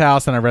for His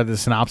House and I read the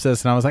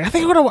synopsis and I was like, I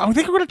think I'm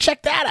gonna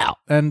check that out.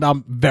 And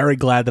I'm very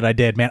glad that I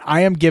did, man.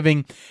 I am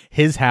giving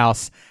His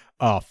House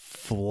a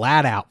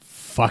flat out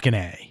fucking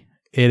A.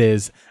 It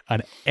is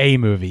an A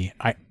movie.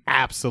 I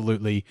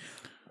absolutely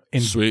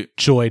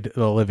enjoyed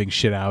the living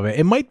shit out of it.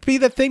 It might be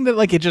the thing that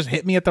like it just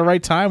hit me at the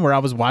right time where I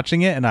was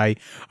watching it and I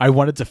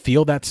wanted to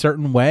feel that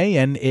certain way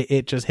and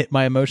it just hit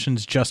my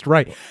emotions just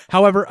right.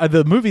 However,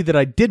 the movie that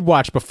I did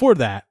watch before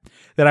that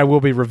I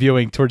will be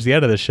reviewing towards the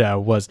end of the show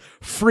was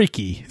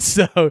Freaky.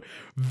 So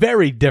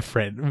very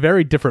different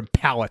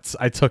palettes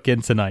I took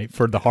in tonight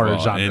for the horror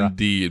genre.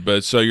 Indeed.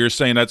 But so you're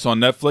saying that's on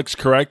Netflix,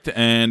 correct?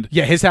 And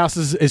yeah, His House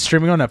is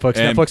streaming on Netflix.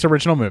 Netflix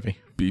original movie.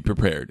 Be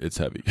prepared. It's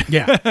heavy.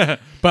 Yeah.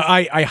 But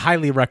I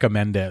highly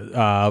recommend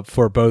it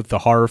for both the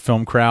horror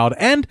film crowd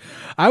and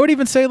I would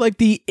even say like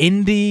the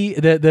indie,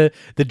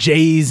 the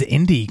Jay's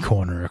indie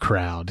corner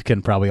crowd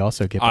can probably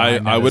also get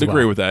behind that I would as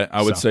agree well. with that.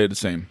 I would say the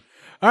same.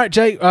 All right,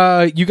 Jay,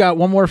 you got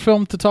one more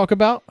film to talk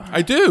about?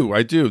 I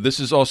do. This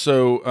is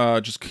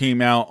also just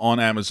came out on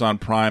Amazon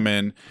Prime,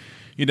 and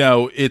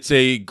it's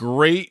a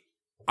great.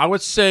 I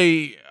would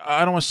say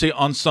I don't want to say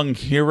unsung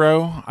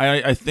hero.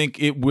 I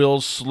think it will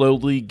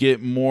slowly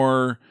get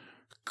more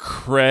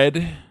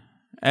cred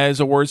as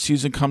award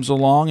season comes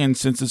along, and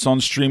since it's on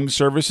streaming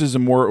services,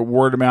 and more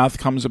word of mouth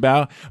comes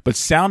about. But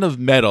Sound of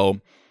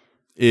Metal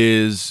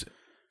is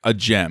a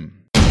gem.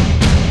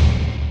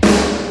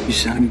 You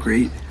sound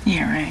great.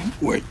 Yeah, right.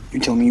 What? You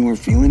telling me you weren't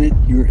feeling it?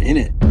 You were in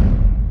it.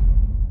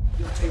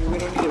 Hey, we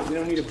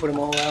don't need to put them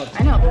all out.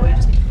 I know, but we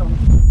just need to film.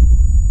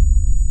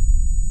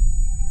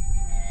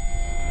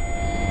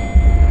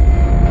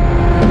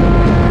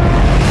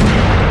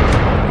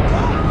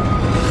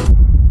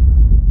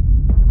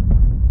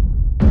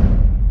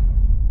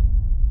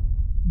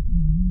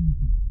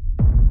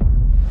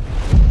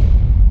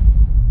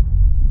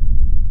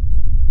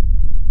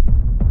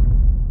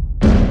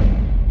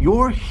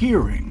 Your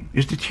hearing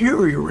is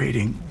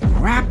deteriorating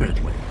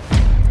rapidly.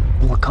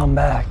 We'll come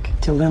back.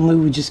 Till then,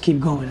 Lou, we just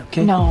keep going,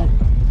 okay? No.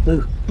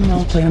 Lou, no.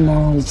 Let's play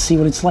tomorrow. Let's see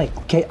what it's like,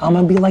 okay? I'm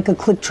gonna be like a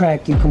click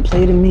track. You can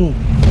play to me. You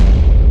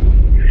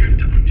have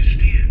to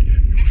understand,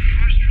 your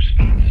first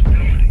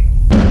responsibility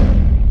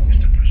is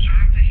to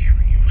preserve the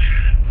hearing you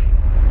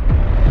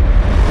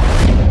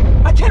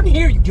have. I can't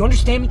hear you. Do you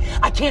understand me?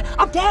 I can't.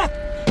 I'm deaf.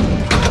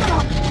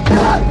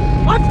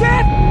 I'm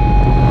deaf.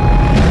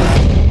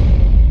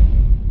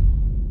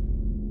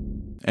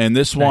 And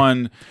this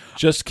one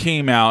just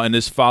came out, and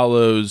this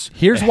follows.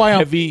 Here's why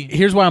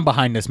I'm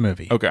behind this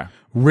movie. Okay,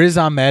 Riz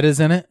Ahmed is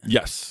in it.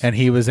 Yes, and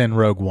he was in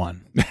Rogue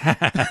One,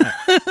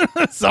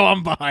 so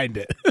I'm behind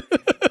it.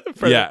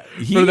 for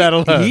that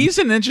alone, he's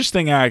an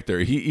interesting actor.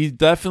 He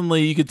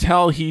definitely, you could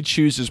tell he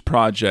chooses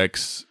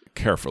projects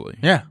carefully.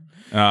 Yeah.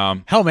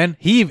 Hell, man,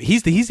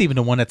 he's even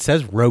the one that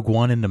says Rogue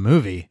One in the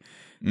movie.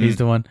 He's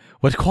the one.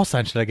 What call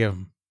sign should I give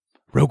him?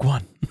 Rogue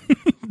One.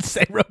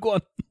 Say Rogue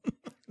One.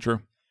 True.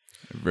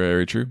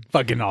 Very true.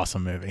 Fucking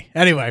awesome movie.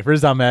 Anyway,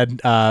 Riz Ahmed,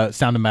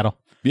 Sound of Metal.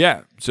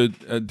 Yeah. So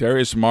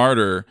Darius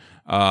Marder,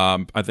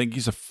 I think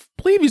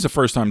believe he's a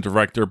first-time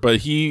director,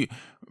 but he,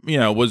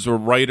 was a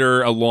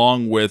writer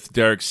along with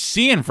Derek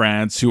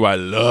Cianfrance, who I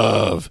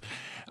love,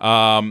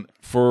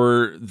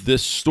 for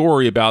this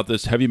story about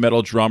this heavy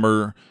metal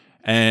drummer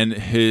and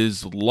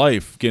his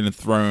life getting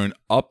thrown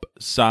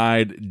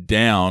upside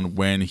down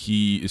when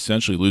he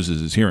essentially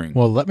loses his hearing.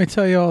 Well, let me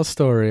tell you all a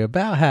story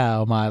about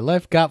how my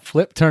life got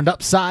turned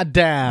upside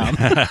down.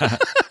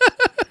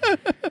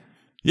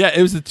 Yeah,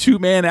 it was a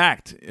two-man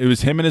act. It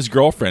was him and his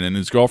girlfriend, and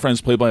his girlfriend's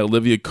played by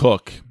Olivia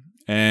Cook.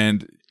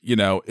 And,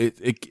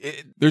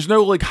 there's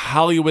no like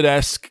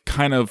Hollywood-esque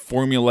kind of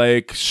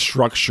formulaic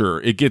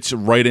structure. It gets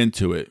right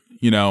into it.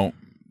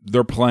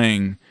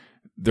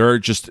 They're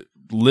just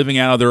living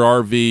out of their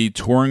RV,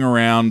 touring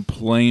around,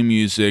 playing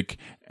music,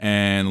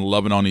 and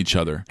loving on each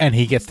other. And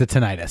he gets the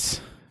tinnitus.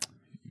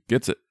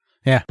 Gets it.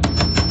 Yeah.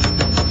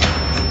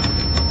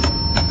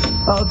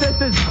 Oh, this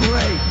is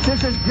great.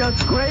 This is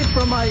just great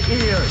for my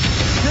ears.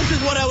 This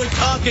is what I was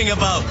talking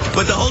about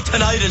with the whole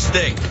tinnitus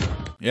thing.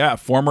 Yeah,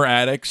 former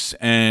addicts,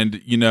 and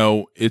you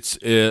know, it's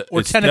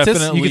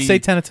tinnitus. You could say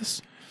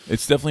tinnitus.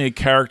 It's definitely a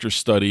character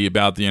study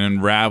about the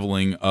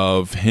unraveling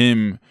of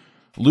him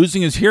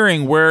losing his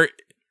hearing, where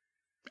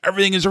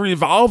everything is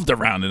revolved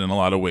around it in a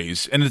lot of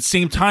ways, and at the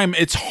same time,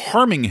 it's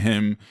harming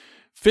him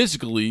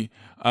physically.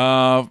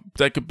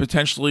 That could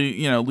potentially,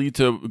 you know, lead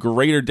to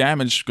greater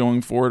damage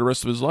going forward the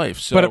rest of his life.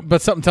 So,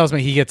 but something tells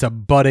me he gets a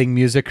budding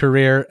music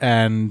career,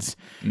 and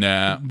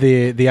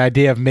the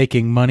idea of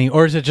making money,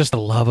 or is it just the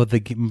love of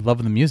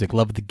the music,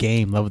 love of the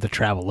game, love of the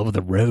travel, love of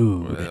the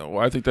road? Well,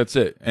 I think that's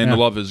it, and the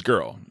love of his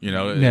girl. You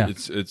know,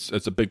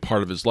 it's a big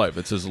part of his life.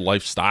 It's his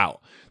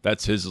lifestyle.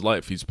 That's his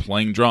life. He's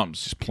playing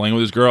drums. He's playing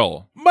with his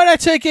girl. Might I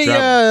take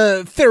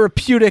a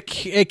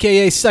therapeutic,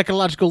 aka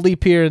psychological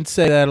leap here and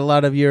say that a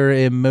lot of your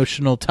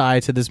emotional tie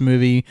to this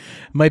movie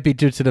might be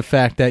due to the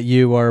fact that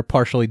you are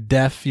partially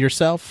deaf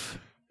yourself?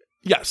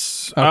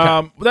 Yes.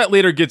 Okay. That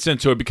later gets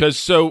into it because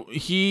so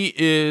he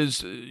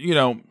is, you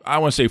know, I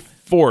want to say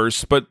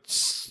forced,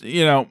 but,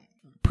 you know,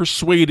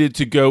 persuaded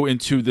to go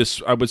into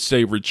this, I would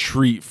say,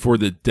 retreat for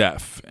the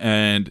deaf.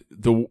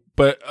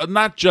 But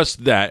not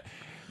just that.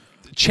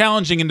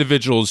 Challenging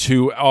individuals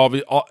who,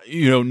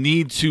 you know,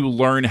 need to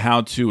learn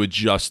how to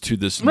adjust to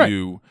this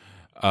new,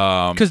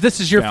 because this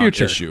is your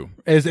future issue,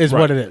 is right.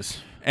 What it is,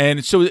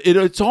 and so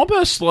it's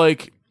almost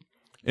like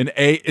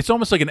it's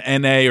almost like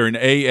an NA or an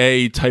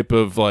AA type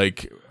of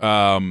like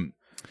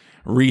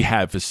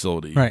rehab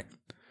facility, right?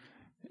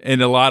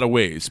 In a lot of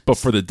ways, but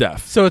for the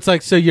deaf. So it's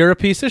like, so you're a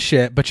piece of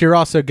shit, but you're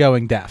also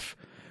going deaf.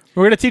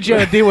 We're going to teach you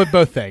how to deal with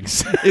both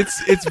things.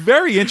 It's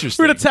very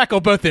interesting. We're going to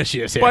tackle both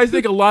issues here. But I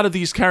think a lot of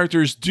these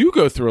characters do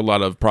go through a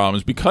lot of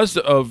problems because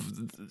of,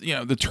 you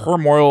know, the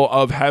turmoil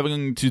of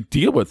having to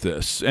deal with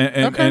this,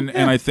 and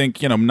I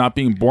think, you know, not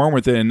being born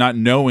with it and not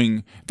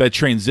knowing that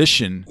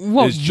transition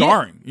is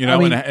jarring. You know, I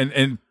mean,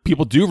 and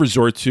people do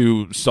resort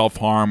to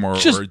self-harm or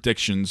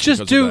addictions.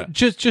 Just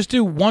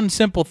do one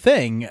simple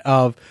thing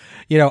of,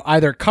 you know,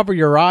 either cover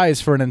your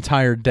eyes for an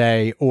entire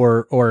day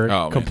or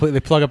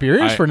completely plug up your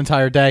ears for an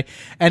entire day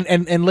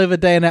and live a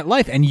day in that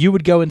life, and you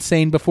would go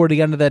insane before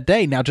the end of that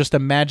day. Now, just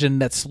imagine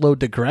that slow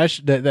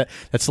digression, that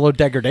slow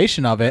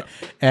degradation of it,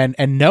 and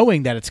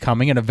knowing that it's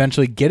coming and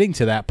eventually getting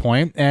to that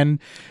point, and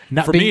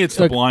not for being, me, it's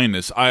the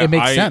blindness. It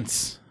makes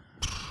sense.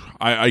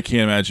 I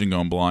can't imagine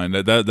going blind.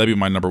 That'd be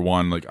my number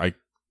one. Like, I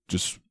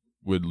just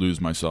would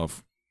lose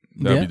myself.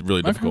 That'd be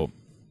really difficult.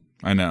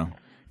 I know.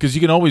 Because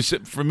you can always,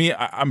 for me,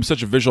 I'm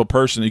such a visual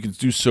person. You can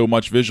do so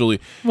much visually.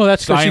 Well,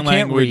 that's because you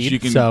can't read. You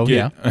can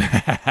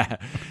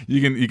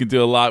you can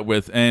do a lot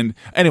with. And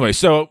anyway,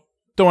 so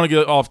don't want to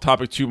get off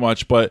topic too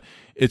much, but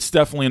it's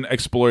definitely an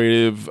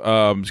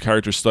explorative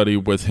character study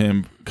with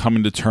him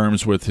coming to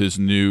terms with his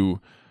new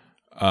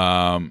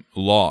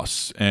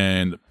loss.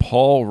 And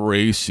Paul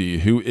Raci,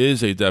 who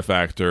is a deaf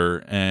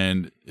actor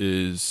and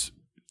is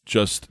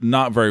just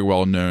not very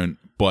well known,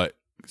 but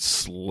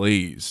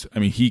slays. I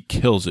mean, he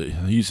kills it.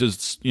 He's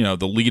just, you know,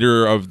 the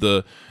leader of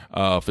the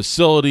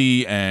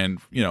facility and,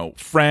 you know,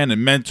 friend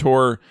and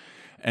mentor.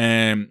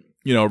 And,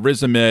 you know,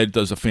 Riz Ahmed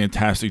does a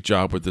fantastic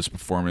job with this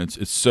performance.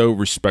 It's so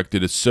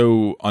respected. It's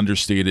so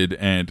understated,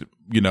 and,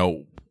 you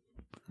know,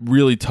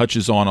 really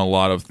touches on a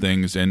lot of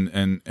things.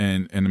 And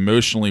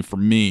emotionally, for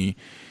me,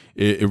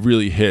 it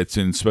really hits,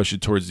 and especially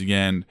towards the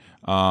end.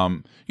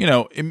 You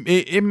know,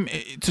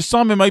 to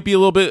some it might be a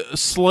little bit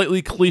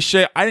slightly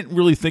cliche. I didn't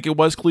really think it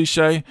was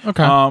cliche.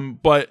 Okay.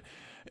 But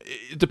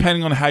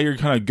depending on how you're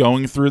kind of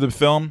going through the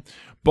film,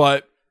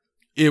 but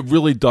it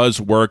really does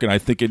work, and I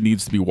think it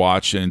needs to be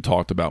watched and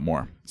talked about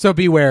more. So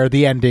beware,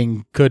 the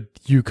ending could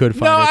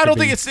find. No, I don't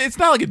think it's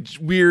not like a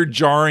weird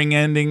jarring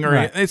ending, or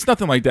it's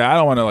nothing like that. I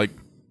don't want to like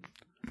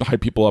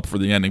hype people up for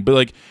the ending, but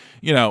like,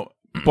 you know,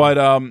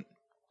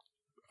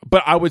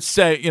 But I would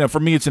say, you know, for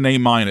me, it's an A-.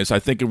 I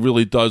think it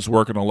really does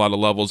work on a lot of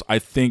levels. I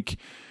think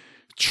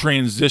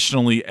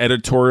transitionally,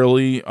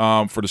 editorially,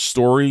 for the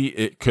story,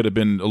 it could have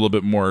been a little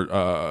bit more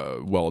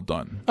well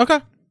done. Okay.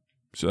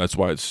 So that's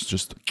why it's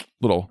just a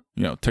little,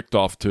 you know, ticked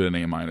off to an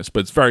A-. But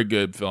it's a very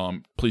good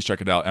film. Please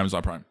check it out.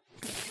 Amazon Prime.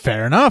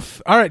 Fair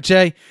enough. All right,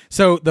 Jay.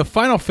 So the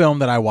final film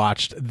that I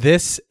watched,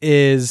 this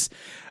is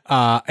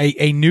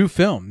a new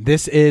film.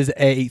 This is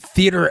a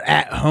theater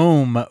at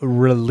home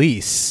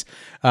release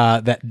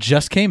that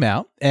just came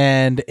out,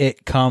 and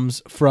it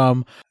comes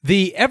from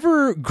the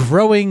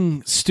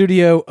ever-growing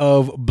studio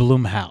of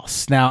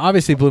Blumhouse. Now,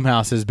 obviously,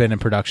 Blumhouse has been in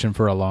production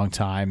for a long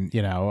time.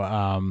 You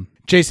know,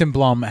 Jason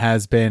Blum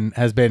has been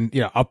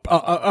you know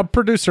a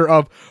producer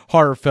of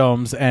horror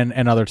films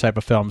and other type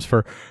of films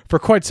for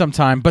quite some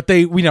time. But they,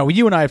 you know,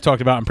 you and I have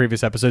talked about in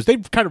previous episodes,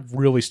 they've kind of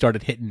really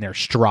started hitting their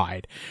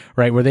stride,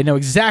 right, where they know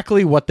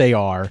exactly what they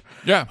are.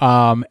 Yeah.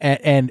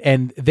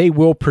 And they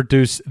will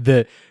produce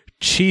the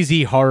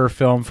cheesy horror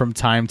film from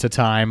time to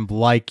time,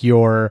 like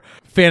your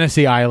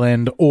Fantasy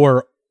Island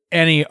or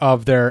any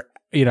of their,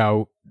 you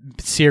know,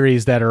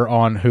 series that are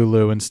on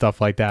Hulu and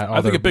stuff like that.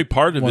 I think a big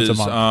part of it once a is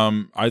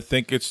month. I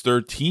think it's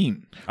their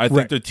team. I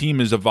think their team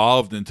has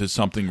evolved into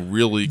something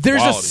really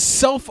There's quality. a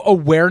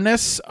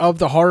self-awareness of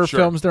the horror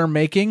films they're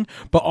making,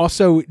 but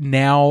also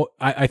now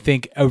I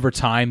think over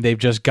time they've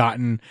just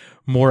gotten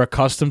more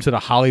accustomed to the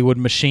Hollywood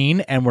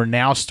machine, and we're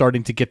now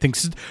starting to get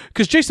things,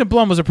 because Jason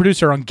Blum was a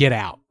producer on Get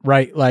Out,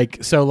 right?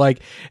 Like, so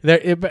like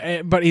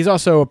but he's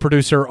also a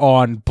producer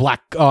on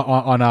Black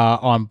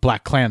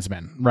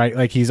Klansman, right?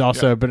 Like he's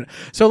also but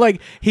so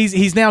like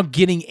he's now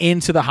getting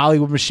into the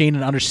Hollywood machine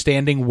and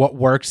understanding what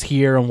works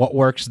here and what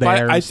works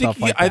there. I think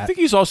I think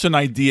he's also an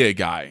idea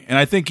guy, and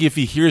I think if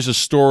he hears a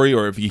story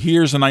or if he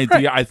hears an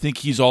idea, I think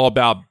he's all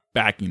about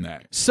backing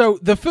that. So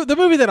the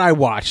movie that I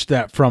watched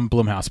that from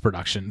Blumhouse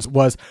Productions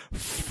was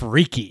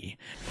Freaky.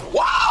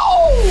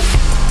 Wow!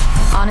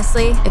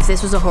 Honestly, if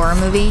this was a horror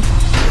movie,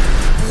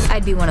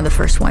 I'd be one of the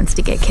first ones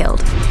to get killed.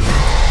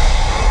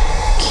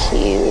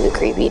 Cue the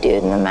creepy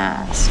dude in the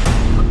mask.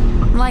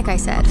 Like I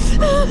said.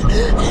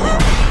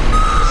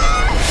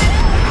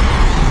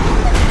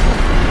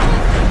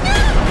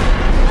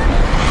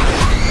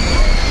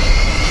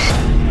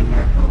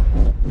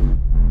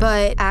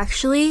 But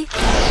actually,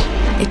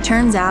 it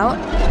turns out...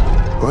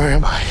 Where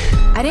am I?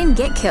 I didn't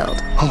get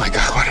killed. Oh my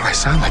God, why do I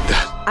sound like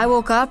that? I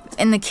woke up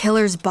in the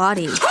killer's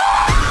body. The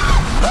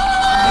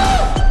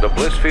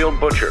Blissfield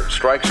Butcher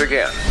strikes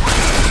again.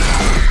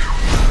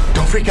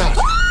 Don't freak out.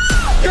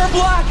 You're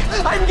black!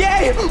 I'm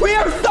gay! We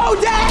are so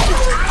dead!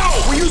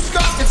 Ow! Will you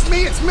stop? It's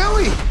me, it's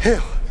Millie!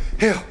 Hail,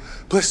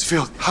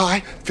 Blissfield, high,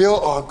 feel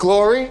our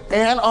glory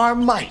and our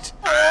might.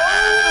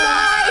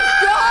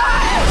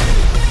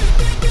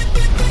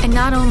 And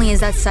not only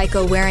is that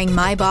psycho wearing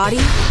my body,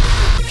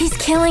 he's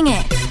killing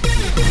it.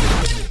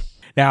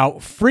 Now,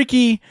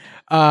 Freaky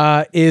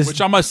is... Which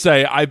I must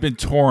say, I've been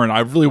torn. I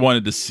really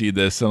wanted to see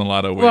this in a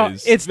lot of ways. Well,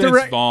 it's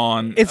Vince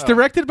Vaughn. It's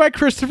directed by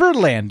Christopher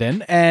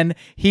Landon, and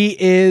he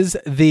is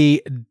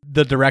the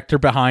director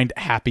behind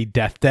Happy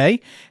Death Day,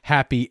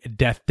 Happy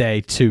Death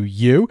Day to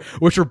You,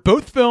 which are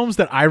both films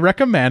that I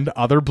recommend.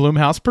 Other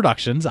Blumhouse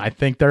productions. I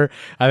think they're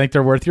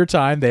worth your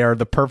time. They are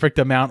the perfect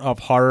amount of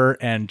horror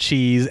and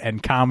cheese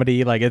and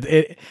comedy. Like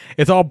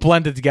it's all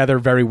blended together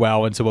very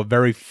well into a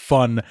very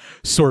fun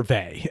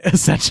sorbet,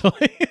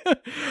 essentially.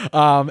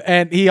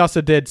 And he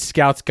also did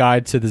Scout's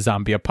Guide to the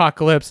Zombie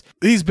Apocalypse.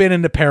 He's been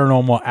in the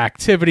Paranormal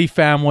Activity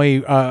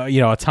family,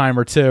 a time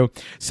or two.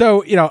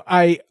 So,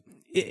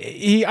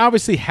 he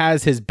obviously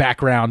has his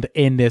background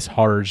in this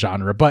horror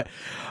genre. But,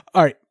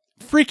 all right,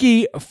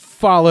 Freaky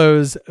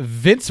follows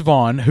Vince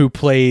Vaughn, who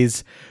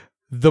plays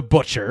the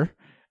Butcher,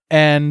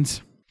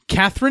 and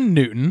Catherine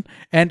Newton.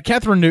 And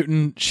Catherine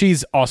Newton,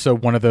 she's also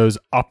one of those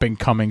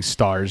up-and-coming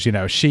stars.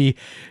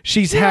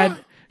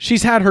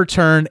 She's had her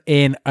turn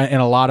in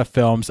a lot of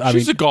films.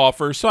 She's a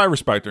golfer, so I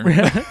respect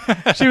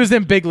her. She was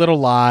in Big Little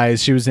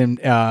Lies. She was in,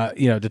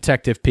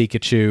 Detective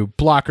Pikachu,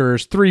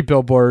 Blockers, 3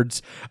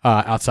 Billboards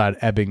outside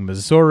Ebbing,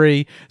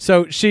 Missouri.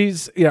 So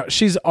she's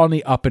on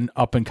the up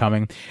and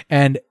coming,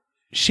 and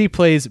she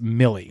plays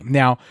Millie.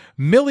 Now,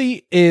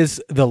 Millie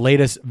is the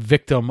latest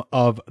victim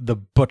of the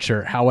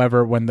Butcher.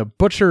 However, when the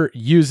Butcher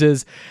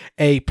uses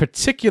a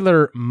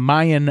particular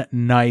Mayan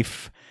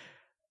knife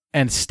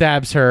and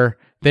stabs her,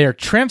 they are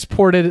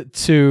transported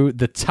to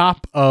the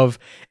top of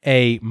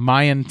a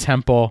Mayan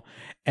temple,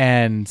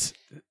 and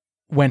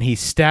when he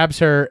stabs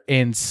her,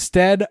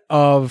 instead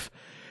of,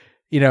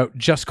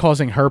 just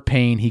causing her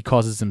pain, he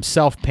causes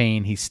himself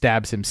pain. He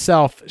stabs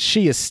himself.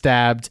 She is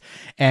stabbed,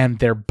 and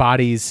their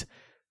bodies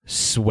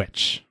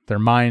switch. Their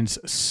minds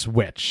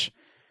switch.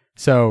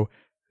 So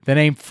the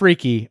name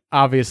Freaky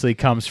obviously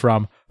comes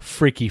from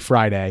Freaky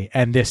Friday,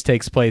 and this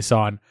takes place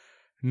on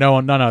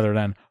none other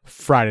than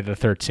Friday the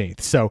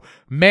 13th. So,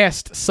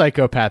 masked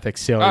psychopathic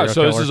serial so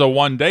killer. this is a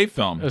one-day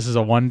film. This is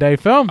a one-day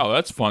film. Oh,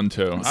 that's fun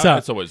too. So,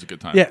 that's always a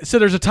good time. Yeah. So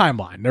there's a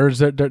timeline.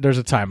 There's a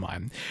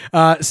timeline.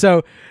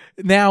 So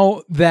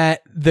now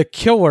that the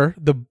killer,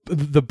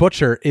 the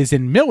Butcher, is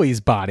in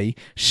Millie's body,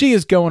 she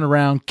is going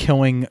around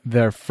killing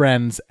their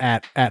friends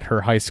at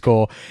her high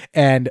school,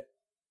 and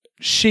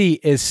she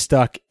is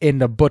stuck in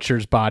the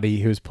Butcher's body,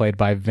 who's played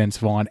by Vince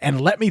Vaughn.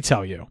 And let me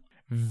tell you,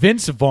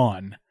 Vince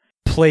Vaughn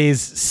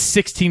plays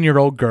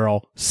 16-year-old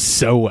girl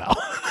so well.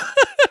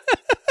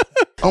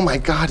 Oh my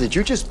God, did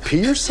you just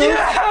pee yourself?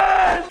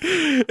 Yeah!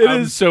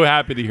 I'm so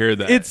happy to hear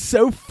that. It's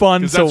so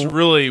fun. Because that's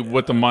really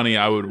what the money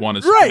I would want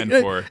to spend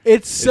for.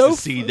 It's so to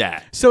see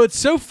that. So it's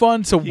so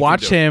fun to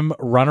watch him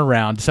run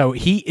around. So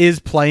he is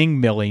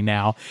playing Millie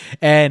now,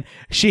 and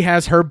she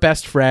has her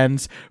best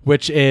friends,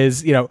 which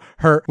is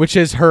her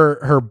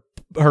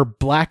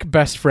black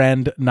best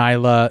friend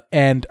Nyla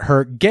and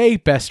her gay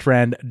best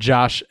friend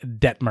Josh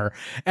Detmer.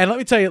 And let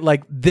me tell you,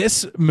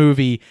 this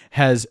movie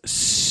has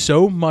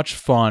so much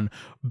fun,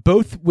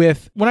 both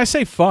with, when I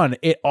say fun,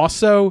 it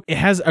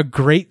has a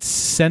great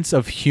sense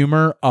of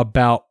humor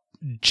about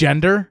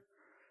gender,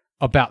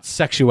 about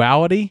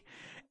sexuality,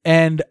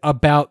 and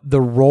about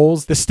the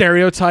roles, the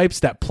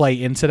stereotypes that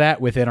play into that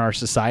within our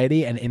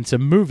society and into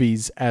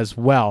movies as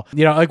well.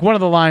 You know, like one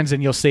of the lines,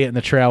 and you'll see it in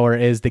the trailer,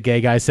 is the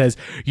gay guy says,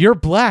 "You're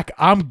black,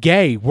 I'm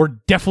gay, we're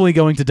definitely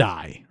going to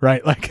die,"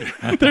 right? Like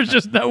there's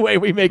just no way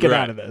we make it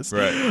out of this.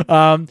 Right.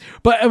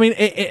 But I mean,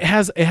 it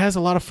has a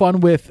lot of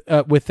fun with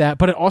that,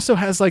 but it also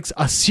has like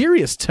a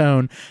serious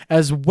tone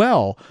as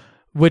well,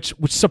 which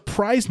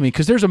surprised me,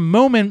 because there's a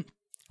moment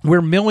where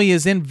Millie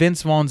is in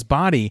Vince Vaughn's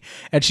body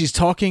and she's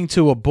talking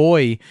to a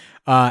boy,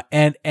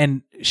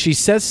 and she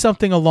says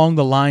something along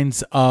the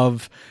lines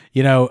of,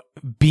 you know,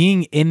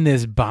 being in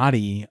this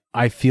body,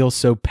 I feel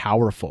so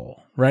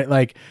powerful, right?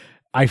 Like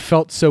I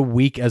felt so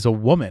weak as a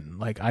woman.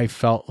 Like I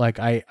felt like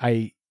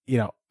I you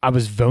know, I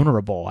was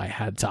vulnerable. I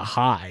had to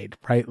hide,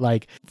 right?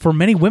 Like for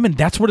many women,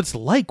 that's what it's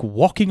like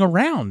walking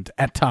around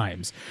at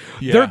times.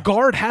 Yeah. Their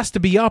guard has to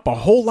be up a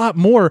whole lot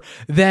more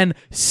than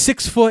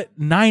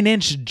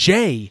 6'9"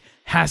 Jay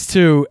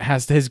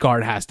his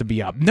guard has to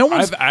be up. No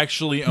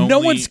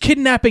one's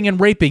kidnapping and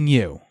raping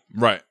you.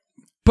 Right.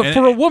 But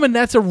for a woman,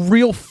 that's a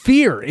real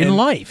fear in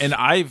life. And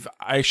I've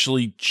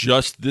actually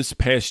just this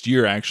past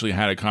year actually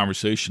had a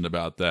conversation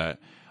about that.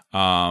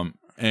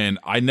 And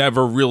I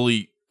never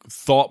really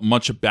thought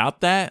much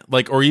about that.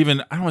 Like, or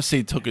even, I don't want to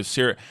say took it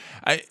serious.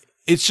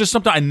 It's just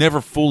something I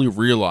never fully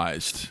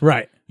realized.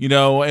 Right. You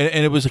know,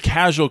 and it was a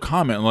casual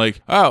comment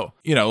like, oh,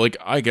 you know, like,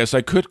 I guess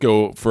I could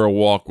go for a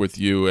walk with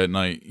you at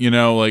night, you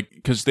know, like,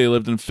 because they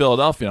lived in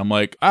Philadelphia. I'm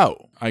like,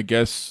 oh, I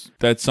guess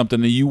that's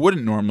something that you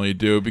wouldn't normally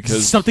do because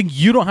it's something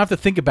you don't have to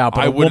think about,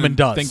 but a woman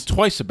does. Think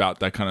twice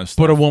about that kind of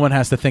stuff. But a woman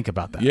has to think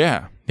about that.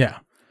 Yeah. Yeah.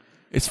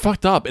 It's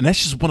fucked up, and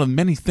that's just one of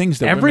many things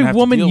that every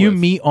woman you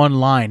meet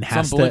online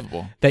has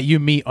that you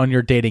meet on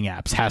your dating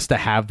apps has to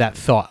have that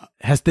thought.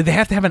 They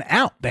have to have an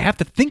out. They have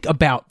to think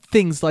about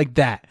things like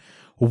that.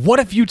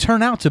 What if you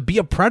turn out to be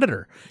a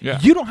predator? Yeah.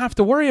 You don't have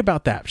to worry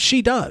about that.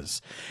 She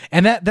does.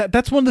 And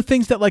that's one of the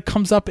things that like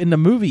comes up in the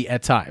movie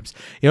at times.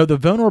 You know, the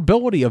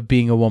vulnerability of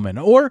being a woman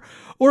or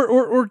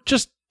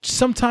just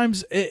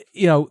sometimes,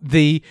 you know,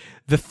 the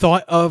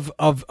thought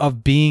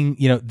of being,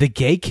 you know, the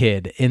gay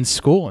kid in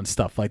school and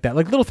stuff like that,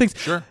 like little things.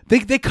 Sure.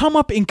 They come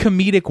up in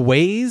comedic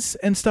ways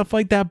and stuff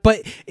like that,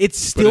 but it's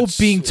still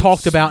being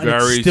talked about, and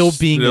it's still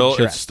being addressed.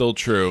 It's still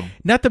true.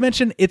 Not to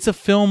mention, it's a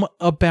film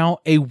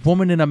about a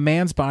woman in a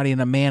man's body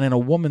and a man in a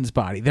woman's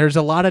body. There's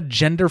a lot of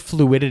gender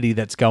fluidity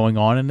that's going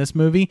on in this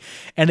movie,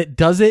 and it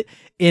does it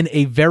in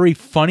a very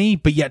funny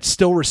but yet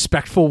still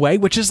respectful way,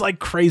 which is like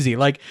crazy.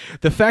 Like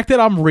the fact that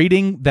I'm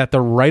reading that the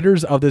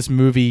writers of this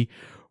movie,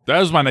 that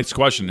was my next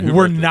question, who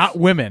were wrote this? not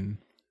women.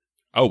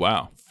 Oh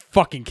wow,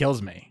 fucking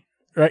kills me.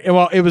 Right.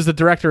 Well, it was the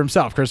director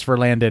himself, Christopher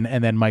Landon,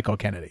 and then Michael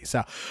Kennedy.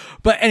 So,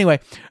 but anyway,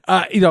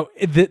 you know,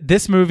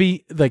 this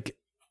movie, like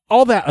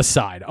all that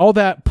aside, all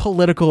that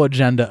political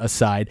agenda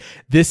aside,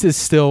 this is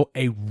still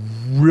a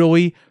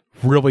really,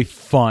 really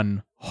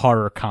fun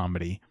horror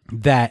comedy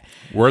that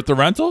worth the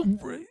rental.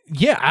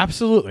 Yeah,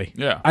 absolutely.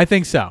 Yeah, I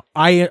think so.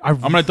 I'm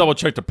gonna double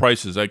check the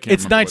prices. I can't.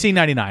 It's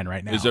 $19.99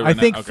 right now. Is it I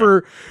think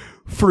okay.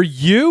 for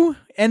you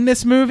and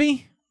this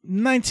movie,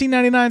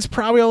 $19.99 is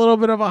probably a little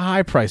bit of a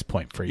high price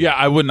point for you. Yeah,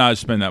 I would not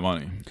spend that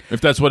money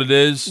if that's what it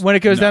is. When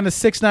it goes down to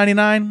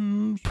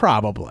 $6.99,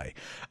 probably.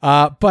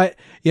 But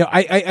you know,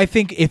 I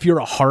think if you're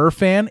a horror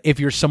fan, if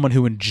you're someone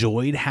who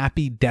enjoyed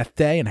Happy Death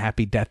Day, and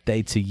Happy Death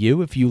Day to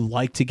you, if you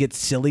like to get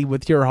silly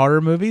with your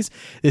horror movies,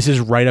 this is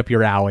right up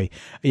your alley.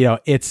 You know,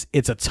 it's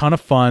a ton of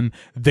fun.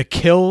 The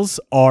kills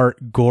are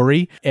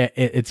gory.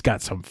 It's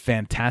got some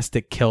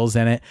fantastic kills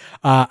in it.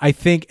 I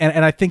think,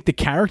 and I think the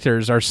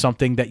characters are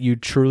something that you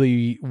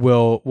truly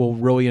will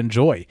really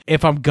enjoy.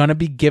 If I'm gonna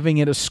be giving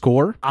it a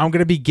score, I'm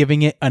gonna be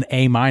giving it an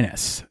A-.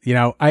 You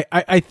know,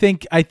 I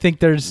think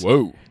there's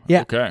whoa.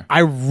 Yeah, okay. I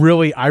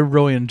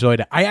really enjoyed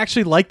it. I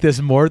actually like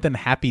this more than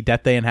Happy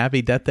Death Day and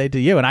Happy Death Day to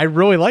You, and I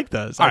really like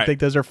those. I think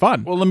those are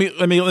fun. Well, let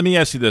me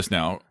ask you this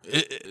now.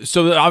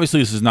 So obviously,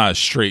 this is not a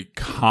straight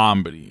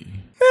comedy.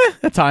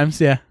 At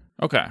times, yeah.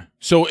 Okay.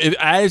 So,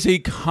 as a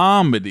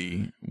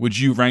comedy, would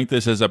you rank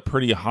this as a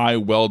pretty high,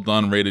 well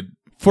done, rated?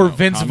 For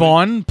Vince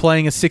Vaughn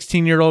playing a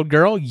 16-year-old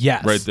girl,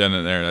 yes. Right then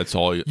and there, that's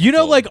all. You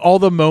know, like all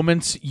the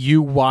moments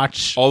you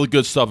watch, all the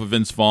good stuff of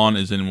Vince Vaughn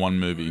is in one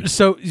movie.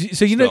 So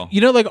you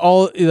know, like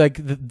all like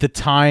the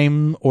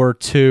time or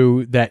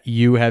two that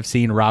you have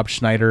seen Rob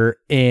Schneider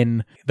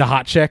in The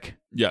Hot Chick.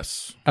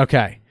 Yes.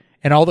 Okay,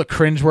 and all the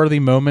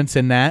cringeworthy moments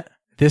in that.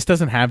 This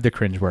doesn't have the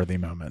cringeworthy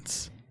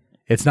moments.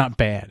 It's not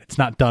bad. It's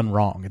not done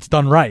wrong. It's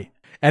done right.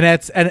 And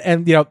that's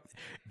and you know.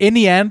 In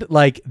the end,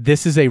 like,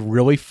 this is a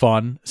really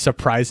fun,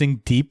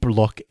 surprising, deep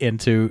look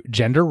into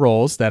gender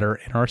roles that are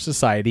in our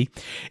society,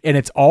 and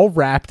it's all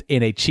wrapped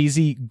in a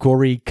cheesy,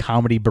 gory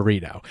comedy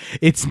burrito.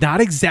 It's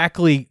not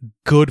exactly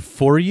good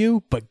for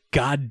you, but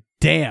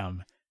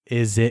goddamn,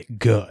 is it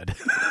good?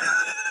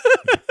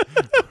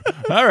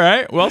 All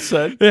right, well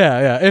said.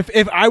 Yeah.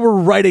 If I were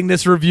writing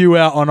this review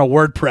out on a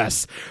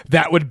WordPress,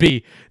 that would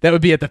be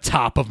at the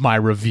top of my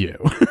review.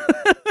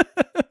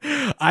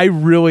 I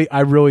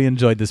really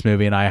enjoyed this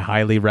movie, and I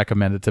highly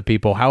recommend it to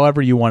people.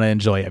 However you want to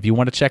enjoy it. If you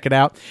want to check it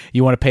out,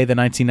 you want to pay the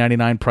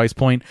 $19.99 price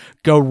point,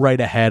 go right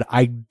ahead.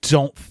 I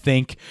don't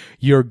think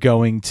you're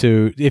going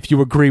to, if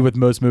you agree with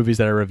most movies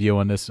that I review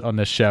on this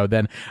show,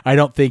 then I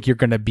don't think you're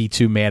going to be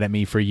too mad at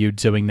me for you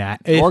doing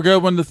that. Or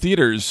go in the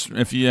theaters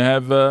if you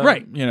have,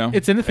 right.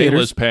 it's in the theaters.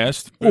 A-list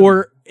pass.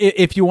 Or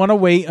if you want to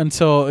wait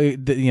until,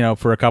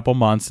 for a couple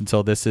months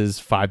until this is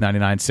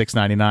 $5.99,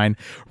 $6.99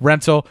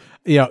 rental,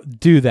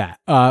 do that.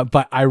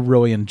 But I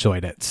really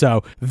enjoyed it.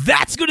 So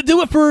that's going to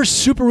do it for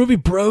Super Movie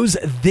Bros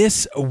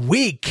this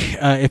week.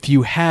 If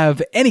you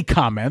have any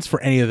comments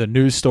for any of the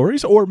news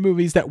stories or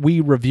movies that we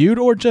reviewed,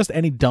 or just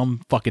any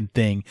dumb fucking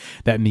thing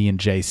that me and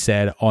Jay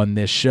said on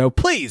this show,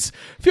 please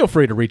feel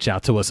free to reach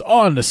out to us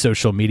on the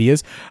social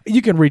medias.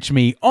 You can reach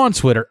me on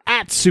Twitter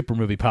at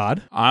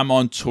SuperMoviePod. I'm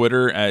on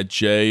Twitter at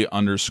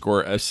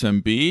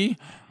J_SMB.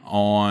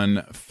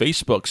 On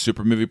Facebook,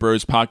 Super Movie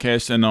Bros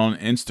Podcast, and on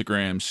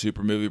Instagram,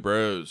 Super Movie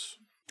Bros.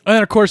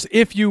 And of course,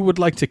 if you would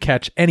like to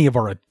catch any of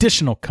our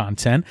additional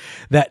content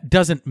that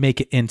doesn't make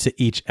it into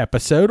each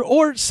episode,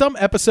 or some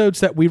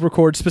episodes that we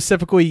record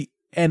specifically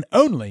and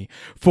only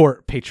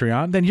for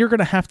Patreon, then you're going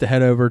to have to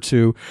head over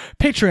to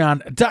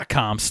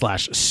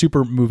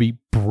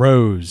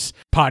patreon.com/supermoviebros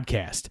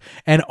podcast.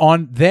 And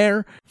on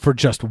there, for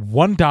just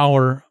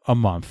 $1 a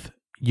month,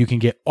 you can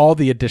get all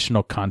the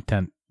additional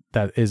content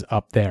that is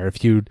up there.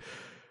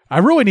 I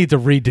really need to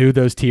redo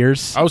those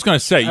tiers. I was going to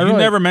say, you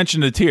never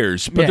mentioned the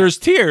tiers, but there's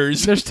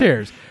tiers. There's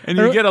tiers. And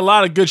you get a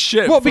lot of good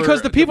shit. Well,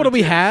 because the people that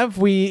we have,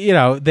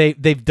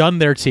 they've done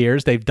their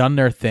tiers, they've done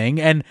their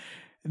thing, and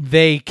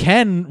they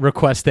can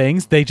request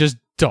things. They just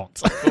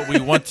don't. But we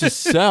want to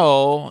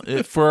sell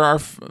it for our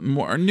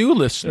more new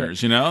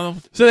listeners, So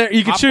there,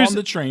 you can choose on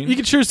the train. You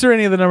can choose through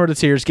any of the number of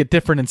tiers, get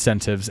different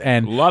incentives,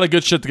 and a lot of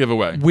good shit to give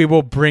away. We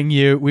will bring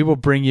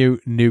you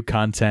new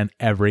content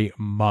every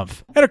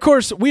month. And of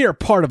course, we are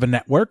part of a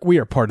network. We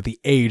are part of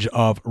the Age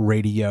of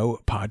Radio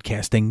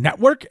Podcasting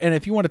Network. And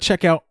if you want to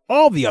check out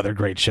all the other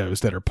great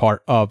shows that are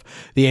part of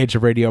the Age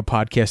of Radio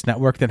Podcast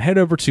Network, then head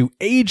over to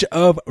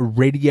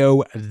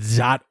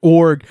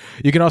ageofradio.org.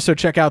 You can also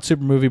check out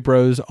Super Movie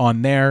Bros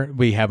on there.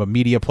 We have a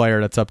media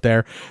player that's up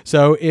there.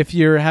 So if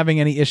you're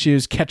having any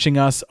issues catching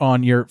us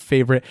on your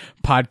favorite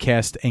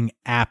podcasting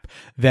app,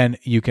 then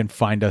you can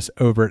find us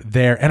over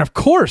there. And of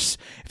course,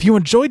 if you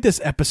enjoyed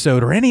this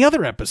episode or any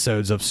other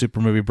episodes of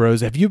Super Movie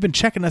Bros, if you've been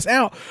checking us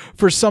out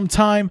for some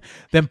time,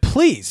 then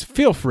please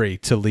feel free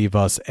to leave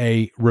us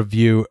a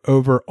review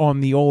over on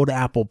the old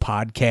Apple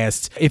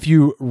Podcasts. If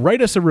you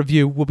write us a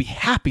review, we'll be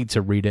happy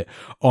to read it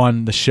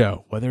on the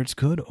show, whether it's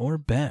good or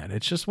bad.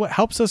 It's just what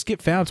helps us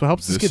get found, so it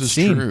helps us get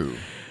seen. True.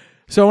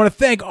 So I want to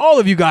thank all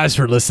of you guys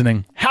for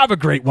listening. Have a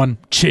great one.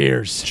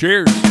 Cheers.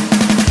 Cheers.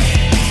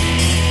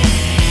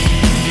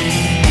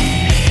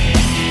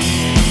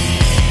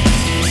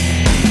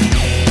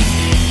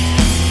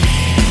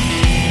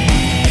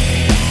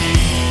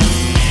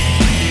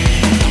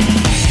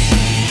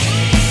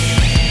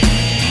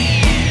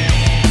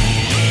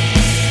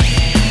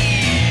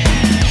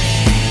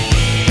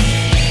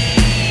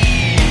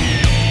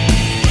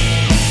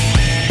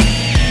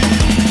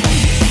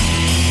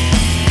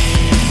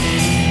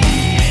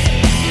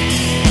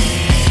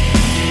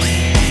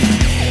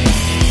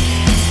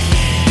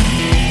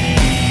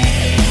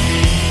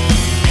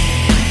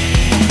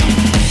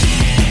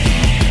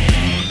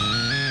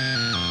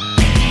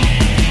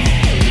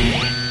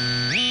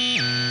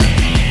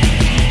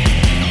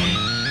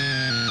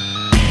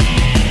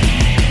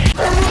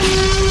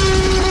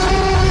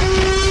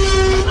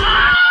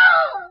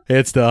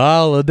 It's the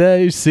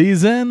holiday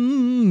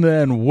season,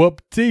 and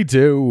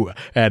whoop-de-doo,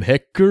 and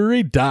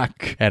Hickory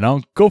Dock, and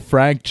Uncle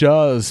Frank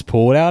just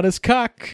pulled out his cock.